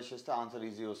కేర్ఫుల్గా అనలైజ్ చేస్తే ఆన్సర్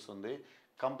ఈజీ వస్తుంది.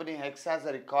 Company hex has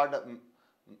a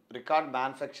record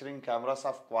manufacturing cameras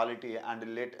of quality and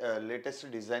latest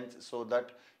designs so that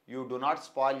you do not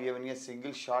spoil even a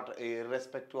single shot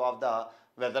irrespective of the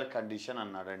weather condition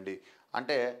అన్నాడండి.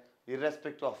 అంటే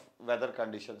irrespective of weather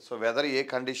condition. So whether ఏ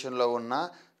కండిషన్లో ఉన్నా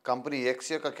company X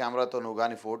యొక్క కెమెరాతో నువ్వు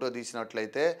కానీ photo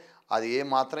తీసినట్లయితే అది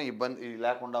ఏమాత్రం ఇబ్బంది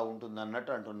లేకుండా ఉంటుంది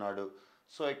అన్నట్టు అంటున్నాడు.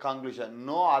 సో ఈ conclusion,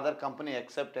 no other company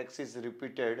except X is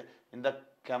repeated in the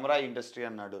camera industry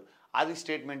అన్నాడు. అది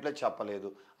స్టేట్మెంట్లో చెప్పలేదు.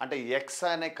 అంటే ఎక్స్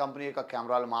అనే కంపెనీ యొక్క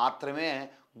కెమెరాలు మాత్రమే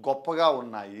గొప్పగా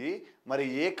ఉన్నాయి, మరి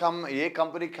ఏ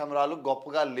కంపెనీ కెమెరాలు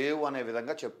గొప్పగా లేవు అనే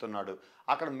విధంగా చెప్తున్నాడు.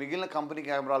 అక్కడ మిగిలిన కంపెనీ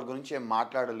కెమెరాల గురించి ఏం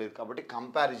మాట్లాడలేదు కాబట్టి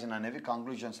కంపారిజన్ అనేవి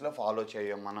కంక్లూషన్స్లో ఫాలో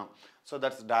చేయం మనం. So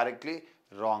that's directly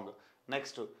wrong.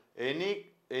 Next,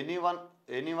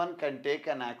 anyone can take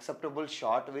an acceptable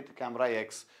shot with camera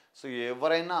X. So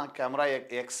ఎవరైనా కెమెరా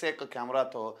ఎక్స్ యొక్క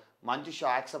కెమెరాతో మంచి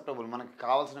యాక్సెప్టబుల్ మనకి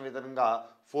కావాల్సిన విధంగా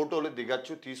ఫోటోలు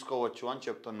దిగచ్చు, తీసుకోవచ్చు అని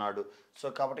చెప్తున్నాడు. సో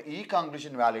కాబట్టి ఈ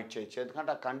కంక్లూషన్ వ్యాలిడ్ చేయొచ్చు.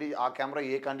 ఎందుకంటే ఆ కెమెరా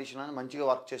ఏ కండిషన్ అని మంచిగా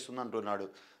వర్క్ చేస్తుంది అంటున్నాడు.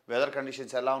 వెదర్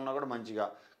కండిషన్స్ ఎలా ఉన్నా కూడా మంచిగా.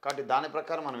 కాబట్టి దాని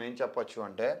ప్రకారం మనం ఏం చెప్పొచ్చు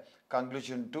అంటే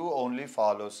కంక్లూషన్ 2 ఓన్లీ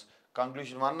ఫాలోస్.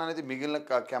 కంక్లూషన్ 1 అనేది మిగిలిన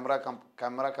కెమెరా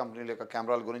కంపెనీల యొక్క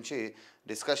కెమెరాల గురించి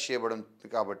డిస్కస్ చేయబడింది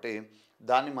కాబట్టి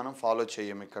దాన్ని మనం ఫాలో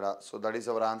చేయం ఇక్కడ. So that is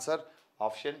our answer.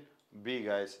 Option B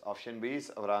guys. Option B is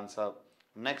our answer.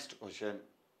 Next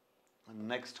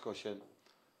question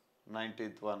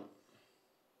 19th one.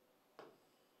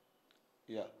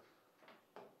 Yeah,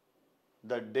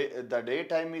 the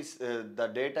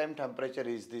daytime temperature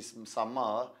is this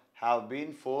summer have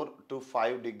been 4 to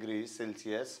 5 degrees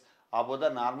Celsius above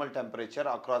the normal temperature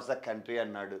across the country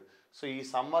అన్నాడు. So ఈ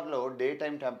సమ్మర్లో day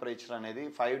time temperature అనేది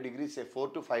 4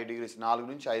 to 5 degrees 4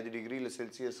 నుంచి 5 degrees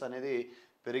Celsius అనేది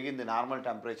పెరిగింది normal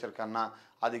temperature కన్నా.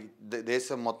 అది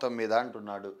దేశం మొత్తం మీద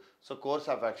అంటున్నాడు. సో కోర్స్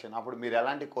ఆఫ్ యాక్షన్, అప్పుడు మీరు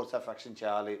ఎలాంటి కోర్స్ ఆఫ్ యాక్షన్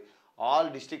చేయాలి? All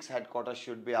districts head quarters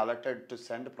should be alerted to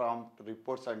send prompt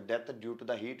reports and death due to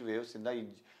the heat waves in the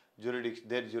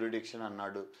there jurisdiction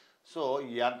అన్నాడు. సో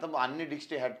అన్ని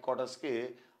district head క్వార్టర్స్కి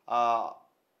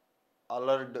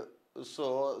alert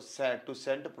to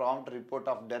send prompt report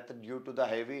of death due to the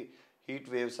heavy heat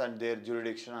waves and there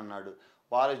jurisdiction అన్నాడు.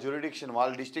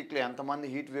 వాళ్ళ డిస్ట్రిక్ట్లో ఎంతమంది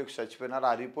heat waves చచ్చిపోయినారో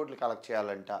ఆ రిపోర్ట్లు collect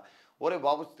చేయాలంట. ఒరే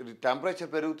బాబు, టెంపరేచర్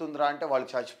పెరుగుతుందిరా అంటే వాళ్ళు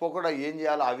చచ్చిపోకుండా ఏం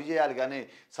చేయాలో అవి చేయాలి, కానీ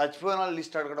చచ్చిపోయిన వాళ్ళు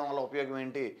లిస్ట్ అడగడం వల్ల ఉపయోగం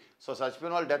ఏంటి? సో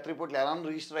చచ్చిపోయిన వాళ్ళు డెత్ రిపోర్ట్లు ఎలా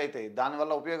రిజిస్టర్ అవుతాయి?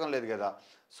 దానివల్ల ఉపయోగం లేదు కదా.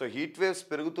 సో హీట్ వేవ్స్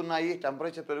పెరుగుతున్నాయి,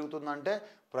 టెంపరేచర్ పెరుగుతుందంటే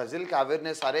ప్రజలకి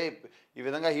అవేర్నెస్, అరే ఈ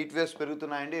విధంగా హీట్ వేవ్స్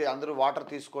పెరుగుతున్నాయండి, అందరూ వాటర్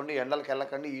తీసుకోండి, ఎండలకు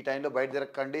వెళ్ళకండి, ఈ టైంలో బయట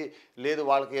తిరగకండి, లేదు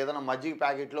వాళ్ళకి ఏదైనా మజ్జిగ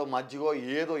ప్యాకెట్లో మజ్జిగో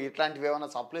ఏదో ఇట్లాంటివి ఏమైనా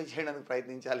సప్లై చేయడానికి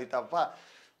ప్రయత్నించాలి తప్ప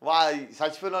వా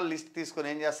చచ్చిపోయిన వాళ్ళు లిస్ట్ తీసుకొని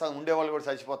ఏం చేస్తాం, ఉండేవాళ్ళు కూడా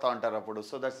చచ్చిపోతూ ఉంటారు అప్పుడు.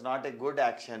 So that's not a good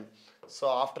action. So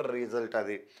after result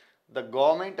అది the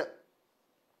government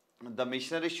the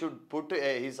machinery should put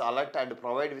his alert and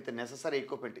provide with necessary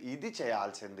equipment. ఇది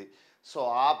చేయాల్సింది. సో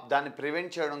దాన్ని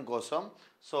ప్రివెంట్ చేయడం కోసం,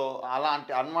 సో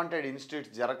అలాంటి అన్వాంటెడ్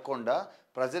ఇన్సిడెంట్స్ జరగకుండా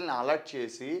ప్రజల్ని అలర్ట్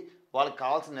చేసి వాళ్ళకి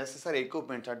కావాల్సిన నెససరీ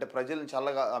ఎక్విప్మెంట్స్, అంటే ప్రజలను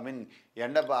చల్లగా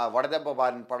ఎండ వడదెబ్బ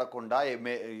బారిన పడకుండా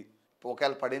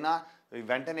ఒకవేళ పడినా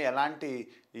వెంటనే ఎలాంటి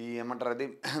ఏమంటారు అది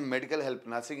మెడికల్ హెల్ప్,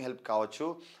 నర్సింగ్ హెల్ప్ కావచ్చు,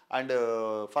 అండ్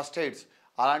ఫస్ట్ ఎయిడ్స్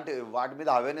అలాంటి వాటి మీద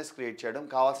అవేర్నెస్ క్రియేట్ చేయడం,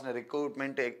 కావాల్సిన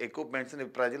ఎక్విప్మెంట్స్ని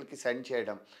ప్రజలకి సెండ్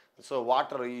చేయడం, సో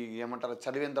వాటర్ ఏమంటారు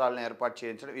చలివేంద్రాలను ఏర్పాటు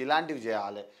చేయించడం, ఇలాంటివి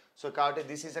చేయాలి. సో కాబట్టి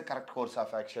this is a correct course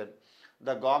of action.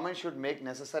 The government should make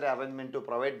necessary arrangement to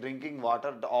provide drinking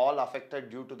water all affected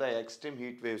due to the extreme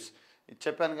heat waves.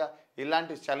 చెప్పానుగా,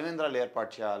 ఇలాంటి చలివేంద్రాలు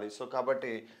ఏర్పాటు చేయాలి. సో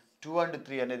కాబట్టి 2 and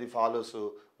 3 అనేది follows,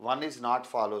 1 is not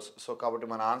follows. So కాబట్టి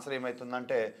మన answer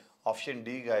ఏమవుతుందంటే option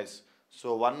D guys. So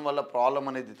 1 వల్ల ప్రాబ్లం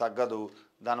అనేది తగ్గదు,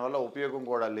 దానివల్ల ఉపయోగం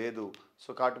కూడా లేదు. సో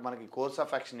కాబట్టి మనకి కోర్స్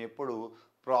ఆఫ్ యాక్షన్ ఎప్పుడు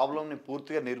ప్రాబ్లమ్ని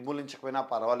పూర్తిగా నిర్మూలించకపోయినా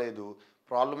పర్వాలేదు,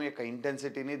 ప్రాబ్లం యొక్క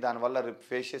ఇంటెన్సిటీని, దానివల్ల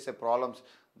ఫేస్ చేసే ప్రాబ్లమ్స్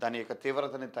దాని యొక్క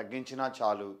తీవ్రతని తగ్గించినా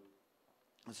చాలు.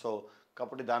 సో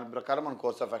కాబట్టి దాని ప్రకారం మనం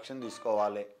కోర్స్ ఆఫ్ యాక్షన్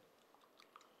తీసుకోవాలి.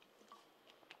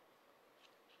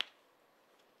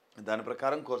 దాని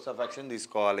ప్రకారం కోర్స్ ఆఫ్ యాక్షన్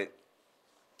తీసుకోవాలి.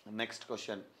 నెక్స్ట్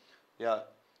క్వశ్చన్, యా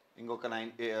ఇంకొక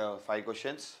 5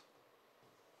 questions.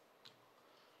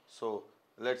 So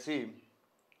let's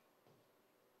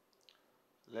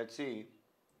see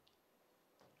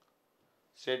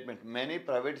statement. Many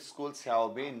private schools have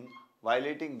been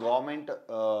violating government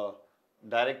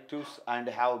directives and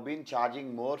have been charging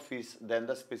more fees than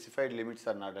the specified limits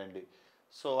అన్నాడండి.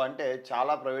 So అంటే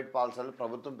చాలా private పాఠశాలలు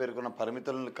ప్రభుత్వం పేర్కొన్న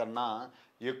పరిమితుల కన్నా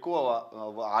ఎక్కువ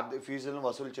ఆర్థిక ఫీజులను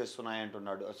వసూలు చేస్తున్నాయి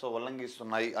అంటున్నాడు. సో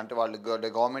ఉల్లంఘిస్తున్నాయి అంటే వాళ్ళు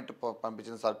గవర్నమెంట్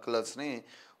పంపించిన సర్క్యులర్స్ని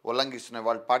ఉల్లంఘిస్తున్నాయి,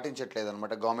 వాళ్ళు పాటించట్లేదు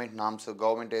అనమాట. గవర్నమెంట్ నామ్స్,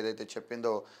 గవర్నమెంట్ ఏదైతే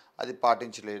చెప్పిందో అది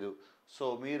పాటించలేదు. సో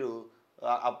మీరు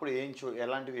అప్పుడు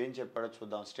ఎలాంటివి ఏం చెప్పాడో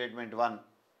చూద్దాం. Statement 1,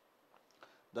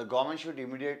 the government should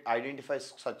identify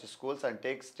such schools and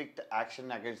take strict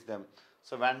action against them.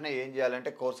 So వెంటనే ఏం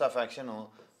చేయాలంటే కోర్స్ ఆఫ్ యాక్షన్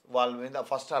వాళ్ళ మీద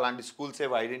ఫస్ట్ అలాంటి స్కూల్స్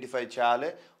ఏవి ఐడెంటిఫై చేయాలి,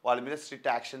 వాళ్ళ మీద స్ట్రిక్ట్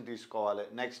యాక్షన్ తీసుకోవాలి.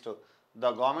 Next, the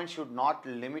government should not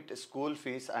limit school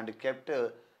fees and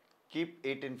keep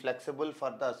it ఇన్ఫ్లెక్సిబుల్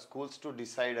for the schools to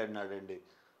decide అన్నాడండి.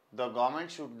 The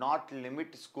government should not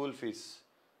limit school fees,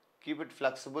 keep it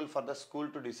flexible for the school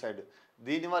to decide.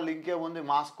 దీనివల్ల ఇంకేముంది,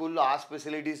 మా స్కూల్లో ఆ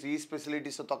specialities ఈ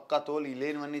specialities తొక్క తోలు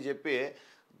లేనివన్నీ చెప్పి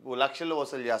లక్షల్లో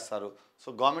వసూలు చేస్తారు. సో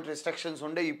గవర్నమెంట్ రిస్ట్రిక్షన్స్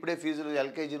ఉండే ఇప్పుడే ఫీజులు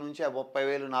ఎల్కేజీ నుంచి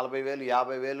 30,000, 40,000,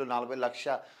 50,000, 40 లక్ష,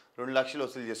 2 లక్షలు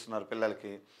వసూలు చేస్తున్నారు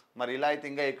పిల్లలకి. మరి ఇలా అయితే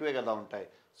ఇంకా ఎక్కువే కదా ఉంటాయి.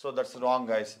 So that's wrong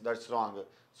guys, that's wrong.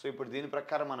 So ఇప్పుడు దీని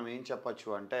ప్రకారం మనం ఏం చెప్పచ్చు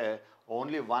అంటే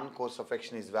only 1 course of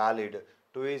action is valid,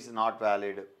 2 is not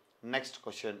valid. Next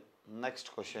question.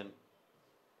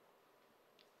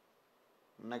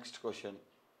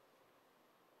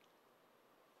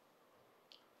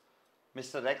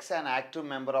 Mr. X, an active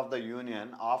member of the union,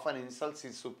 often insults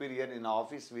his superior in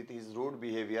office with his rude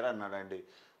behavior అన్నాడండి.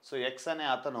 So X అనే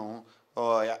అతను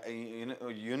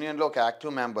యూనియన్లో ఒక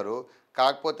active member,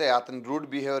 కాకపోతే అతని rude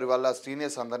behaviour వల్ల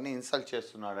seniors అందరినీ insult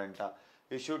చేస్తున్నాడంట.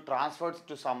 ఈ should transfer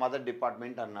to some other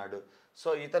department అన్నాడు. సో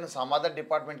ఇతను సమ్ అదర్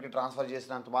డిపార్ట్మెంట్కి ట్రాన్స్ఫర్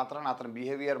చేసినంత మాత్రాన అతని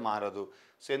బిహేవియర్ మారదు.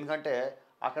 సో ఎందుకంటే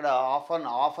అక్కడ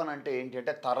ఆఫన్ అంటే ఏంటి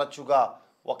అంటే తరచుగా,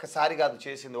 ఒకసారి కాదు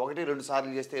చేసింది, 1-2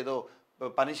 సార్లు చేస్తే ఏదో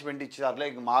పనిష్మెంట్ ఇచ్చారులే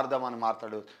ఇంక మారుదామని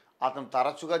మారుతాడు. అతను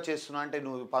తరచుగా చేస్తున్నా అంటే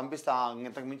నువ్వు పంపిస్తా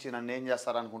ఇంతకు మించి నన్ను ఏం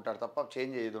చేస్తారనుకుంటాడు తప్ప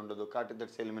చేంజ్ అయ్యేది ఉండదు. కాబట్టి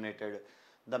that's eliminated.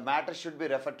 The matter should be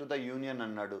refer to the union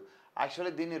అన్నాడు.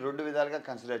 యాక్చువల్లీ దీన్ని 2 విధాలుగా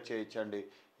కన్సిడర్ చేయొచ్చండి.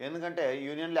 ఎందుకంటే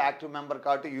యూనియన్లో యాక్టివ్ మెంబర్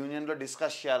కాబట్టి యూనియన్లో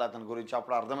డిస్కస్ చేయాలి అతని గురించి,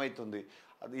 అప్పుడు అర్థమవుతుంది.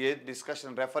 అది ఏ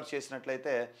డిస్కషన్ రెఫర్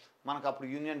చేసినట్లయితే మనకు అప్పుడు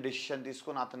యూనియన్ డెసిషన్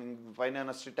తీసుకొని అతని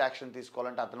పైన స్ట్రిక్ట్ యాక్షన్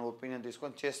తీసుకోవాలంటే అతని ఒపీనియన్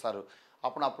తీసుకొని చేస్తారు,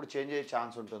 అప్పుడు చేంజ్ అయ్యే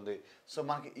ఛాన్స్ ఉంటుంది. సో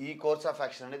మనకి ఈ కోర్స్ ఆఫ్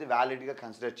యాక్షన్ అనేది వ్యాలిడ్గా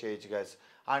కన్సిడర్ చేయొచ్చు గైస్.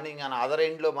 అండ్ ఇంకా అదర్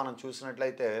ఎండ్లో మనం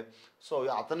చూసినట్లయితే సో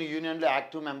అతను యూనియన్లో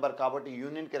యాక్టివ్ మెంబర్ కాబట్టి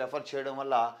యూనియన్కి రెఫర్ చేయడం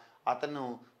వల్ల అతను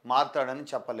మారుతాడని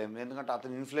చెప్పలేము, ఎందుకంటే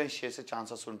అతను ఇన్ఫ్లుయెన్స్ చేసే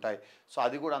ఛాన్సెస్ ఉంటాయి. సో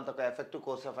అది కూడా అంత ఎఫెక్టివ్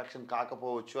కోర్స్ ఆఫ్ యాక్షన్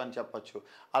కాకపోవచ్చు అని చెప్పొచ్చు.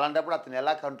 అలాంటప్పుడు అతను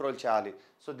ఎలా కంట్రోల్ చేయాలి?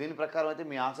 సో దీని ప్రకారం అయితే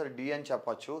మీ ఆన్సర్ డి అని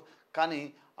చెప్పొచ్చు. కానీ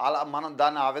అలా మనం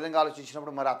దాన్ని ఆ విధంగా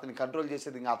ఆలోచించినప్పుడు మరి అతన్ని కంట్రోల్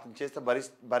చేసేది ఇంకా అతను చేస్తే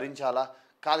భరించాలా?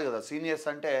 కాదు కదా. సీనియర్స్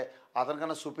అంటే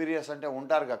అతనికన్నా సుపీరియర్స్ అంటే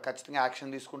ఉంటారుగా, ఖచ్చితంగా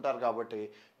యాక్షన్ తీసుకుంటారు కాబట్టి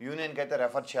యూనియన్కి అయితే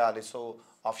రెఫర్ చేయాలి. So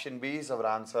option B is our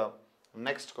answer.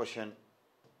 Next question.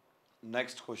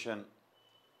 Next question.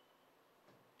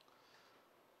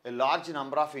 A large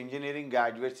number of engineering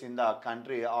graduates in the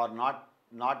country are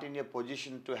not in a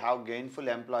position to have gainful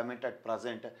employment at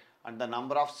present, and the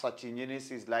number of such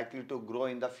engineers is likely to grow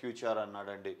in the future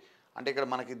అన్నాడండి. అంటే ఇక్కడ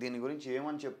మనకి దీని గురించి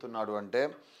ఏమని చెప్తున్నాడు అంటే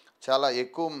చాలా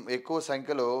ఎక్కువ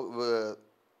సంఖ్యలో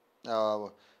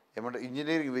ఏమంటారు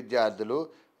ఇంజనీరింగ్ విద్యార్థులు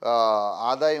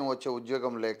ఆదాయం వచ్చే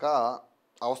ఉద్యోగం లేక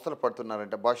అవస్థలు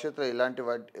పడుతున్నారంటే భవిష్యత్తులో ఇలాంటి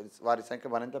వారి సంఖ్య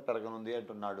మరింత పెరగనుంది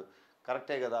అంటున్నాడు.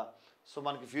 కరెక్టే కదా. సో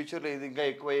మనకి ఫ్యూచర్లో ఇది ఇంకా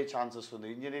ఎక్కువయ్యే ఛాన్సెస్ ఉంది.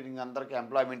 ఇంజనీరింగ్ అందరికీ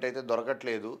ఎంప్లాయ్మెంట్ అయితే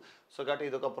దొరకట్లేదు. సో కాబట్టి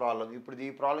ఇది ఒక ప్రాబ్లం. ఇప్పుడు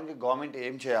ఈ ప్రాబ్లంకి గవర్నమెంట్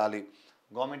ఏం చేయాలి?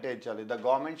 The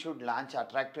government should launch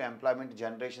attractive employment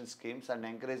generation schemes and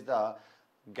encourage the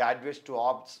graduates to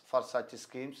opt for such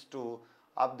schemes to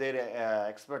up there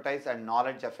expertise and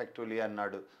knowledge effectively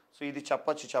అన్నాడు. సో ఇది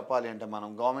చెప్పాలి అంటే మనం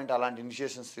గవర్నమెంట్ అలాంటి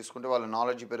ఇనిషియేషన్స్ తీసుకుంటే వాళ్ళ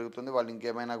నాలెడ్జ్ పెరుగుతుంది, వాళ్ళు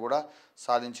ఇంకేమైనా కూడా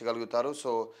సాధించగలుగుతారు.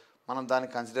 సో మనం దాన్ని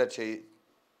కన్సిడర్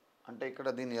అంటే ఇక్కడ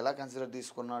దీన్ని ఎలా కన్సిడర్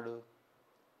తీసుకున్నాడు?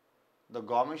 The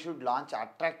government should launch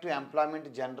attractive employment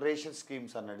generation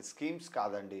schemes అన్నాడు. స్కీమ్స్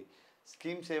కాదండి.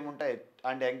 స్కీమ్స్ ఏముంటాయి?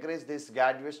 And encourage this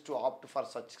graduates to opt for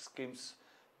such schemes,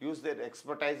 use there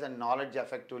expertise and knowledge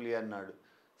effectively అన్నాడు.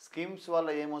 స్కీమ్స్ వల్ల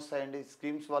ఏమొస్తాయండి?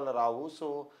 స్కీమ్స్ వల్ల రావు. సో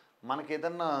మనకి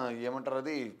ఏదన్నా ఏమంటారు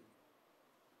అది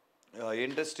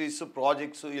ఇండస్ట్రీస్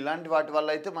ప్రాజెక్ట్స్ ఇలాంటి వాటి వల్ల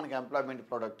అయితే మనకి ఎంప్లాయ్మెంట్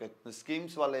ప్రొడక్ట్ అవుతుంది.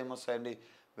 స్కీమ్స్ వల్ల ఏమొస్తాయండి?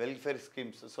 Welfare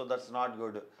schemes. So that's not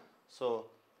good. So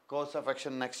course of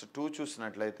action next 2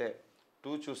 చూసినట్లయితే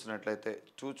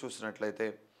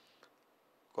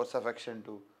course of action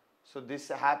 2. So this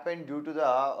happen due to the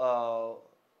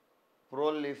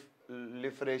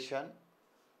proliferation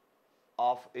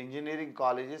of engineering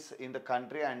colleges in the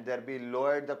country and there be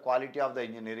lowered the quality of the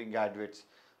engineering graduates.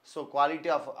 So quality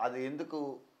of adi enduku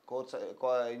course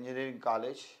engineering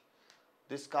college,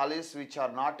 this college which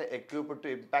are not equipped to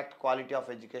impact quality of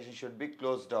education should be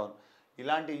closed down.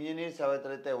 ఇలాంటి engineers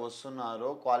ఎవరైతే వస్తున్నారో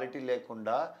quality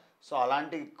లేకుండా, so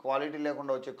అలాంటి quality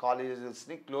లేకుండా వచ్చే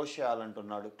కాలేజెస్ని close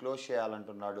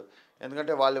చేయాలంటున్నాడు.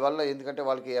 ఎందుకంటే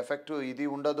వాళ్ళకి effective ఇది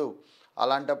ఉండదు.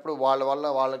 అలాంటప్పుడు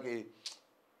వాళ్ళకి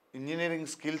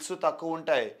ఇంజనీరింగ్ స్కిల్స్ తక్కువ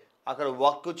ఉంటాయి, అక్కడ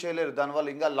వర్క్ చేయలేరు, దానివల్ల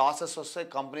ఇంకా లాసెస్ వస్తాయి,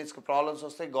 కంపెనీస్కి ప్రాబ్లమ్స్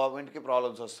వస్తాయి, గవర్నమెంట్కి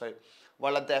ప్రాబ్లమ్స్ వస్తాయి.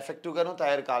 వాళ్ళంత ఎఫెక్టివ్గాను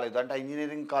తయారు కాలేదు, అంటే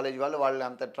ఇంజనీరింగ్ కాలేజ్ వాళ్ళు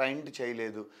అంత ట్రైన్డ్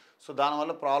చేయలేదు. సో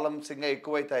దానివల్ల ప్రాబ్లమ్స్ ఇంకా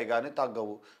ఎక్కువైతాయి కానీ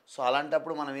తగ్గవు. సో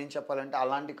అలాంటప్పుడు మనం ఏం చెప్పాలంటే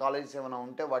అలాంటి కాలేజెస్ ఏమైనా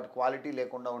ఉంటే వాటి క్వాలిటీ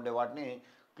లేకుండా ఉండే వాటిని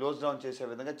క్లోజ్ డౌన్ చేసే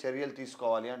విధంగా చర్యలు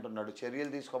తీసుకోవాలి అంటున్నాడు.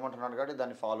 చర్యలు తీసుకోమంటున్నాడు కాబట్టి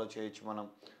దాన్ని ఫాలో చేయొచ్చు మనం.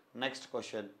 Next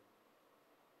question.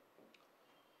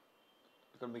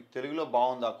 ఇక్కడ మీకు తెలుగులో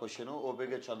బాగుంది ఆ క్వశ్చన్,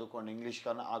 ఓపికగా చదువుకోండి. ఇంగ్లీష్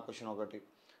కన్నా ఆ క్వశ్చన్ ఒకటి.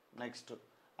 Next.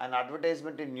 An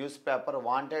advertisement in news paper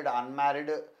wanted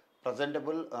unmarried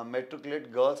presentable matriculate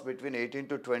girls between 18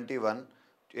 to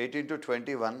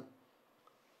 21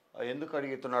 ఎందుకు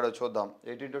అడుగుతున్నాడో చూద్దాం.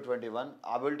 18 to 21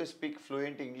 able to speak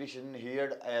fluent English in here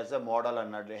as a model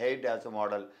అన్నాడు. హెయిడ్ యాజ్ అ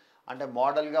మోడల్ అంటే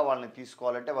మోడల్గా వాళ్ళని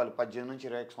తీసుకోవాలంటే వాళ్ళు 18 నుంచి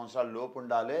 21 సంవత్సరాల లోపు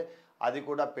ఉండాలి, అది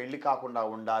కూడా పెళ్లి కాకుండా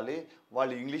ఉండాలి,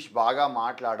 వాళ్ళు ఇంగ్లీష్ బాగా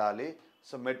మాట్లాడాలి.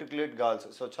 సో మెట్రికులేట్ గర్ల్స్,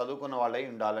 సో చదువుకున్న వాళ్ళే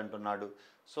ఉండాలంటున్నాడు.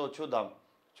 సో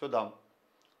చూద్దాం.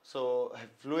 So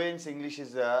fluency English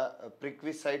is a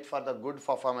ప్రిక్విసైట్ for the good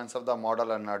performance of the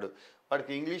model అన్నాడు.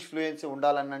 వాడికి ఇంగ్లీష్ ఫ్లూయెన్సీ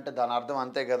ఉండాలనంటే దాని అర్థం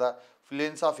అంతే కదా,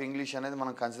 ఫ్లూయెన్స్ ఆఫ్ ఇంగ్లీష్ అనేది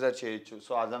మనం కన్సిడర్ చేయొచ్చు.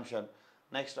 So assumption.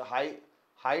 Next.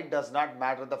 Height does not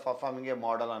matter the performing A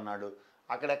model అన్నాడు.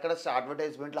 అక్కడెక్కడ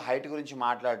అడ్వర్టైజ్మెంట్లో హైట్ గురించి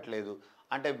మాట్లాడట్లేదు.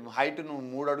 అంటే హైట్ నువ్వు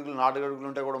 3 అడుగులు 4 అడుగులు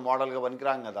ఉంటే కూడా మోడల్గా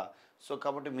పనికిరాం కదా. సో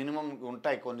కాబట్టి మినిమం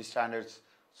ఉంటాయి కొన్ని స్టాండర్డ్స్.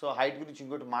 సో హైట్ గురించి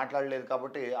ఇంకోటి మాట్లాడలేదు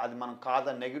కాబట్టి అది మనం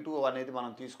నెగిటివ్ అనేది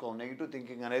మనం తీసుకోం. నెగిటివ్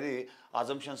థింకింగ్ అనేది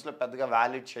అజంప్షన్స్లో పెద్దగా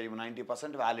వ్యాలిడ్ చేయం,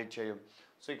 90% వ్యాలిడ్ చేయం.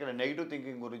 సో ఇక్కడ నెగిటివ్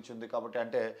థింకింగ్ గురించి ఉంది కాబట్టి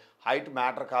అంటే హైట్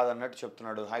మ్యాటర్ కాదన్నట్టు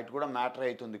చెప్తున్నాడు. హైట్ కూడా మ్యాటర్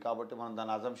అవుతుంది కాబట్టి మనం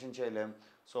దాన్ని అజంప్షన్ చేయలేం.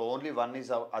 So only one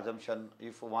is assumption.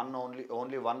 If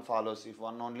only one follows, if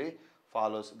one only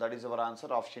follows, that is our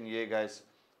answer, option A guys.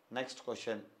 Next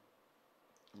question.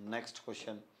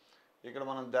 ఇక్కడ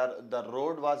మనం the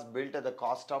road was built at the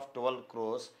cost of 12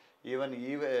 crores.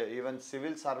 Even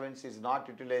civil servants is not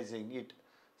utilising it.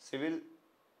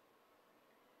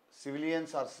 Civilian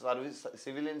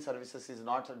services is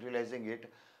not utilizing it.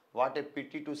 What a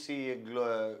pity to see a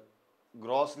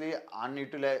grossly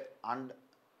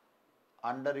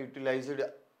underutilized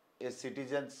a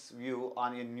citizen's view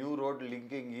on a new road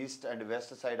linking east and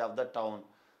west side of the town.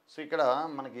 So ఇక్కడ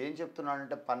మనకి ఏం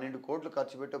చెప్తున్నాడంటే 12 కోట్లు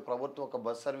ఖర్చు పెట్టి ప్రభుత్వం ఒక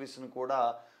bus సర్వీస్ను కూడా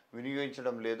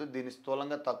వినియోగించడం లేదు, దీన్ని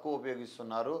స్థూలంగా తక్కువ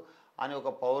ఉపయోగిస్తున్నారు అని ఒక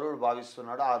పౌరుడు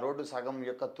భావిస్తున్నాడు. ఆ రోడ్డు సగం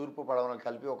యొక్క తూర్పు పడవలను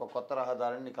కలిపి ఒక కొత్త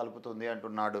రహదారిని కలుపుతుంది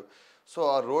అంటున్నాడు. సో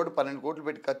ఆ రోడ్డు 12 కోట్లు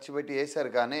పెట్టి ఖర్చు పెట్టి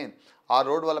వేశారు కానీ ఆ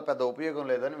రోడ్డు వల్ల పెద్ద ఉపయోగం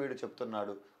లేదని వీడు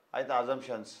చెప్తున్నాడు. అయితే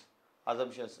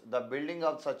assumptions the building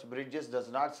of such bridges does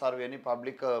not serve any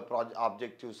public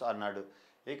objectives అన్నాడు.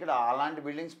 ఇక్కడ అలాంటి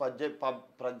బిల్డింగ్స్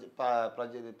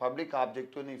పబ్లిక్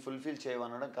ఆబ్జెక్టివ్ని ఫుల్ఫిల్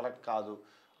చేయమనడం కరెక్ట్ కాదు.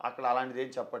 అక్కడ అలాంటిది ఏం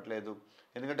చెప్పట్లేదు.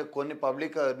 ఎందుకంటే కొన్ని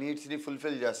పబ్లిక్ నీడ్స్ని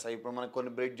ఫుల్ఫిల్ చేస్తాయి. ఇప్పుడు మనకు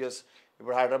కొన్ని బ్రిడ్జెస్,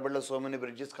 ఇప్పుడు హైదరాబాద్లో సో మెనీ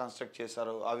బ్రిడ్జెస్ కన్స్ట్రక్ట్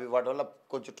చేశారు, అవి వాటి వల్ల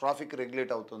కొంచెం ట్రాఫిక్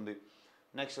రెగ్యులేట్ అవుతుంది.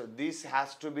 Next this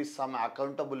has to be some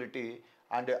accountability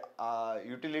and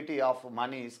utility of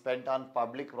money spent on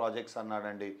public projects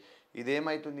అన్నాడండి.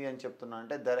 ఇదేమవుతుంది అని చెప్తున్నా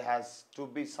అంటే there has to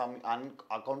be some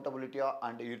accountability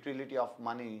and utility of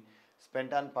money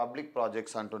spent on public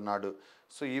projects అంటున్నాడు.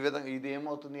 So ఈ విధంగా ఇది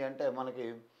ఏమవుతుంది అంటే మనకి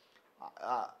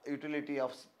యూటిలిటీ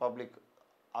ఆఫ్ పబ్లిక్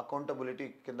అకౌంటబిలిటీ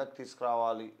కిందకి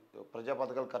తీసుకురావాలి. ప్రజా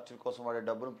పథకాల ఖర్చుల కోసం వాడే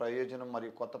డబ్బును ప్రయోజనం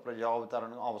మరియు కొత్త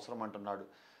ప్రజావతారణ అవసరం అంటున్నాడు.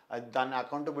 అది దాన్ని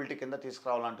అకౌంటబిలిటీ కింద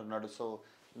తీసుకురావాలంటున్నాడు. సో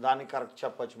దాన్ని కరెక్ట్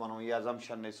చెప్పొచ్చు మనం ఈ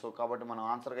అజంప్షన్ని. సో కాబట్టి మనం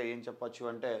ఆన్సర్గా ఏం చెప్పొచ్చు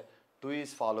అంటే 2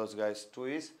 is follows guys, 2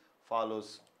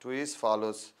 is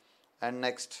follows. And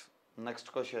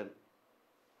next question,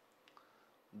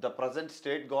 the present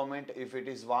state government, if it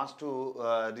is wants to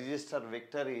register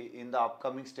victory in the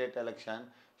upcoming state election,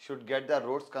 should get the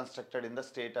roads constructed in the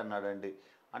state అన్నాడండి.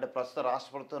 అంటే ప్రస్తుత రాష్ట్ర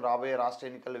ప్రభుత్వం రాబోయే రాష్ట్ర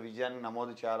ఎన్నికల విజయాన్ని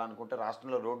నమోదు చేయాలనుకుంటే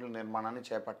రాష్ట్రంలో రోడ్ల నిర్మాణాన్ని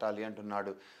చేపట్టాలి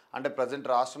అంటున్నాడు. అంటే ప్రజెంట్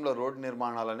రాష్ట్రంలో రోడ్డు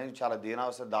నిర్మాణాలు అనేవి చాలా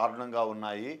దీనావస్థ దారుణంగా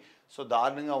ఉన్నాయి. సో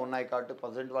దారుణంగా ఉన్నాయి కాబట్టి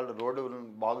ప్రజెంట్ వాళ్ళు రోడ్డు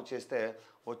బాగు చేస్తే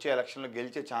వచ్చే ఎలక్షన్లో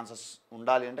గెలిచే ఛాన్సెస్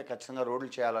ఉండాలి అంటే ఖచ్చితంగా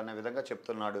రోడ్లు చేయాలనే విధంగా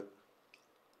చెప్తున్నాడు.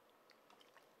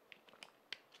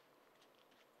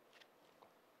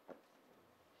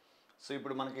 సో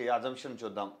ఇప్పుడు మనకి అజంప్షన్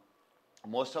చూద్దాం.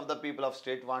 Most of the people of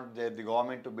state want the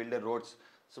government to build a roads.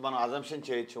 So మనం అజంప్షన్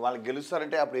చేయొచ్చు, వాళ్ళు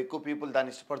గెలుస్తారంటే అప్పుడు ఎక్కువ పీపుల్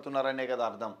దాన్ని ఇష్టపడుతున్నారనే కదా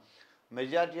అర్థం.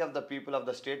 Majority of the people of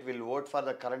the state will vote for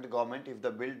the current government if the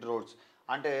build roads.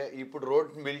 అంటే ఇప్పుడు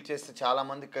రోడ్ బిల్డ్ చేస్తే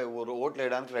చాలామంది ఓట్లు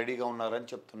వేయడానికి రెడీగా ఉన్నారని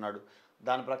చెప్తున్నాడు.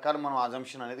 దాని ప్రకారం మనం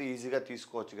అజంప్షన్ అనేది ఈజీగా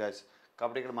తీసుకోవచ్చు గైస్.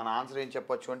 కాబట్టి ఇక్కడ మన ఆన్సర్ ఏం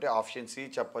చెప్పొచ్చు అంటే ఆప్షన్ సి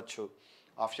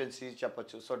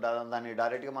చెప్పొచ్చు. సో దాన్ని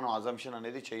డైరెక్ట్గా మనం అజంప్షన్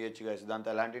అనేది చేయొచ్చు గైస్, దాంతో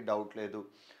ఎలాంటి డౌట్ లేదు.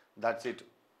 That's it.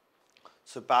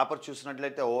 సో పేపర్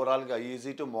చూసినట్లయితే ఓవరాల్గా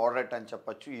ఈజీ టు మోడరేట్ అని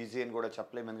చెప్పొచ్చు, ఈజీ అని కూడా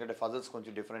చెప్పలేము ఎందుకంటే ఫజల్స్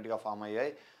కొంచెం డిఫరెంట్గా ఫామ్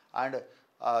అయ్యాయి. అండ్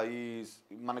ఈ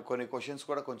మనకు కొన్ని క్వశ్చన్స్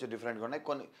కూడా కొంచెం డిఫరెంట్గా ఉన్నాయి.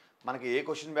 మనకి ఏ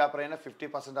క్వశ్చన్ పేపర్ అయినా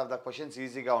 50% ఆఫ్ ద క్వశ్చన్స్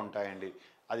ఈజీగా ఉంటాయండి.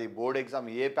 అది బోర్డ్ ఎగ్జామ్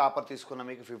ఏ పేపర్ తీసుకున్నా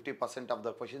మీకు 50% ఆఫ్ ద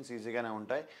క్వశ్చన్స్ ఈజీగానే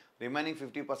ఉంటాయి. రిమైనింగ్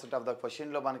 50% ఆఫ్ ద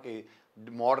క్వశ్చన్లో మనకి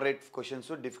మోడరేట్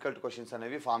క్వశ్చన్స్, డిఫికల్ట్ క్వశ్చన్స్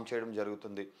అనేవి ఫామ్ చేయడం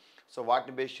జరుగుతుంది. సో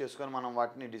వాటిని బేస్ చేసుకొని మనం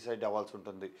వాటిని డిసైడ్ అవ్వాల్సి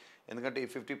ఉంటుంది ఎందుకంటే ఈ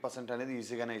 50% అనేది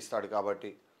ఈజీగానే ఇస్తాడు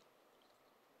కాబట్టి.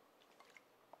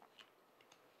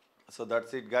 So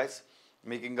that's it guys.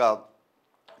 మీకు ఇంకా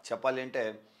చెప్పాలి అంటే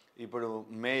ఇప్పుడు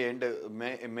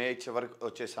మే చివరికి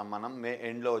వచ్చేసాం, మనం మే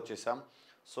ఎండ్లో వచ్చేసాం.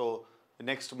 సో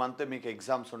నెక్స్ట్ మంత్ మీకు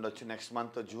ఎగ్జామ్స్ ఉండొచ్చు. నెక్స్ట్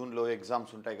మంత్ జూన్లో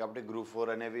ఎగ్జామ్స్ ఉంటాయి కాబట్టి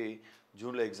గ్రూప్-4 అనేవి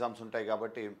జూన్లో ఎగ్జామ్స్ ఉంటాయి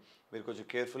కాబట్టి మీరు కొంచెం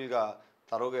కేర్ఫుల్గా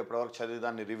తరోగా ఎప్పటివరకు చదివి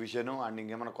దాన్ని రివిజను అండ్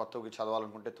ఇంకేమైనా కొత్తగా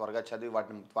చదవాలనుకుంటే త్వరగా చదివి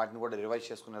వాటిని కూడా రివైజ్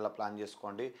చేసుకునేలా ప్లాన్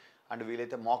చేసుకోండి. అండ్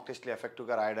వీలైతే మాక్ టెస్ట్లు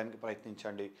ఎఫెక్టివ్గా రాయడానికి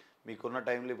ప్రయత్నించండి. మీకున్న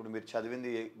టైంలో ఇప్పుడు మీరు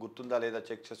చదివింది గుర్తుందా లేదా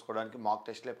చెక్ చేసుకోవడానికి మాక్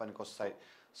టెస్ట్లే పనికి వస్తాయి.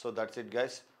 So that's it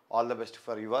guys. All the best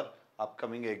for your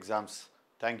upcoming exams.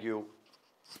 Thank you.